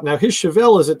other shop. Now, his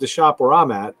Chevelle is at the shop where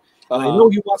I'm at. And I know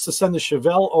he wants to send the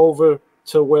Chevelle over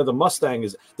to where the Mustang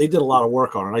is. They did a lot of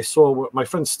work on it. I saw my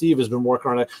friend Steve has been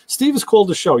working on it. Steve has called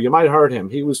the show. You might have heard him.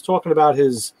 He was talking about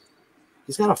he's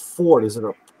got a Ford. Is it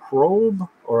a Probe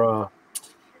or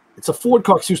it's a Ford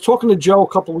car? He was talking to Joe a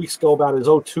couple of weeks ago about his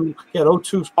 02. He had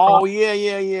 02. Oh, yeah.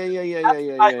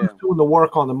 He's doing the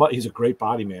work on the. He's a great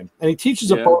body man. And he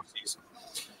teaches at both these.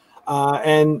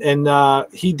 And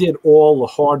he did all the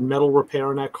hard metal repair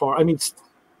on that car. I mean,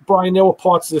 Brian, there were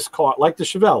parts of this car, like the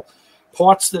Chevelle,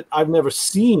 parts that I've never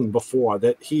seen before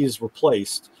that he's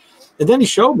replaced. And then he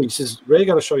showed me, he says, Ray, I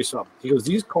got to show you something. He goes,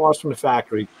 these cars from the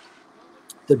factory,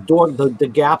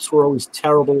 the gaps were always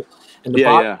terrible. And the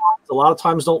bottom lines, a lot of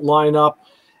times don't line up.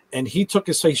 And he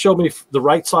showed me the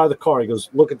right side of the car. He goes,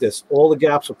 look at this. All the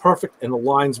gaps are perfect and the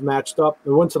lines matched up.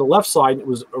 We went to the left side and it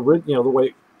was, the way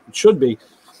it should be.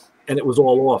 And it was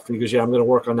all off. He goes, yeah, I'm going to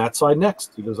work on that side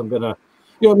next. He goes, I'm going to,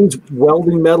 it means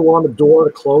welding metal on the door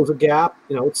to close a gap.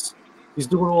 He's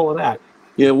doing all of that.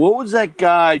 Yeah, what was that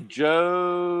guy,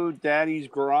 Joe Daddy's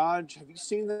Garage? Have you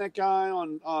seen that guy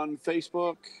on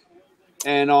Facebook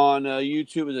and on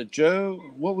YouTube? Is it Joe?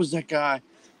 What was that guy?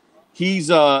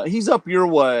 He's up your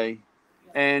way,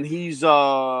 and he's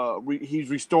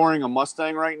restoring a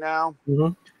Mustang right now.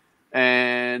 Mm-hmm.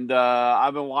 And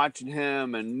I've been watching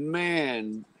him, and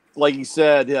man, like he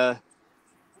said,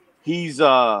 he's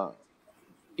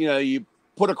you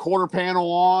put a quarter panel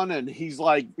on, and he's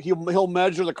like he'll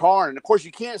measure the car, and of course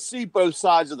you can't see both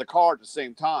sides of the car at the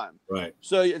same time. Right.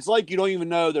 So it's like you don't even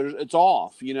know it's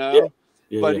off. Yeah,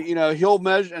 but he'll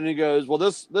measure, and he goes, well,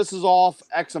 this is off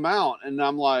X amount, and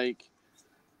I'm like,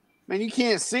 Man, you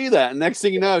can't see that. And next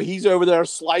thing you know, he's over there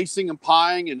slicing and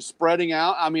pieing and spreading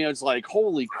out. I mean, it's like,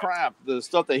 holy crap. The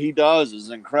stuff that he does is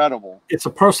incredible. It's a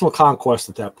personal conquest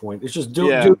at that point. It's just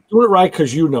do it right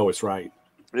because you know it's right.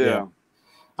 Yeah.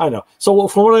 I know. So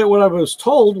from what I was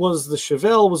told was the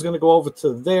Chevelle was going to go over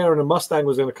to there and the Mustang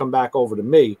was going to come back over to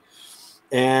me.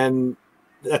 And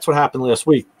that's what happened last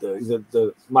week.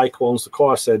 The Mike who owns the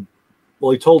car said,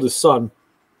 well, he told his son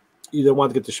he didn't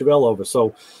want to get the Chevelle over.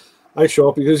 So I show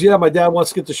up because, my dad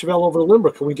wants to get the Chevelle over to Limber.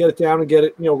 Can we get it down and get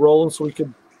it, rolling so we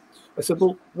could? I said,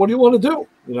 well, what do you want to do?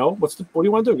 What do you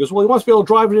want to do? He goes, well, he wants to be able to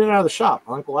drive it in and out of the shop.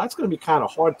 I'm like, well, that's going to be kind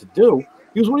of hard to do.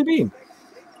 He goes, what do you mean?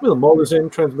 Well, the motor's in,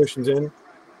 transmission's in.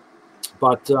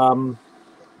 But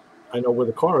I know where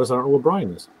the car is. I don't know where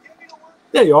Brian is.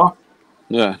 There you are.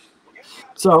 Yeah.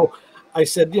 So I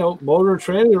said, motor and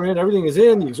tranny are in, everything is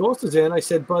in, the exhaust is in. I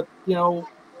said, but, the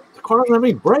car doesn't have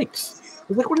any brakes.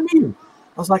 He's like, what do you mean?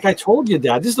 I was like, I told you,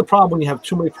 Dad. This is the problem when you have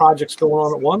too many projects going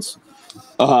on at once.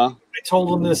 Uh-huh. I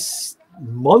told him this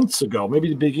months ago, maybe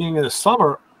the beginning of the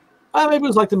summer. Maybe it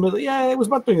was like the middle. Yeah, it was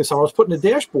about the beginning of the summer. I was putting the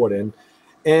dashboard in,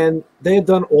 and they had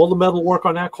done all the metal work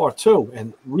on that car too.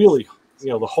 And really,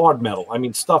 the hard metal. I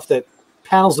mean, stuff that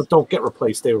panels that don't get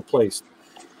replaced, they replaced.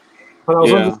 But I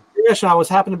was on the dash, and I was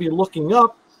happened to be looking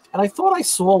up, and I thought I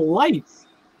saw light.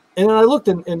 And then I looked,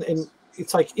 and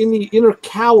it's like in the inner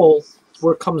cowl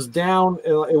where it comes down,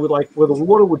 it would like where the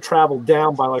water would travel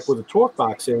down by like where the torque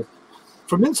box is.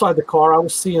 From inside the car, I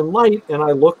was seeing light, and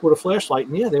I looked with a flashlight,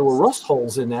 and there were rust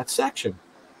holes in that section.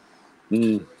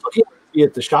 So he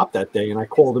at the shop that day, and I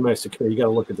called him. I said, "Okay, you got to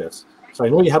look at this." So I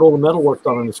know you had all the metal work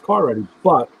done on this car already,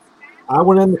 but I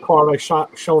went in the car and I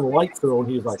shone a light through, and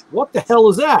he's like, "What the hell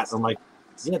is that?" I'm like,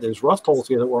 "Yeah, there's rust holes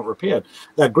here that weren't repaired."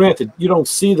 Now, granted, you don't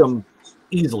see them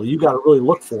easily. You got to really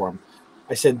look for them.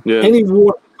 I said, any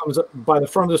water that comes up by the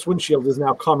front of this windshield is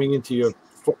now coming into your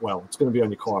footwell. It's going to be on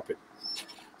your carpet.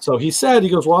 So he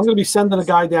goes, well, I'm going to be sending a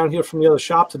guy down here from the other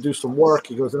shop to do some work.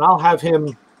 He goes, and I'll have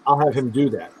him do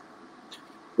that.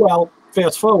 Well,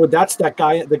 fast forward, that's the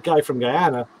guy from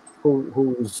Guyana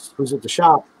who's at the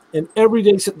shop. And every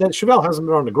day, that Chevelle hasn't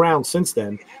been on the ground since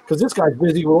then because this guy's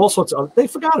busy with all sorts of. They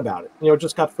forgot about it. It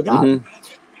just got forgotten.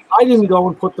 I didn't go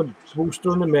and put the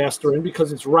booster and the master in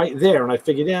because it's right there, and I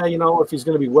figured, if he's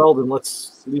going to be welding,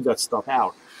 let's leave that stuff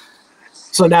out.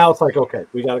 So now it's like, okay,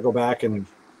 we got to go back and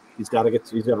he's got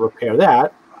to repair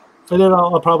that, and then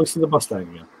I'll probably see the Mustang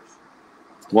again.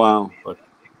 Wow. But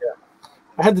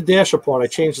I had the dash apart. I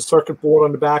changed the circuit board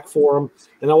on the back for him,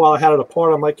 and then while I had it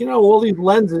apart, I'm like, all these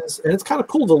lenses, and it's kind of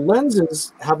cool. The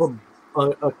lenses have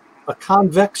a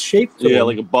convex shape to them. Yeah,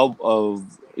 like a bulb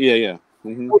of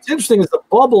What's interesting is the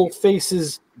bubble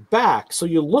faces back, so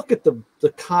you look at the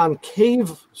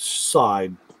concave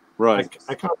side. Right.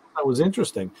 I kind of thought that was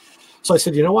interesting. So I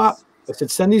said, you know what? I said,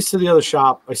 send these to the other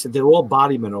shop. I said, they're all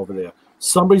bodymen over there.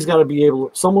 Someone's got to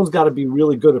be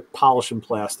really good at polishing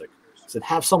plastic. I said,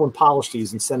 have someone polish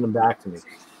these and send them back to me.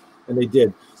 And they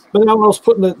did. But now when I was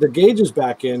putting the gauges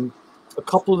back in, a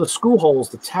couple of the screw holes,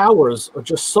 the towers are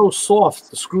just so soft,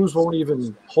 the screws won't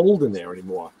even hold in there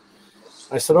anymore.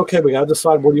 I said, okay, we got to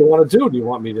decide, what do you want to do? Do you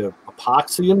want me to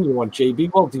epoxy them? Do you want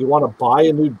JB weld? Do you want to buy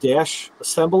a new dash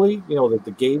assembly?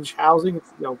 The gauge housing?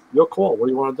 Your call. What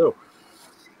do you want to do?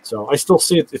 So I still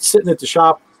see it. It's sitting at the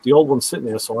shop. The old one's sitting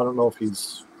there, so I don't know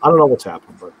I don't know what's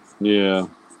happened. But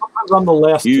sometimes I'm the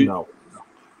last to know.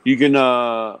 You can,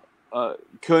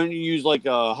 couldn't you use like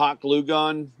a hot glue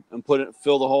gun and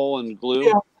fill the hole and glue?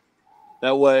 Yeah.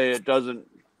 That way it doesn't.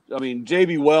 I mean,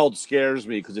 JB Weld scares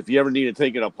me because if you ever need to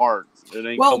take it apart, it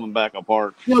ain't coming back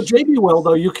apart. JB Weld,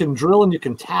 though, you can drill and you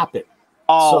can tap it.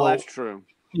 Oh, that's true.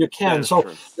 You can. So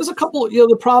there's a couple.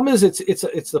 The problem is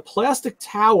it's the plastic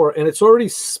tower and it's already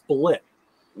split.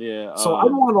 Yeah. So I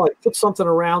don't want to put something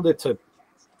around it to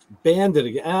band it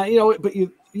again. But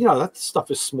that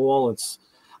stuff is small.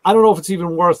 I don't know if it's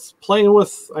even worth playing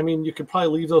with. I mean, you could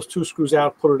probably leave those two screws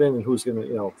out, put it in, and who's gonna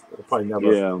it'll probably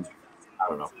never. Yeah. I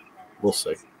don't know. We'll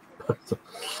see.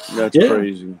 That's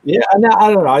crazy. Yeah, I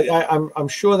don't know. I'm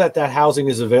sure that housing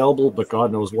is available, but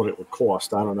God knows what it would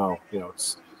cost. I don't know.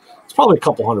 It's probably a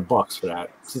couple $100 for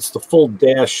that. It's the full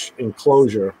dash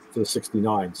enclosure for the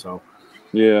 69. So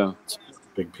it's a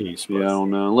big piece. But. Yeah, I don't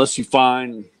know. Unless you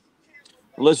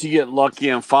get lucky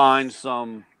and find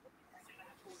somebody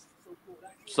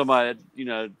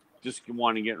just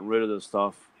wanting to get rid of this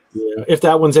stuff. Yeah, if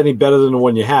that one's any better than the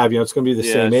one you have, it's going to be the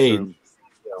same age. True.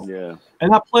 Yeah,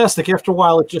 and that plastic, after a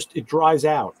while, it dries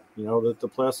out. The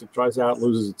plastic dries out,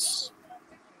 loses its,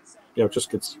 it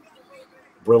just gets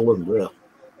brittle and brittle.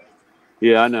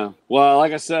 Yeah, I know. Well,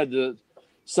 like I said,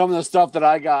 some of the stuff that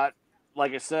I got,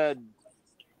 like I said,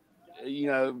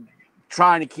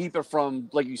 trying to keep it from,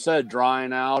 like you said,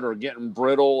 drying out or getting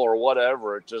brittle or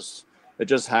whatever. It just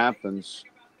happens.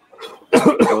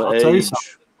 I'll tell you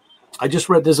something. I just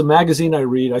read, there's a magazine I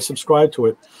read. I subscribe to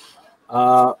it.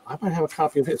 I might have a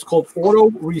copy of it. It's called Auto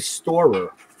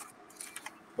Restorer.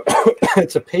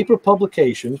 It's a paper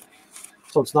publication,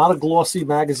 so it's not a glossy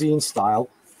magazine style.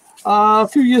 A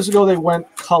few years ago, they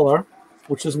went color,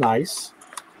 which is nice.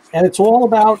 And it's all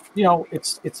about,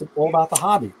 it's all about the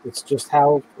hobby. It's just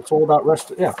how it's all about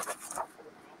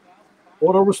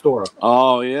Auto Restorer.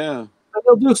 Oh, yeah. And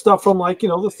they'll do stuff from the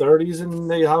 30s, and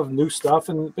they have new stuff.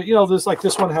 But there's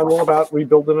this one had all about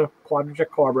rebuilding a quadrijet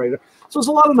carburetor. So there's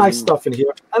a lot of nice stuff in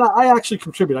here. And I actually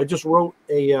contribute. I just wrote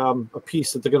a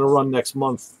piece that they're going to run next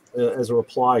month as a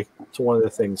reply to one of the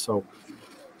things. So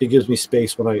it gives me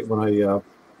space when I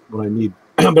need.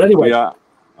 But anyway, yeah,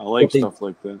 I like stuff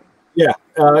like that. Yeah,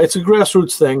 it's a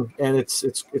grassroots thing, and it's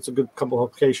a good couple of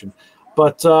publication.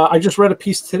 But I just read a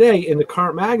piece today in the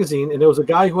Current magazine, and there was a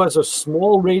guy who has a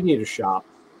small radiator shop.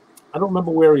 I don't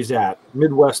remember where he's at,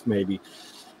 Midwest maybe.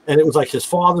 And it was like his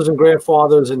fathers and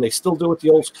grandfathers, and they still do it the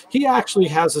old. He actually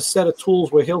has a set of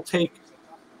tools where he'll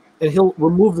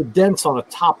remove the dents on a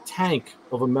top tank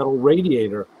of a metal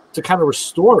radiator to kind of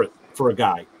restore it for a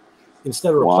guy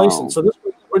instead of replacing. So this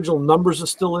original numbers are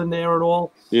still in there and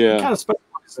all. Yeah, he kind of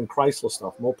specializes in Chrysler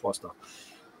stuff, Mopar stuff.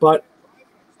 But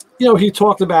he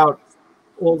talked about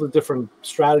all the different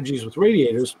strategies with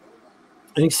radiators,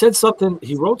 and he said something.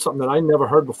 He wrote something that I never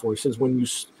heard before. He says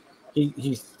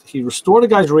he restored a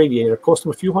guy's radiator, cost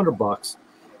him a few $100,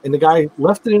 and the guy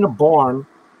left it in a barn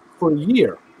for a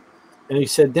year. And he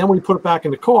said then when he put it back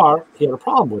in the car, he had a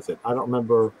problem with it. I don't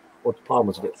remember what the problem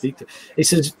was. He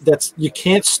says you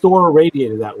can't store a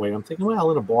radiator that way. I'm thinking,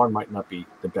 well, in a barn might not be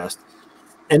the best.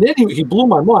 And then he blew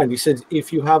my mind. He said,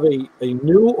 if you have a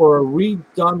new or a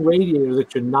redone radiator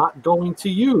that you're not going to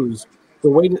use, the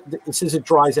way that it says it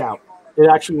dries out. It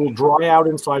actually will dry out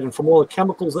inside. And from all the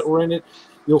chemicals that were in it,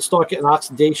 you'll start getting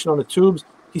oxidation on the tubes.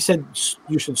 He said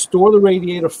you should store the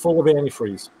radiator full of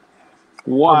antifreeze.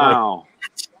 Wow.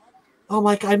 I'm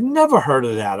like, I've never heard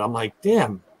of that. I'm like,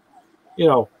 damn.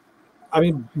 I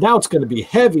mean, now it's going to be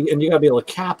heavy, and you got to be able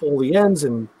to cap all the ends.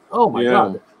 And, oh, my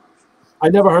God. I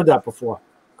never heard that before.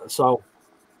 So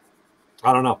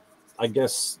I don't know. I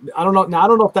guess I don't know. Now I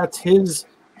don't know if that's his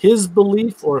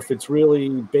belief or if it's really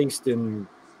based in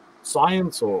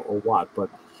science or what, but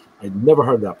I'd never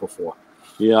heard that before.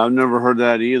 Yeah, I've never heard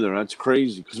that either. That's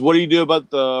crazy. Because what do you do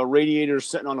about the radiators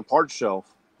sitting on a parts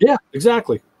shelf? Yeah,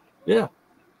 exactly. Yeah.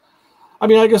 I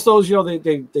mean, I guess those,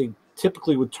 they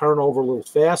typically would turn over a little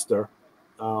faster.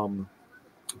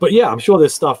 But yeah, I'm sure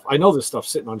there's stuff. I know there's stuff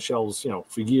sitting on shelves,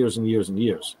 for years and years and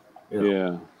years.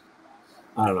 Yeah.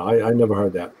 I don't know. I never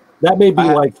heard that. That may be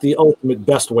like the ultimate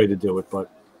best way to do it,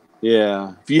 but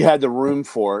yeah, if you had the room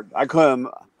for it, I couldn't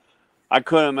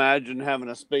imagine having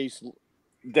a space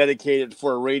dedicated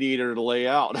for a radiator to lay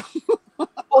out.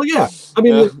 Well, yeah. I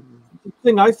mean, the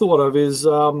thing I thought of is,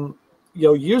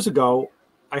 years ago,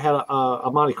 I had a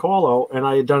Monte Carlo, and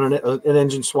I had done an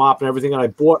engine swap and everything, and I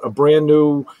bought a brand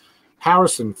new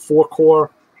Harrison 4-core,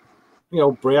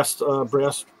 brass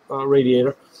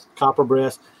radiator, copper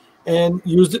brass, and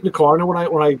used it in the car. And when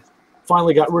I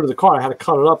finally got rid of the car, I had to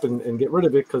cut it up and get rid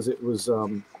of it because it was,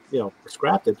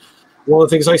 scrapped it. One of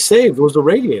the things I saved was the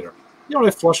radiator.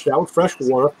 I flushed it out with fresh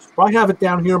water. But I have it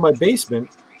down here in my basement.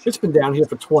 It's been down here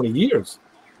for 20 years.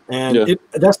 And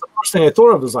that's the first thing I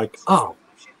thought of was like, oh,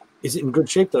 is it in good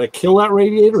shape? Did I kill that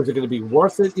radiator? Is it going to be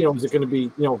worth it? Is it going to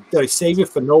be, did I save it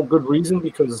for no good reason?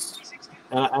 Because,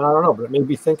 and I don't know, but it made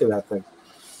me think of that thing.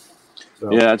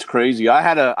 So. Yeah, it's crazy. I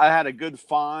had a good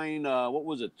find. What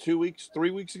was it?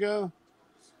 3 weeks ago?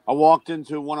 I walked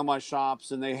into one of my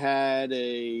shops and they had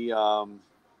a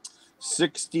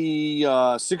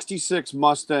 66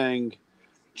 Mustang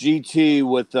GT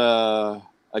with a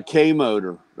K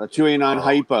motor, a 289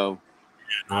 hypo.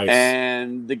 Nice.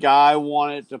 And the guy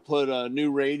wanted to put a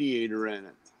new radiator in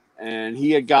it. And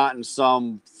he had gotten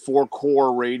some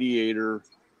 4-core radiator,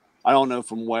 I don't know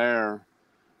from where.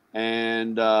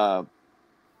 And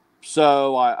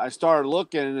so I started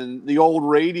looking, and the old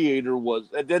radiator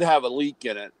it did have a leak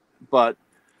in it, but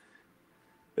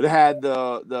it had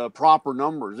the proper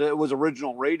numbers. It was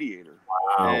original radiator.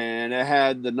 Wow. And it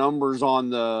had the numbers on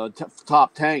the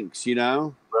top tanks,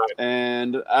 Right.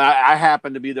 And I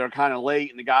happened to be there kind of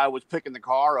late, and the guy was picking the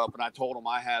car up, and I told him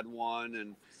I had one,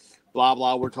 and blah,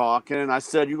 blah, we're talking. And I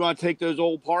said, you going to take those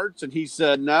old parts? And he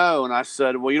said, no. And I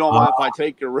said, well, you don't mind if I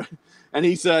take your... And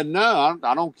he said, no,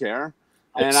 I don't care.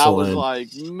 And Excellent. I was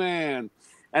like, man.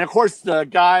 And, of course, the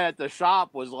guy at the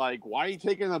shop was like, why are you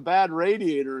taking a bad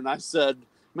radiator? And I said,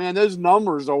 man, those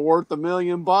numbers are worth $1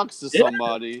 million to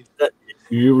somebody.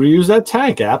 You reuse that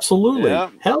tank, absolutely. Yeah.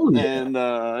 Hell yeah. And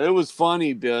it was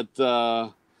funny, but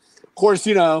of course,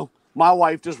 you know, my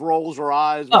wife just rolls her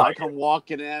eyes when I come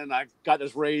walking in, and I got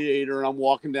this radiator, and I'm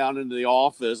walking down into the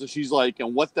office, and she's like,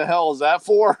 "And what the hell is that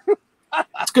for?"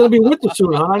 It's gonna be winter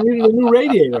soon, huh? I need a new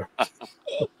radiator.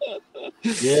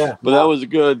 Yeah, but that was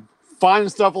good. Finding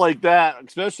stuff like that,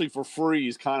 especially for free,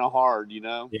 is kind of hard, you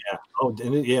know. Yeah. Oh,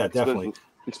 yeah, definitely.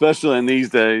 Especially in these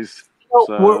days.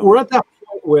 So, we're at that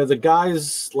point where the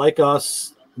guys like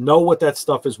us know what that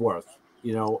stuff is worth,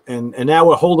 you know, and now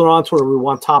we're holding on to it. We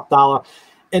want top dollar,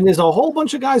 and there's a whole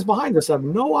bunch of guys behind us that have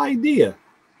no idea.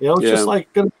 You know, it's just like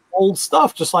old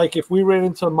stuff. Just like if we ran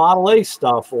into Model A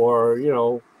stuff or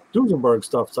Duesenberg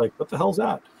stuff, it's like, what the hell's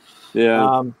that?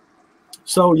 Yeah.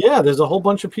 So yeah, there's a whole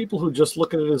bunch of people who just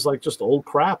look at it as like just old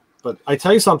crap. But I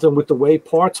tell you something, with the way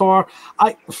parts are,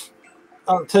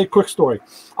 I'll tell you a quick story.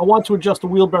 I wanted to adjust the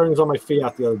wheel bearings on my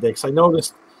Fiat the other day because I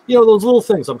noticed, those little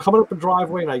things. I'm coming up a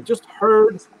driveway and I just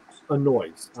heard a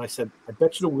noise. And I said, I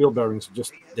bet you the wheel bearings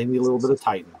they need a little bit of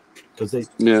tightening because they.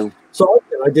 Yeah. So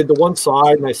I did the one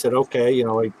side and I said, okay,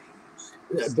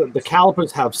 the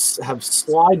calipers have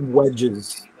slide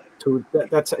wedges to it.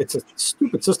 It's a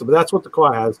stupid system, but that's what the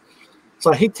car has.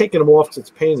 So I hate taking them off because it's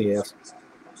a pain in the ass.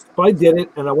 But I did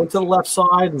it, and I went to the left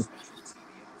side, and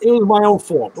it was my own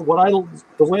fault. But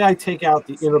the way I take out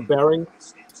the inner bearing,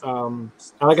 and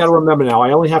I got to remember now,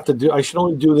 I should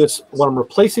only do this when I'm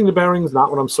replacing the bearings, not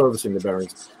when I'm servicing the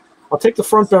bearings. I'll take the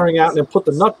front bearing out and then put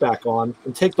the nut back on,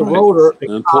 and take the rotor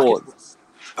and pull it.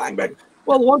 Bang, bang.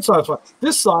 Well, the one side,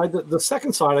 this side, the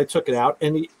second side, I took it out,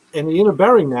 and the inner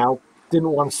bearing now didn't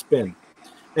want to spin.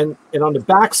 And on the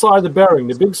back side of the bearing,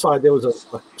 the big side, there was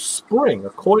a spring, a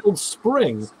coiled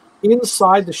spring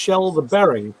inside the shell of the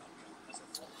bearing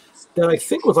that I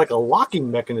think was like a locking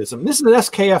mechanism. This is an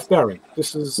SKF bearing.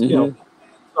 This is, so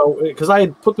because I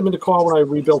had put them in the car when I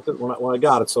rebuilt it when I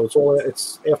got it, so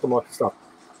it's aftermarket stuff.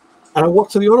 And I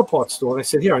walked to the auto parts store and I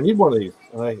said, "Here, I need one of these."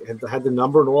 And I had the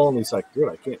number and all, and he's like, "Dude,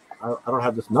 I don't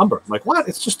have this number." I'm like, "What?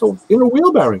 It's just an inner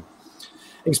wheel bearing."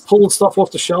 And he's pulling stuff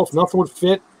off the shelf. Nothing would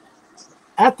fit.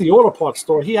 At the auto parts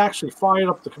store, he actually fired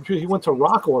up the computer. He went to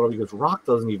Rock Auto. He goes, "Rock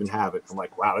doesn't even have it." I'm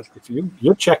like, "Wow, if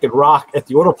you're checking Rock at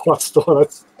the auto parts store,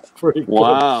 that's pretty good."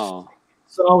 Wow.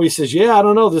 So he says, "Yeah, I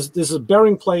don't know. There's a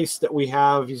bearing place that we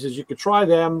have." He says, "You could try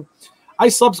them." I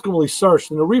subsequently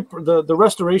searched, and the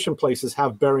restoration places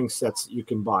have bearing sets that you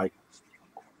can buy.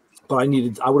 But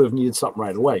I would have needed something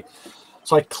right away.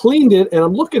 So I cleaned it, and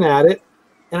I'm looking at it,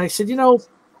 and I said,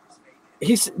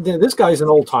 this guy's an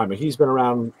old timer. He's been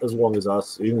around as long as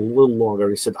us, even a little longer.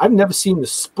 He said, "I've never seen the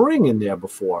spring in there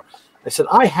before." I said,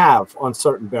 "I have on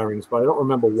certain bearings, but I don't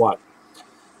remember what."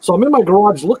 So I'm in my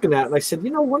garage looking at it, and I said,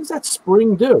 "What does that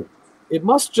spring do? It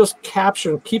must just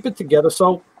capture and keep it together."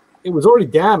 So it was already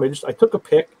damaged. I took a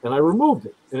pick and I removed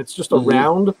it, and it's just a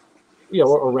round, a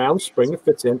round spring that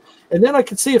fits in. And then I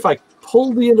could see if I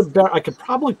pulled the inner bearing, I could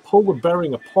probably pull the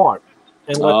bearing apart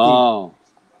and let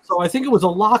So I think it was a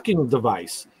locking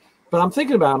device. But I'm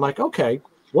thinking about it. I'm like, okay,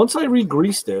 once I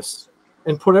re-grease this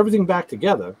and put everything back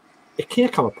together, it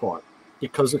can't come apart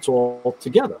because it's all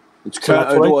together. It's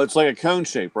like a cone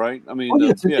shape, right? I mean,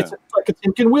 it's like a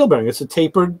Timken wheel bearing. It's a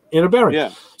tapered inner bearing.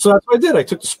 Yeah. So that's what I did. I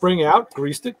took the spring out,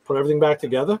 greased it, put everything back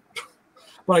together.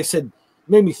 But I said,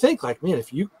 made me think, like, man,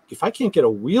 if I can't get a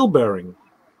wheel bearing,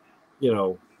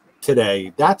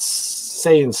 today, that's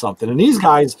saying something. And these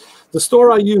guys, the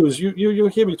store I use, you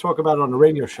hear me talk about it on the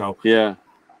radio show. Yeah.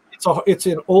 It's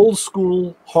an old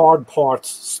school hard parts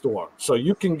store. So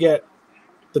you can get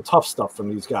the tough stuff from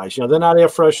these guys. They're not air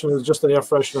fresheners, just an air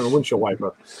freshener and a windshield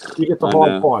wiper. You get the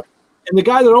hard part. And the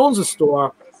guy that owns the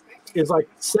store is like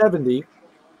 70,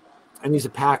 and he's a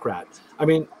pack rat. I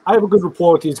mean, I have a good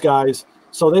rapport with these guys.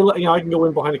 So they let I can go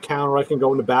in behind the counter, I can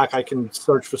go in the back, I can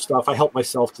search for stuff. I help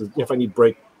myself if I need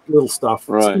break little stuff.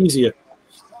 Right. It's easier.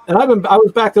 And I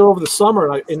was back there over the summer,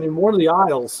 and in one of the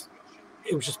aisles,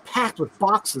 it was just packed with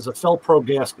boxes of Fel-Pro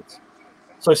gaskets.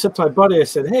 So I said to my buddy, I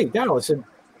said, "Hey, Daryl," I said,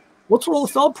 "What's all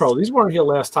the Fel-Pro? These weren't here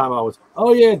last time I was."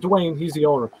 "Oh yeah, Dwayne, he's the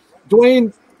owner."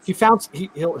 Dwayne,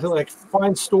 he'll like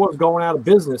find stores going out of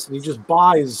business, and he just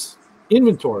buys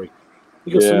inventory.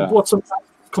 He goes, "So he bought some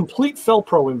complete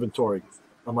Fel-Pro inventory."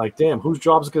 I'm like, "Damn, whose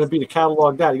job is going to be to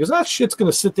catalog that?" He goes, "That shit's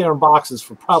going to sit there in boxes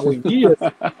for probably years."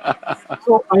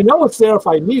 So I know it's there if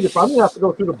I need it, but I'm going to have to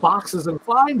go through the boxes and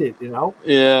find it,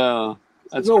 Yeah,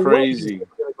 that's crazy.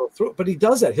 Go through it. But he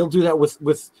does that. He'll do that with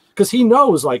because he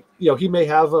knows, like, he may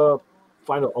have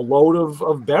find a load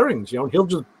of bearings, he'll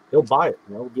buy it.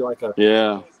 It'll be like a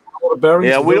load of bearings.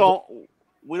 Yeah,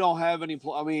 we don't have any.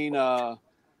 I mean,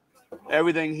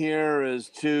 everything here is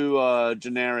too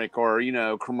generic or, you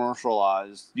know,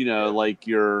 commercialized. You know, like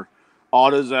your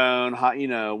AutoZone. You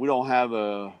know, we don't have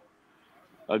a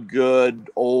good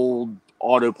old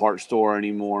auto parts store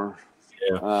anymore.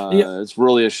 Yeah. It's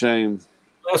really a shame.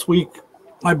 Last week,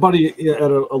 my buddy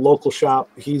at a local shop,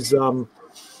 his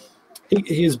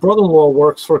brother-in-law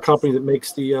works for a company that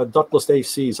makes the ductless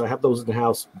ACs. I have those in the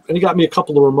house. And he got me a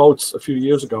couple of remotes a few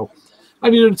years ago. I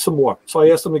needed some more. So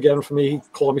I asked him to get them for me. He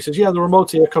called me. He says, yeah, the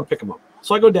remote's here. Come pick them up.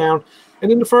 So I go down.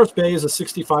 And in the first bay is a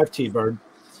 65 T-Bird.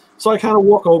 So I kind of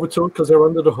walk over to it because they're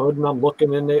under the hood. And I'm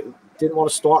looking, and they didn't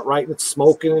want to start right. And it's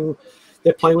smoking. And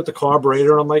they're playing with the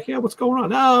carburetor. And I'm like, yeah, what's going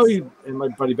on? No. And my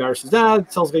buddy Barry says,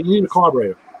 it tells me you need a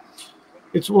carburetor.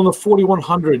 It's one of the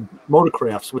 4100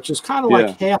 Motorcrafts, which is kind of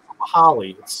like half of a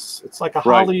Holly. It's like a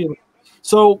Holly. And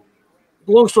so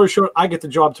long story short, I get the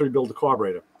job to rebuild the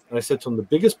carburetor. And I said to him, the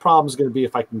biggest problem is going to be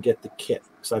if I can get the kit,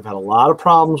 because I've had a lot of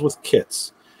problems with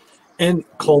kits. And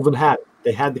Colvin had it.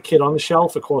 They had the kit on the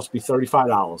shelf. It cost me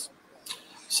 $35.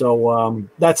 So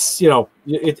that's, you know,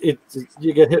 you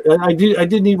get hit. I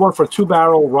did need one for a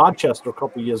 2-barrel Rochester a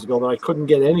couple of years ago that I couldn't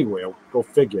get anywhere. Go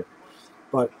figure.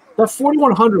 But that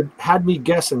 4100 had me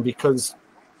guessing because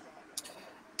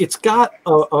it's got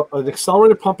an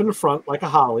accelerator pump in the front, like a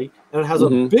Holly, and it has a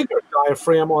bigger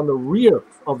diaphragm on the rear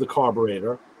of the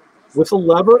carburetor with a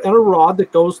lever and a rod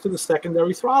that goes to the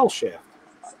secondary throttle shaft.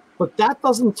 But that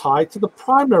doesn't tie to the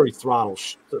primary throttle.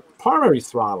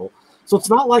 So it's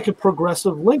not like a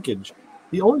progressive linkage.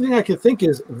 The only thing I can think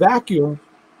is vacuum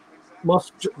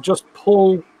must just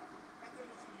pull.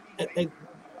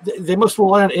 They must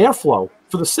rely on airflow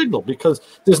for the signal because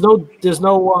there's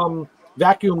no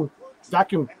vacuum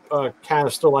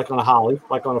canister like on a Holly,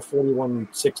 like on a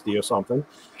 4160 or something.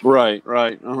 Right.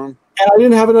 And I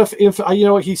didn't have enough.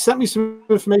 He sent me some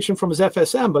information from his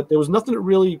FSM, but there was nothing that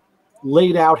really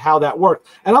laid out how that worked.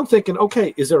 And I'm thinking,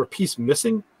 okay, is there a piece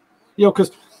missing? You know,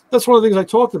 because that's one of the things I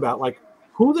talked about. Like,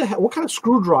 who the hell? What kind of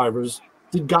screwdrivers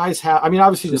did guys have? I mean,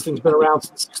 obviously this thing's been around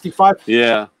since 65.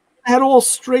 Yeah, it had all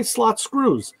straight slot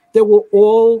screws that were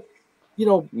all, you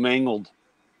know, mangled.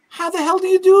 How the hell do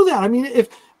you do that? I mean, if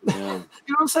you know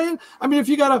what I'm saying? I mean, if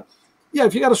you got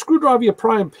a screwdriver, you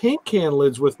pry and paint can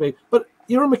lids with me, but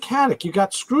you're a mechanic. You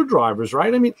got screwdrivers,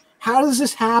 right? I mean, how does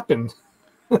this happen?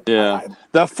 Yeah,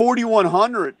 that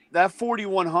 4100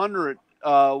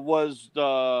 was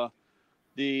the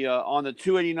on the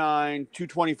 289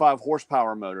 225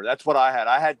 horsepower motor. That's what I had.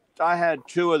 I had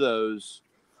 2 of those,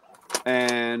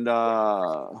 and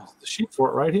the sheet for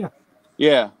it right here.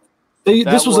 Yeah,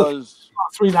 this was a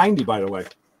 390, by the way.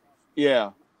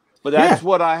 Yeah, but that's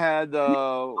what I had.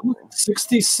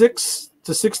 66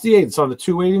 to 68. It's on the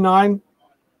 289.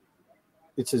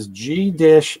 It says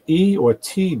G-E or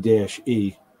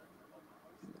T-E,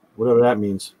 whatever that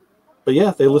means. But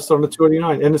yeah, they listed on the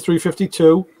 289 and the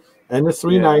 352 and the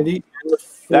 390 and the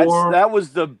 4. That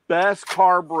was the best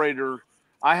carburetor.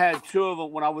 I had 2 of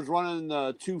them when I was running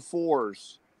the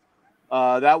 2.4s.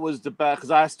 That was the best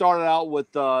because I started out with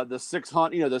the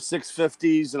 600, the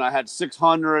 650s, and I had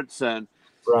 600s, and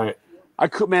right. I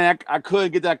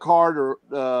couldn't get that car to,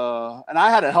 and I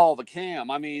had a hell of a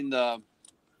cam. I mean,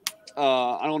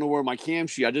 I don't know where my cam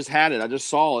sheet. I just had it. I just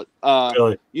saw it.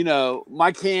 Really? You know,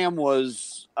 my cam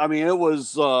was. I mean, it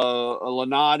was a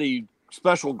Lenati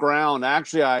special ground.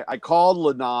 Actually, I called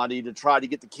Lenati to try to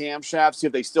get the camshaft, see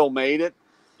if they still made it.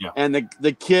 Yeah. And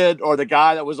the kid or the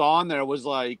guy that was on there was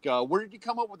like, "Where did you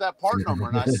come up with that part number?"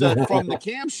 And I said, "From the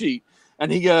cam sheet."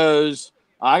 And he goes,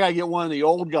 "I gotta get one of the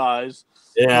old guys."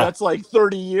 Yeah, that's like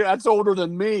 30 years. That's older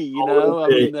than me, you know. I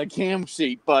mean, the cam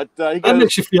sheet, but he goes, that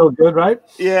makes you feel good, right?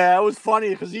 Yeah, it was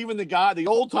funny because even the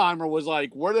old timer, was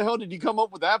like, "Where the hell did you come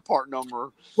up with that part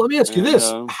number?" Let me ask you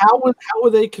this: how were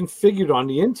they configured on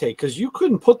the intake? Because you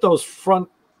couldn't put those front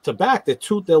to back. They're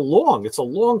long. It's a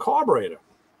long carburetor.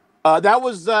 That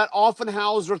was that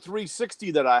Offenhauser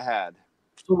 360 that I had.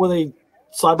 So were they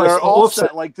side by side? They're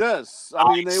offset like this.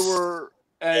 I mean, they were.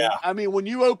 And yeah. I mean, when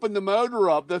you open the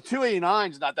motor up, the 289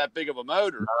 is not that big of a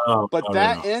motor, but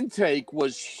that intake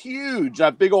was huge.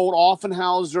 That big old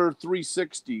Offenhauser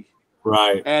 360,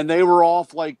 right? And they were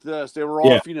off like this. They were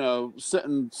off,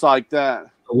 sitting like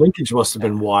that. The linkage must have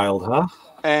been wild, huh?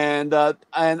 And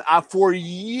for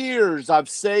years I've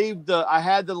saved I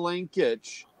had the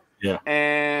linkage. Yeah,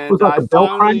 and it was like a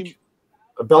bell crank.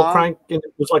 A bell crank. It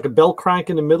was like a bell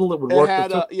crank in the middle that would work.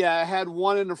 I had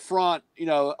one in the front,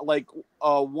 like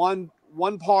one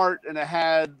part, and it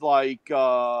had like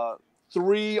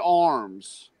 3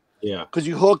 arms. Yeah, because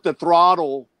you hooked the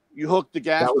throttle, you hooked the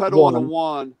gas pedal onto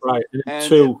one, right, and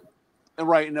 2,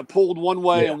 and it pulled one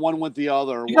way and one went the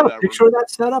other. You got a picture of that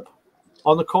setup?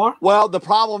 on the car? Well, the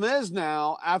problem is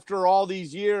now, after all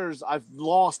these years, I've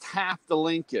lost half the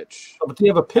linkage. But do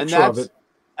you have a picture of it?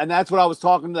 And that's what I was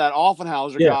talking to that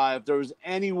Offenhauser guy. If there was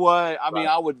any way, I mean,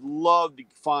 I would love to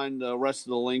find the rest of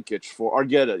the linkage or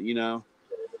get it, you know.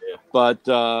 Yeah. But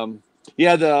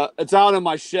it's out in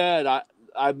my shed.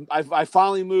 I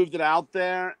finally moved it out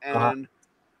there, and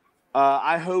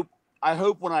I hope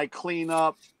when I clean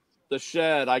up the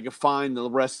shed, I can find the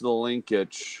rest of the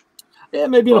linkage. Yeah,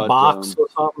 maybe in a box or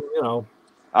something, you know.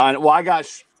 Well, I got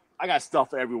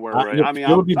stuff everywhere, right? I mean,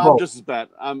 I'm just as bad.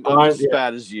 I'm just as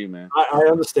bad as you, man. I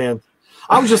understand.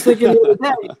 I was just thinking the other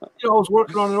day, I was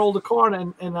working on an older car,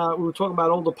 and we were talking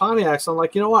about older Pontiacs. I'm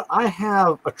like, you know what? I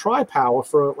have a tri-power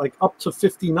for like up to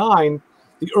 59,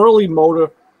 the early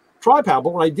motor tri-power.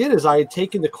 But what I did is I had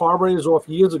taken the carburetors off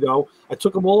years ago. I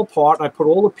took them all apart, and I put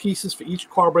all the pieces for each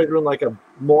carburetor in like a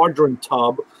margarine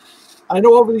tub. I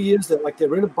know over the years that like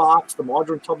they're in a box, the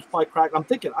margarine tub's probably cracked. I'm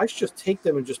thinking I should just take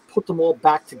them and just put them all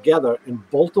back together and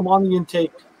bolt them on the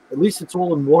intake. At least it's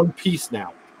all in one piece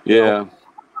now. Yeah.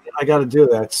 I got to do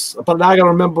that. But now I got to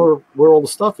remember where all the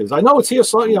stuff is. I know it's here.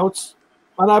 So, it's,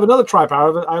 and I have another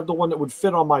tri-power. I have the one that would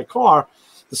fit on my car.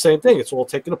 The same thing. It's all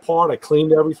taken apart. I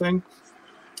cleaned everything.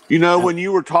 You know, when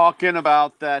you were talking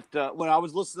about that, when I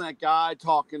was listening to that guy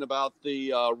talking about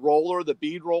the roller, the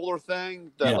bead roller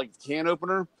thing, like the can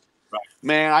opener, right.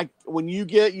 Man, when you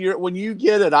get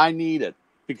it, I need it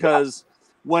because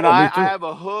when I have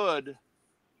a hood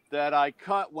that I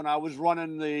cut when I was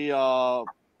running the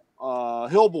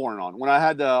Hillborn on, when I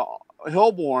had the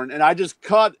Hillborn, and I just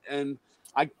cut, and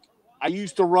I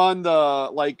used to run the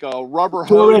rubber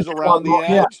hose around the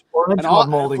edge. And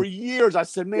for years I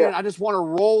said, man, I just want to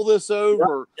roll this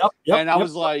over. And I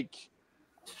was like,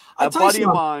 a buddy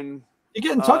of mine. You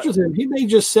get in touch with him, he may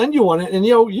just send you one, and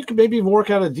you can maybe even work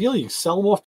out a deal. You can sell them off